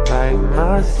again like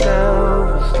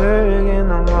myself, stirring in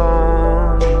the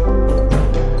morning,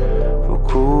 for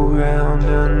cool ground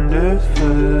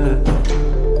underfoot,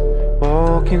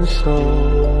 walking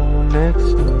slow next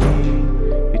to me.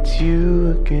 It's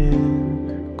you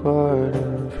again,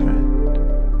 garden friend.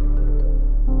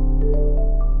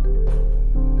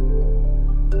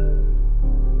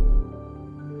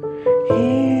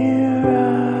 Here I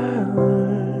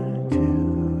learn to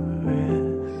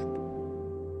rest,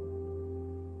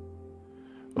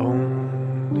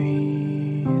 only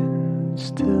in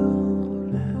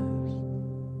stillness.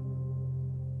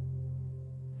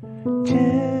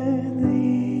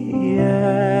 Gently I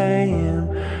am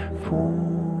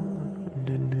formed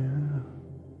anew,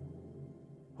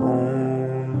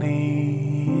 only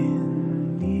in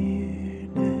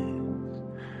nearness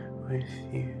with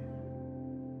you.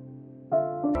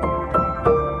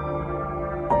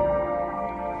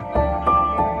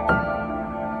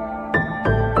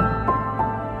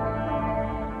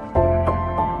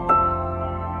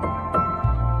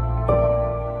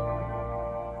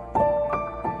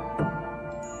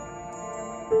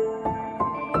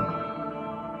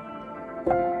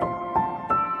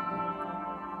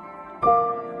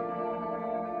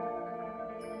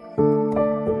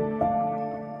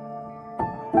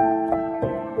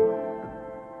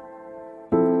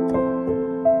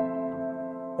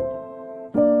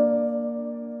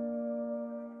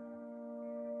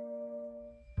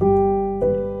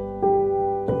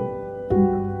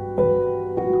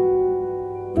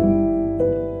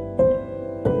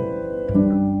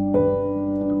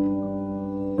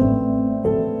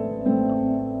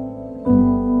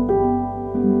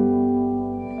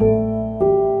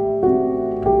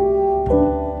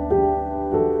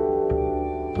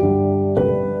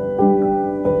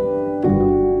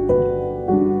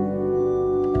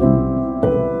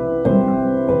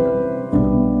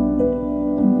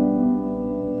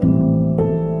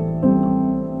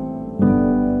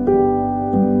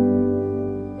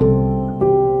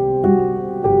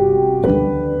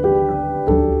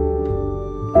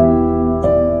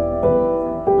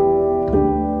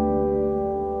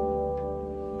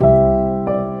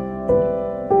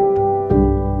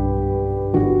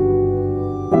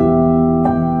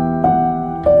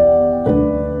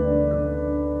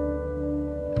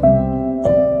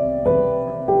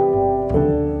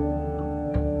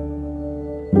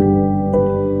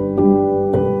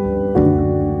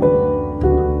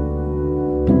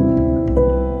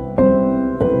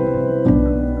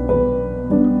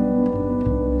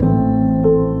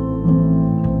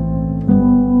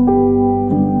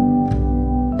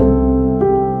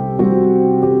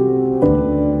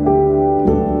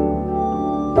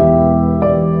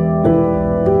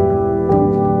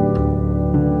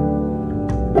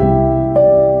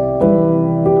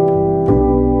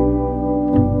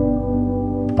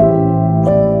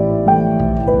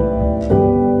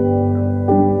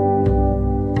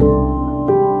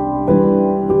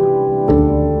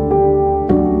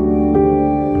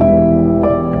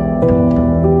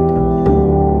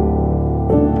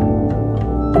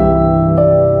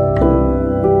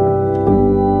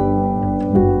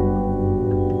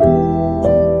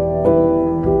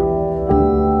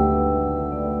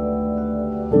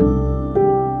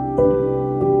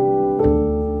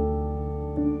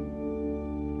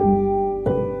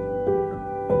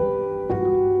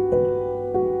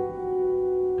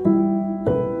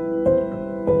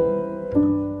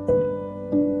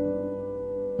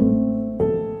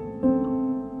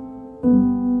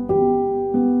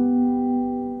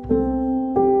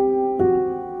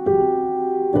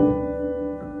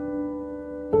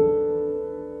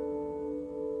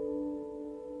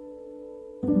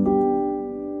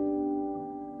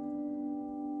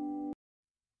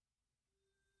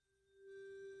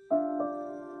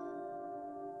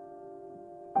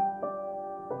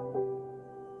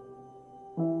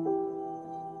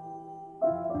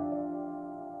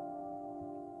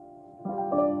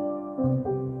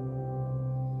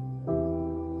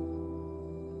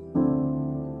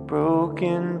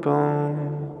 broken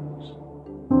bones,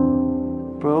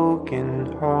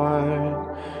 broken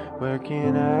heart. Where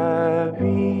can I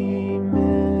be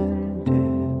mended?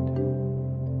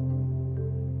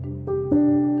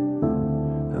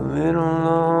 A little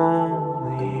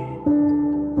lonely,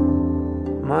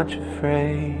 much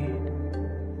afraid.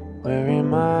 Where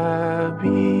am I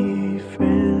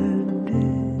befriended?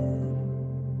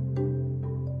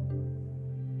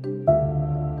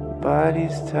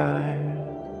 Body's tired,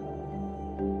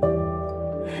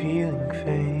 feeling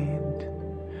faint.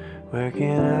 Where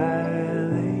can I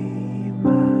lay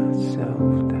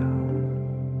myself down?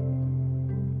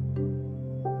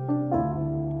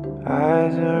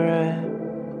 Eyes are red,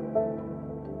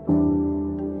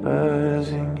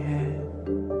 buzzing head.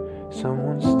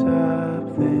 Someone stop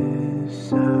this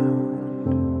sound.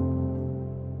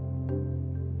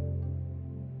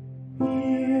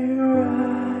 Here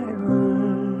I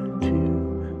learn to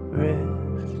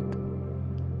rest,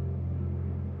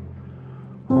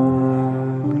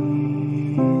 only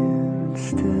in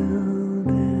stillness.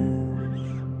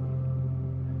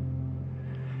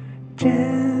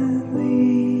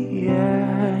 Gently I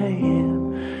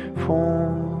am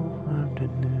formed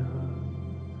anew,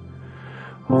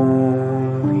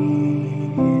 only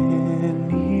in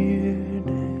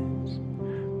nearness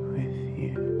with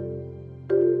you.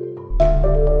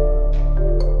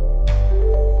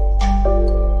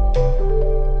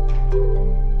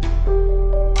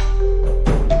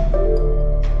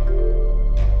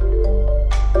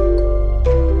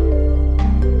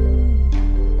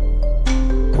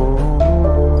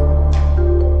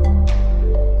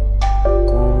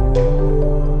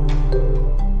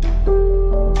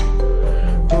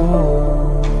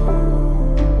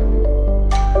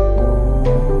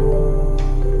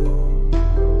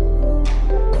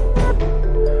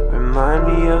 Remind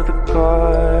me of the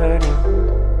garden,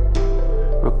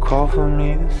 recall for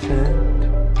me the scent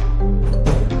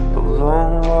of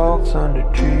long walks under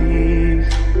trees,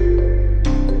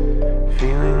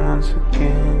 feeling once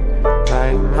again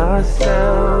like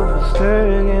myself,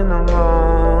 stirring in the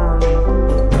morning,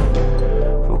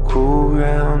 for cool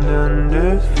ground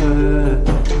underfoot,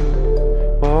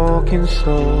 walking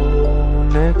slow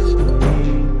next to me.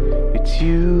 It's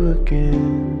you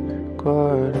again,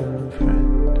 garden friend.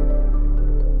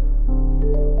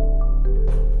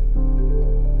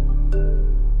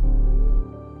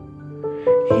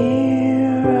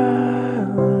 Here I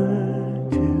learn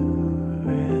to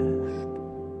rest,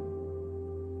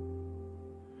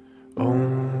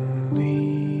 only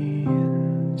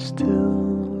in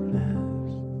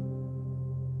stillness.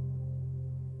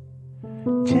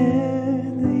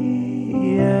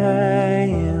 Gently I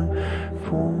am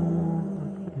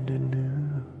formed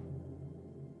anew,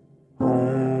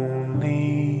 only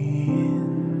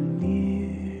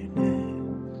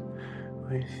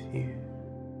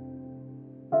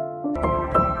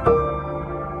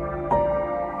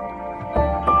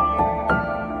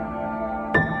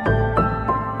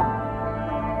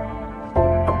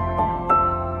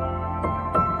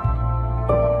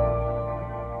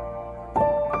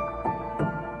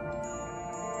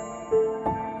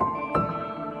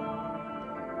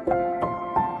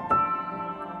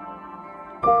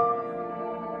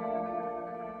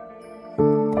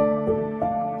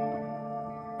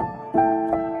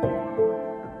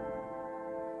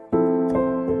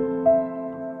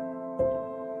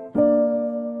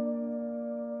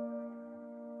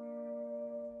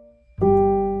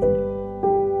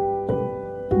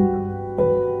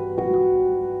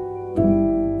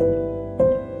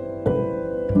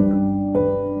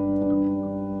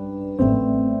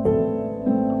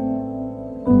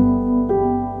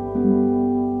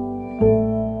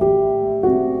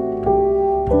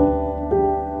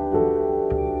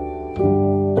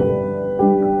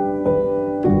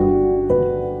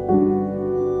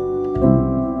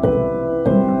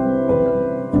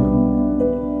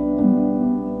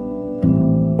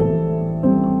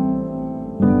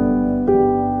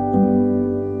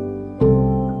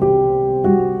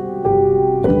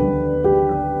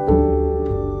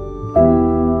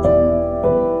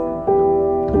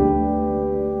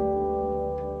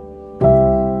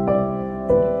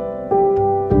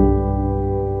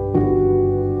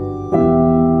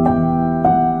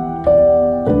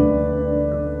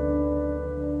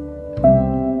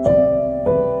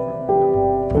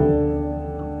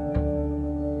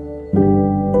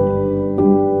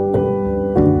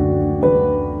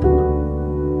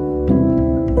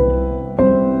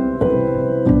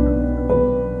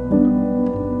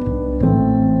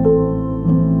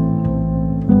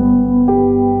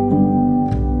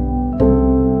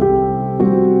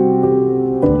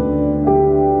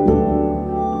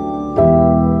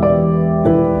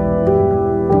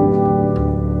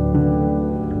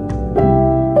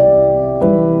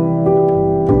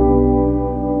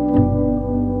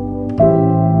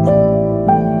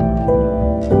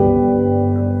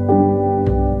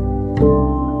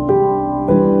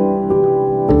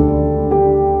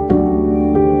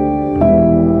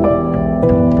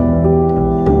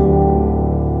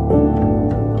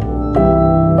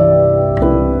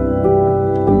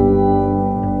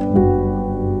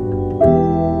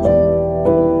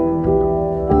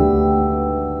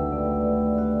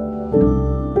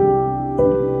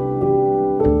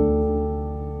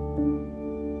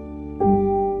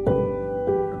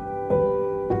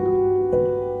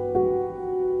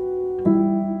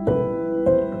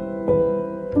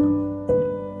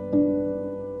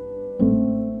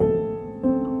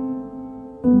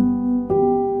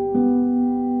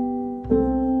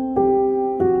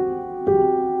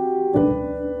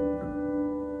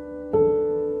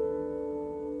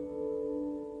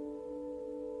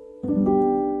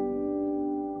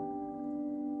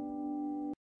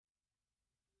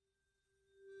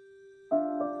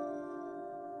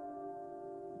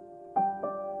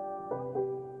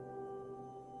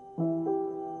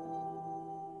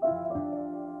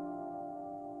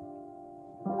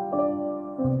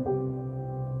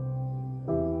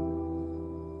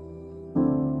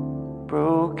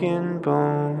broken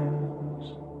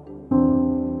bones,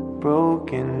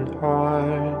 broken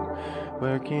heart.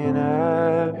 Where can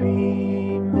I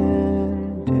be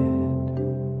mended?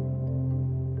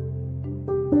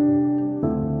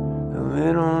 A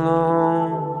little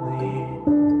lonely,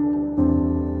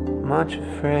 much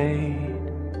afraid.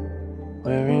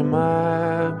 Where am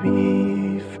I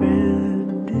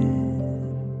befriended?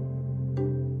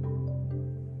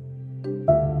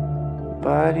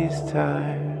 Body's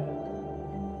tired,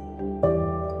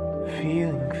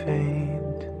 feeling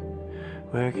faint.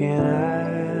 Where can I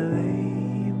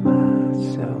lay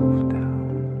myself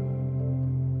down?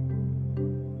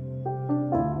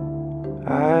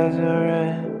 Eyes are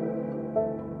red,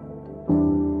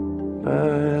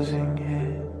 buzzing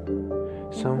head.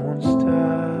 Someone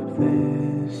stop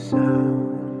this sound.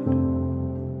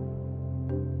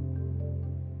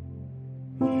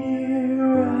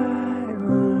 Here I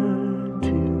learn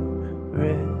to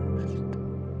rest,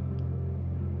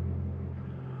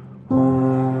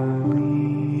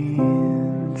 only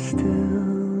in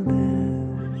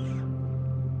stillness.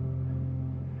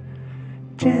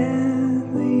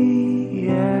 Gently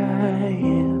I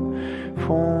am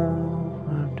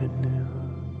formed anew,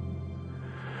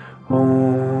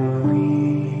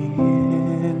 only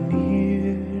in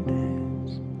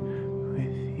nearness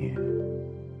with you.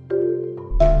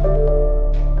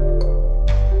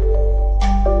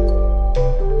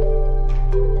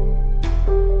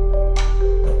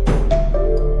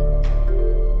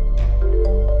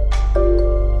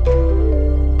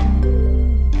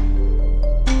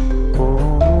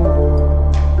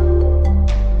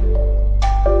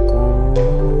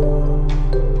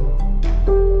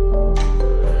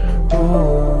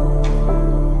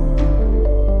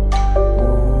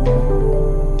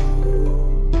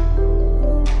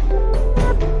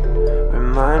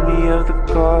 Remind me of the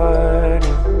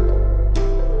garden,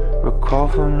 recall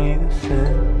for me the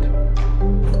scent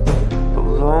of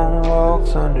long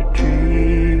walks under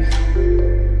trees,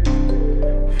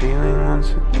 feeling once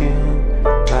again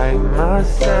like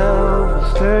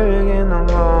myself, stirring in the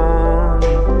lawn,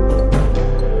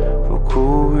 the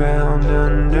cool ground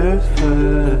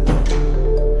underfoot,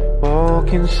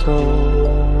 walking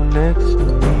slow next to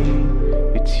me.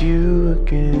 It's you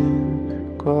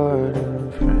again,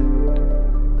 garden friend.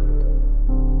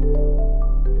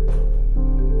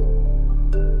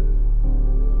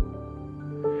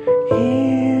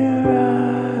 Here I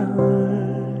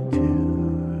learn to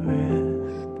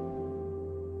rest,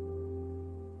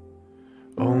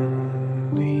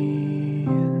 only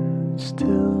in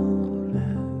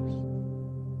stillness.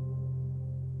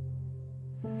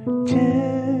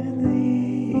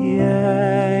 Gently I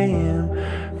am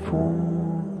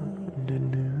formed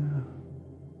anew,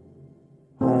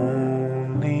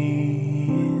 only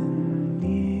in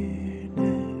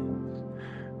nearness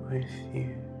with you.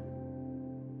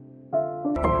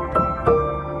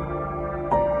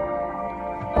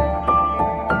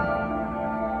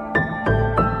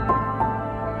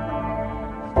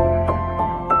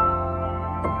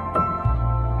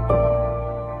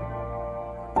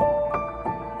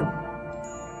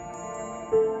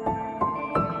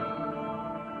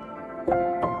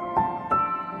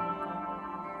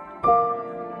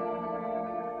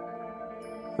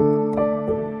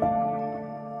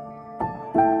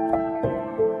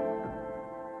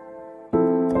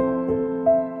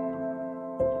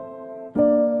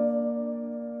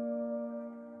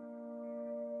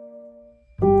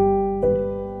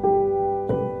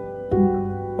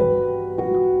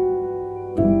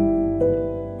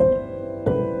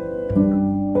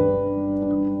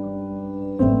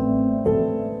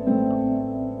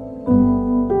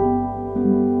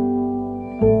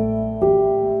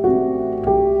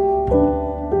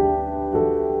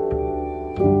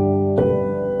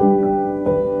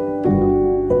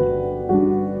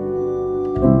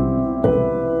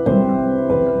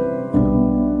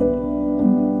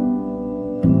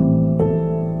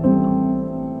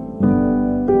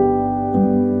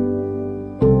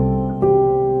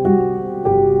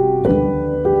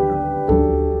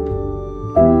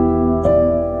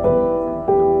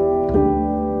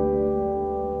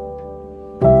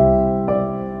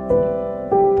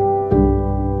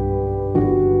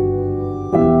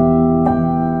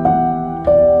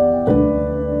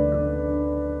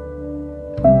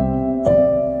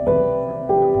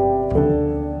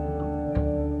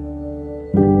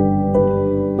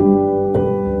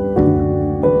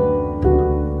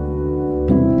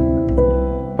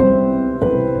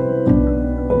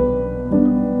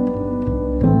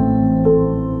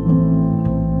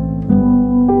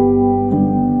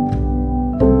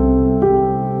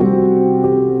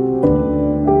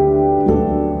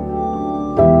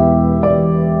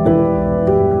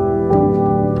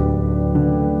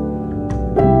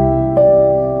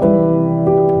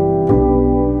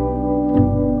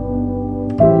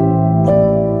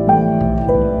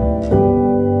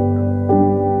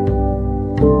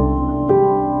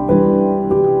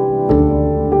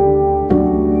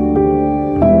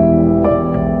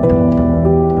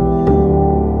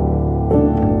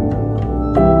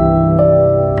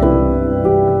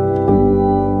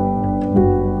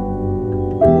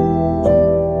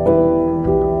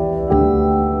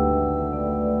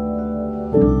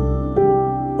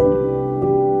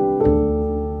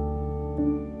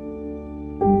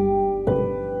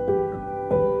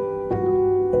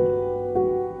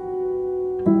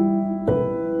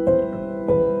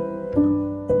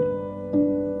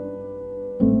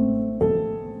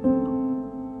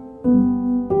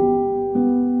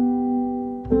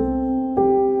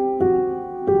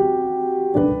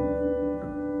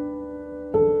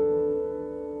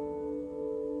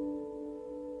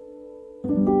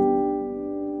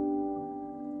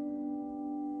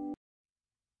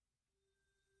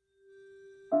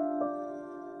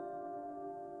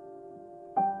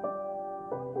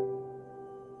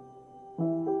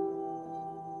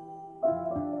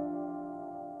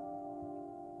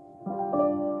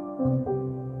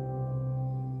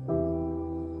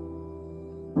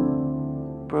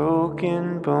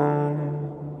 broken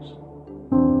bones,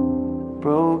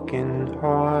 broken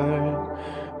heart.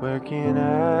 Where can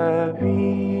I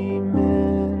be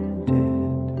mended?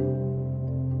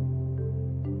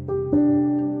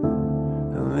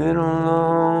 A little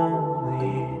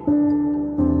lonely,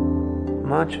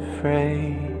 much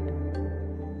afraid.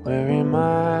 Where am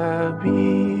I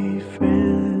befriended?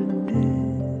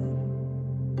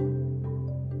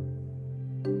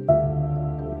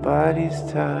 Body's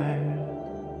tired,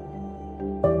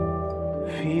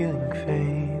 feeling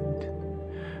faint.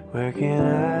 Where can I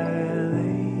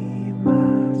lay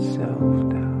myself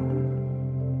down?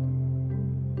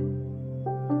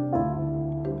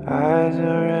 Eyes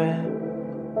are red,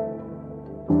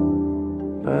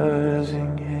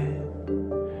 buzzing head.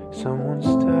 Someone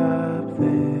stop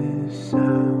this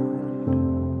sound.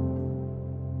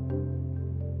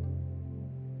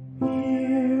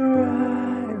 Here I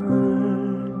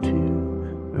learn to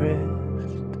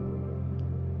rest,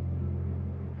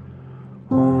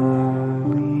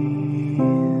 only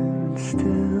in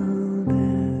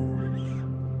stillness.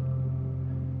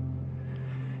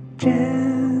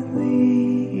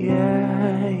 Gently I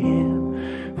am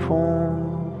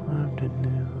formed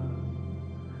anew,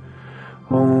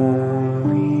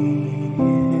 only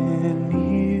in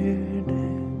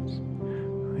nearness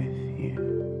with you.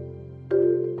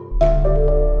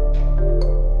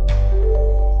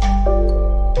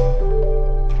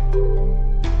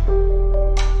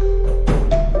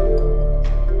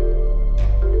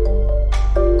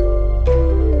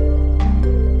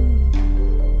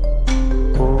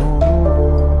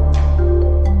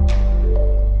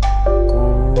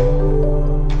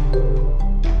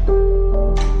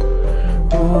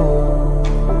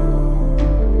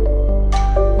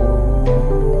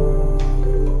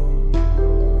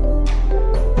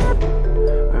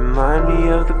 Remind me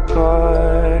of the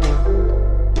garden,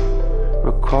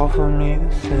 recall for me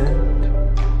the scent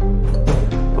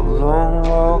of long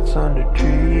walks under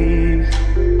trees,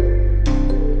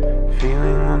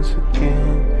 feeling once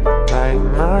again like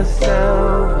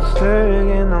myself, stirring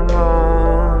in the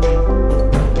morning,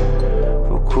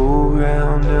 for cool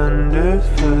ground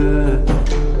underfoot,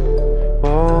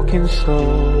 walking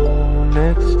slow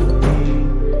next to me.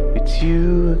 It's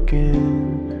you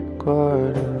again,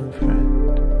 garden friend.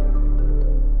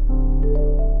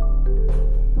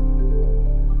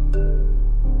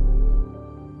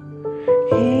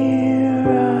 Here I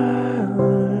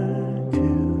learn to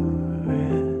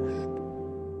rest,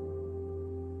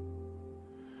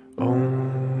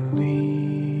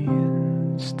 only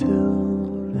in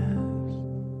stillness.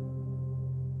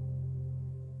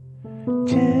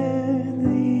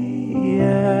 Gently I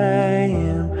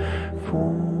am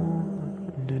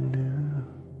formed anew.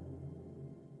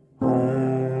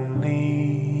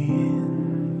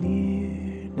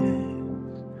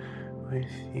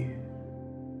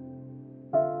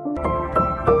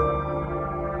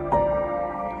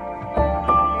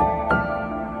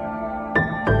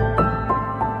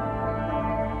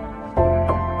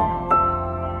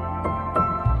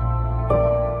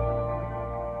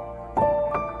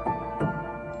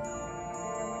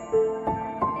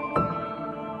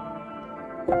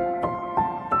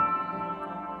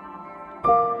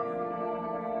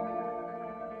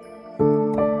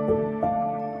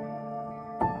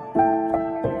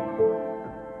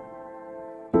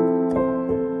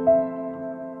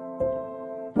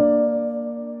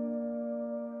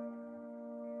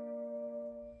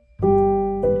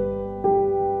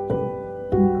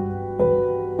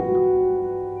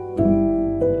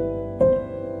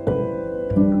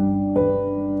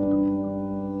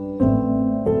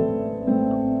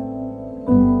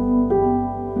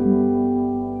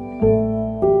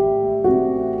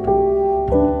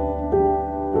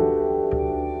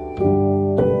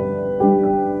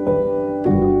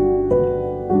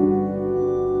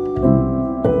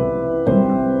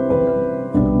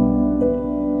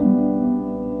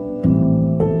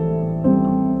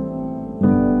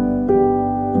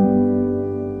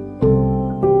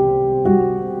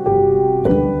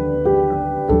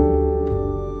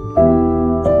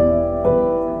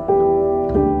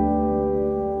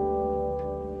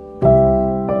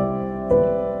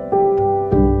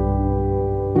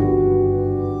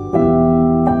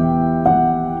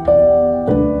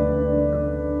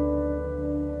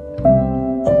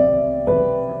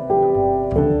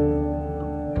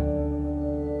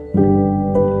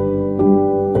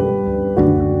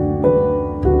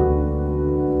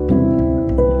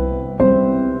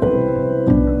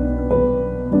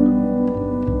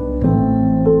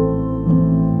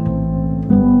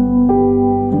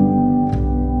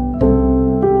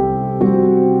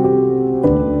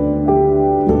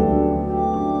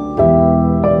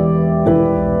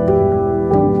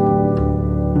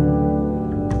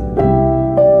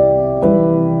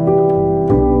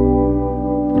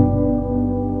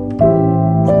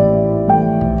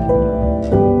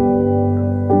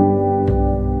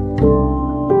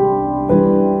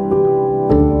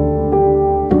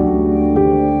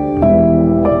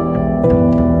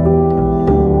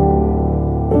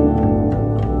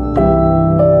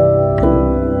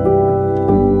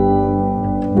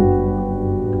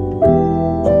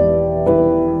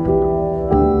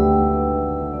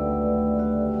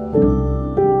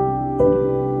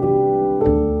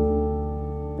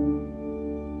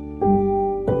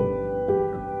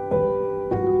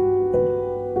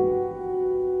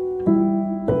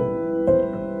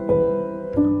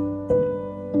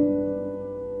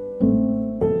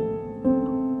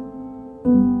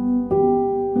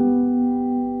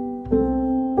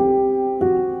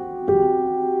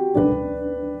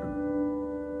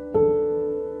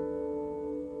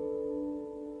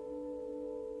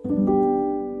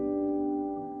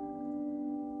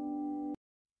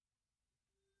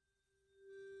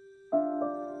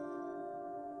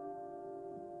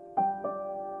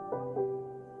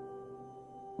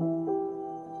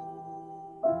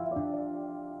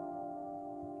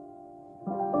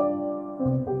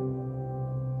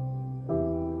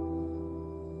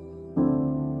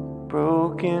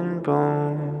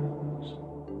 bones,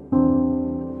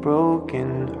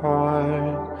 broken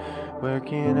heart. Where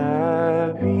can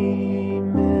I be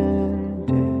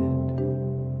mended?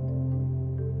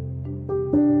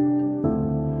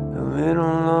 A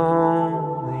little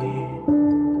lonely,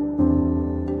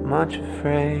 much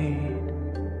afraid.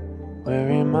 Where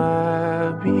am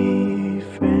I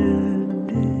befriended?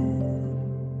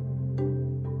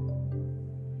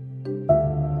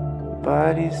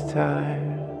 Body's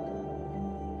tired,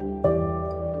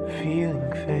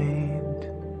 feeling faint.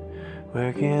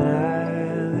 Where can I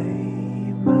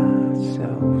lay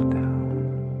myself down?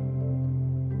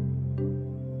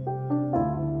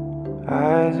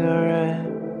 Eyes are red,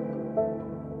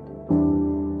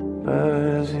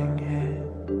 buzzing head.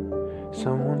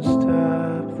 Someone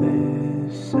stop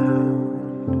this sound.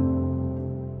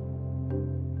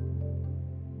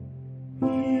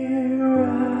 Here I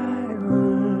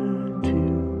learn to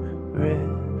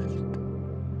rest,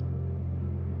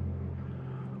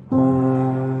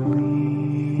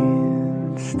 only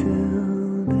in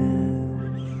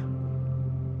stillness.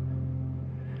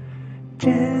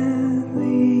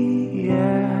 Gently I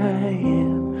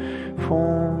am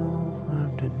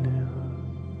formed anew,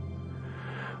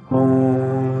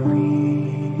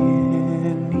 only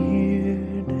in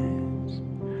nearness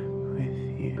with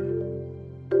you.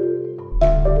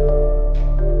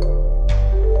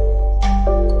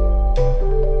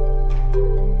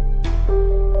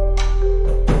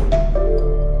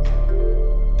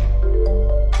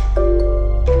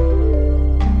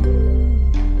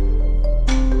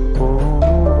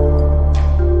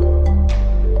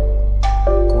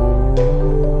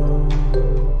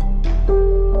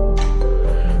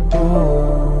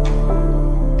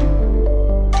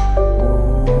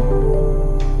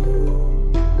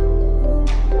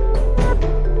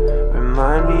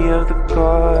 Remind me of the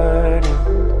garden,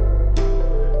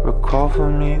 recall for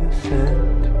me the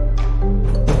scent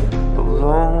of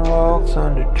long walks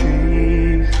under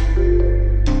trees,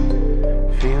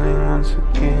 feeling once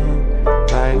again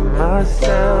like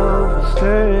myself,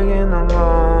 stirring in the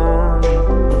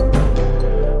morning,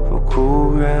 the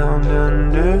cool ground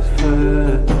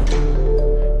underfoot,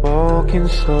 walking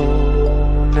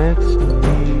slow next to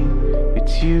me.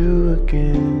 It's you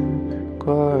again,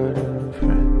 garden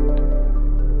friend.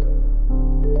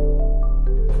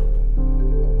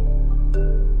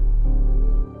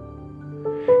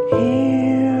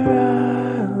 Here I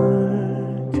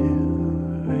learn to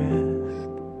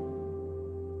rest,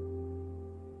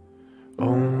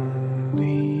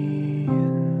 only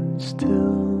in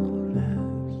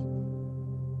stillness.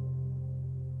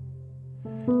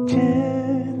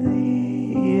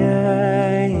 Gently I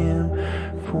am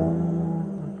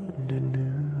formed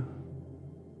anew,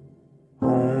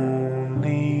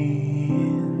 only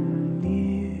in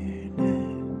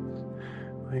nearness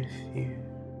with you.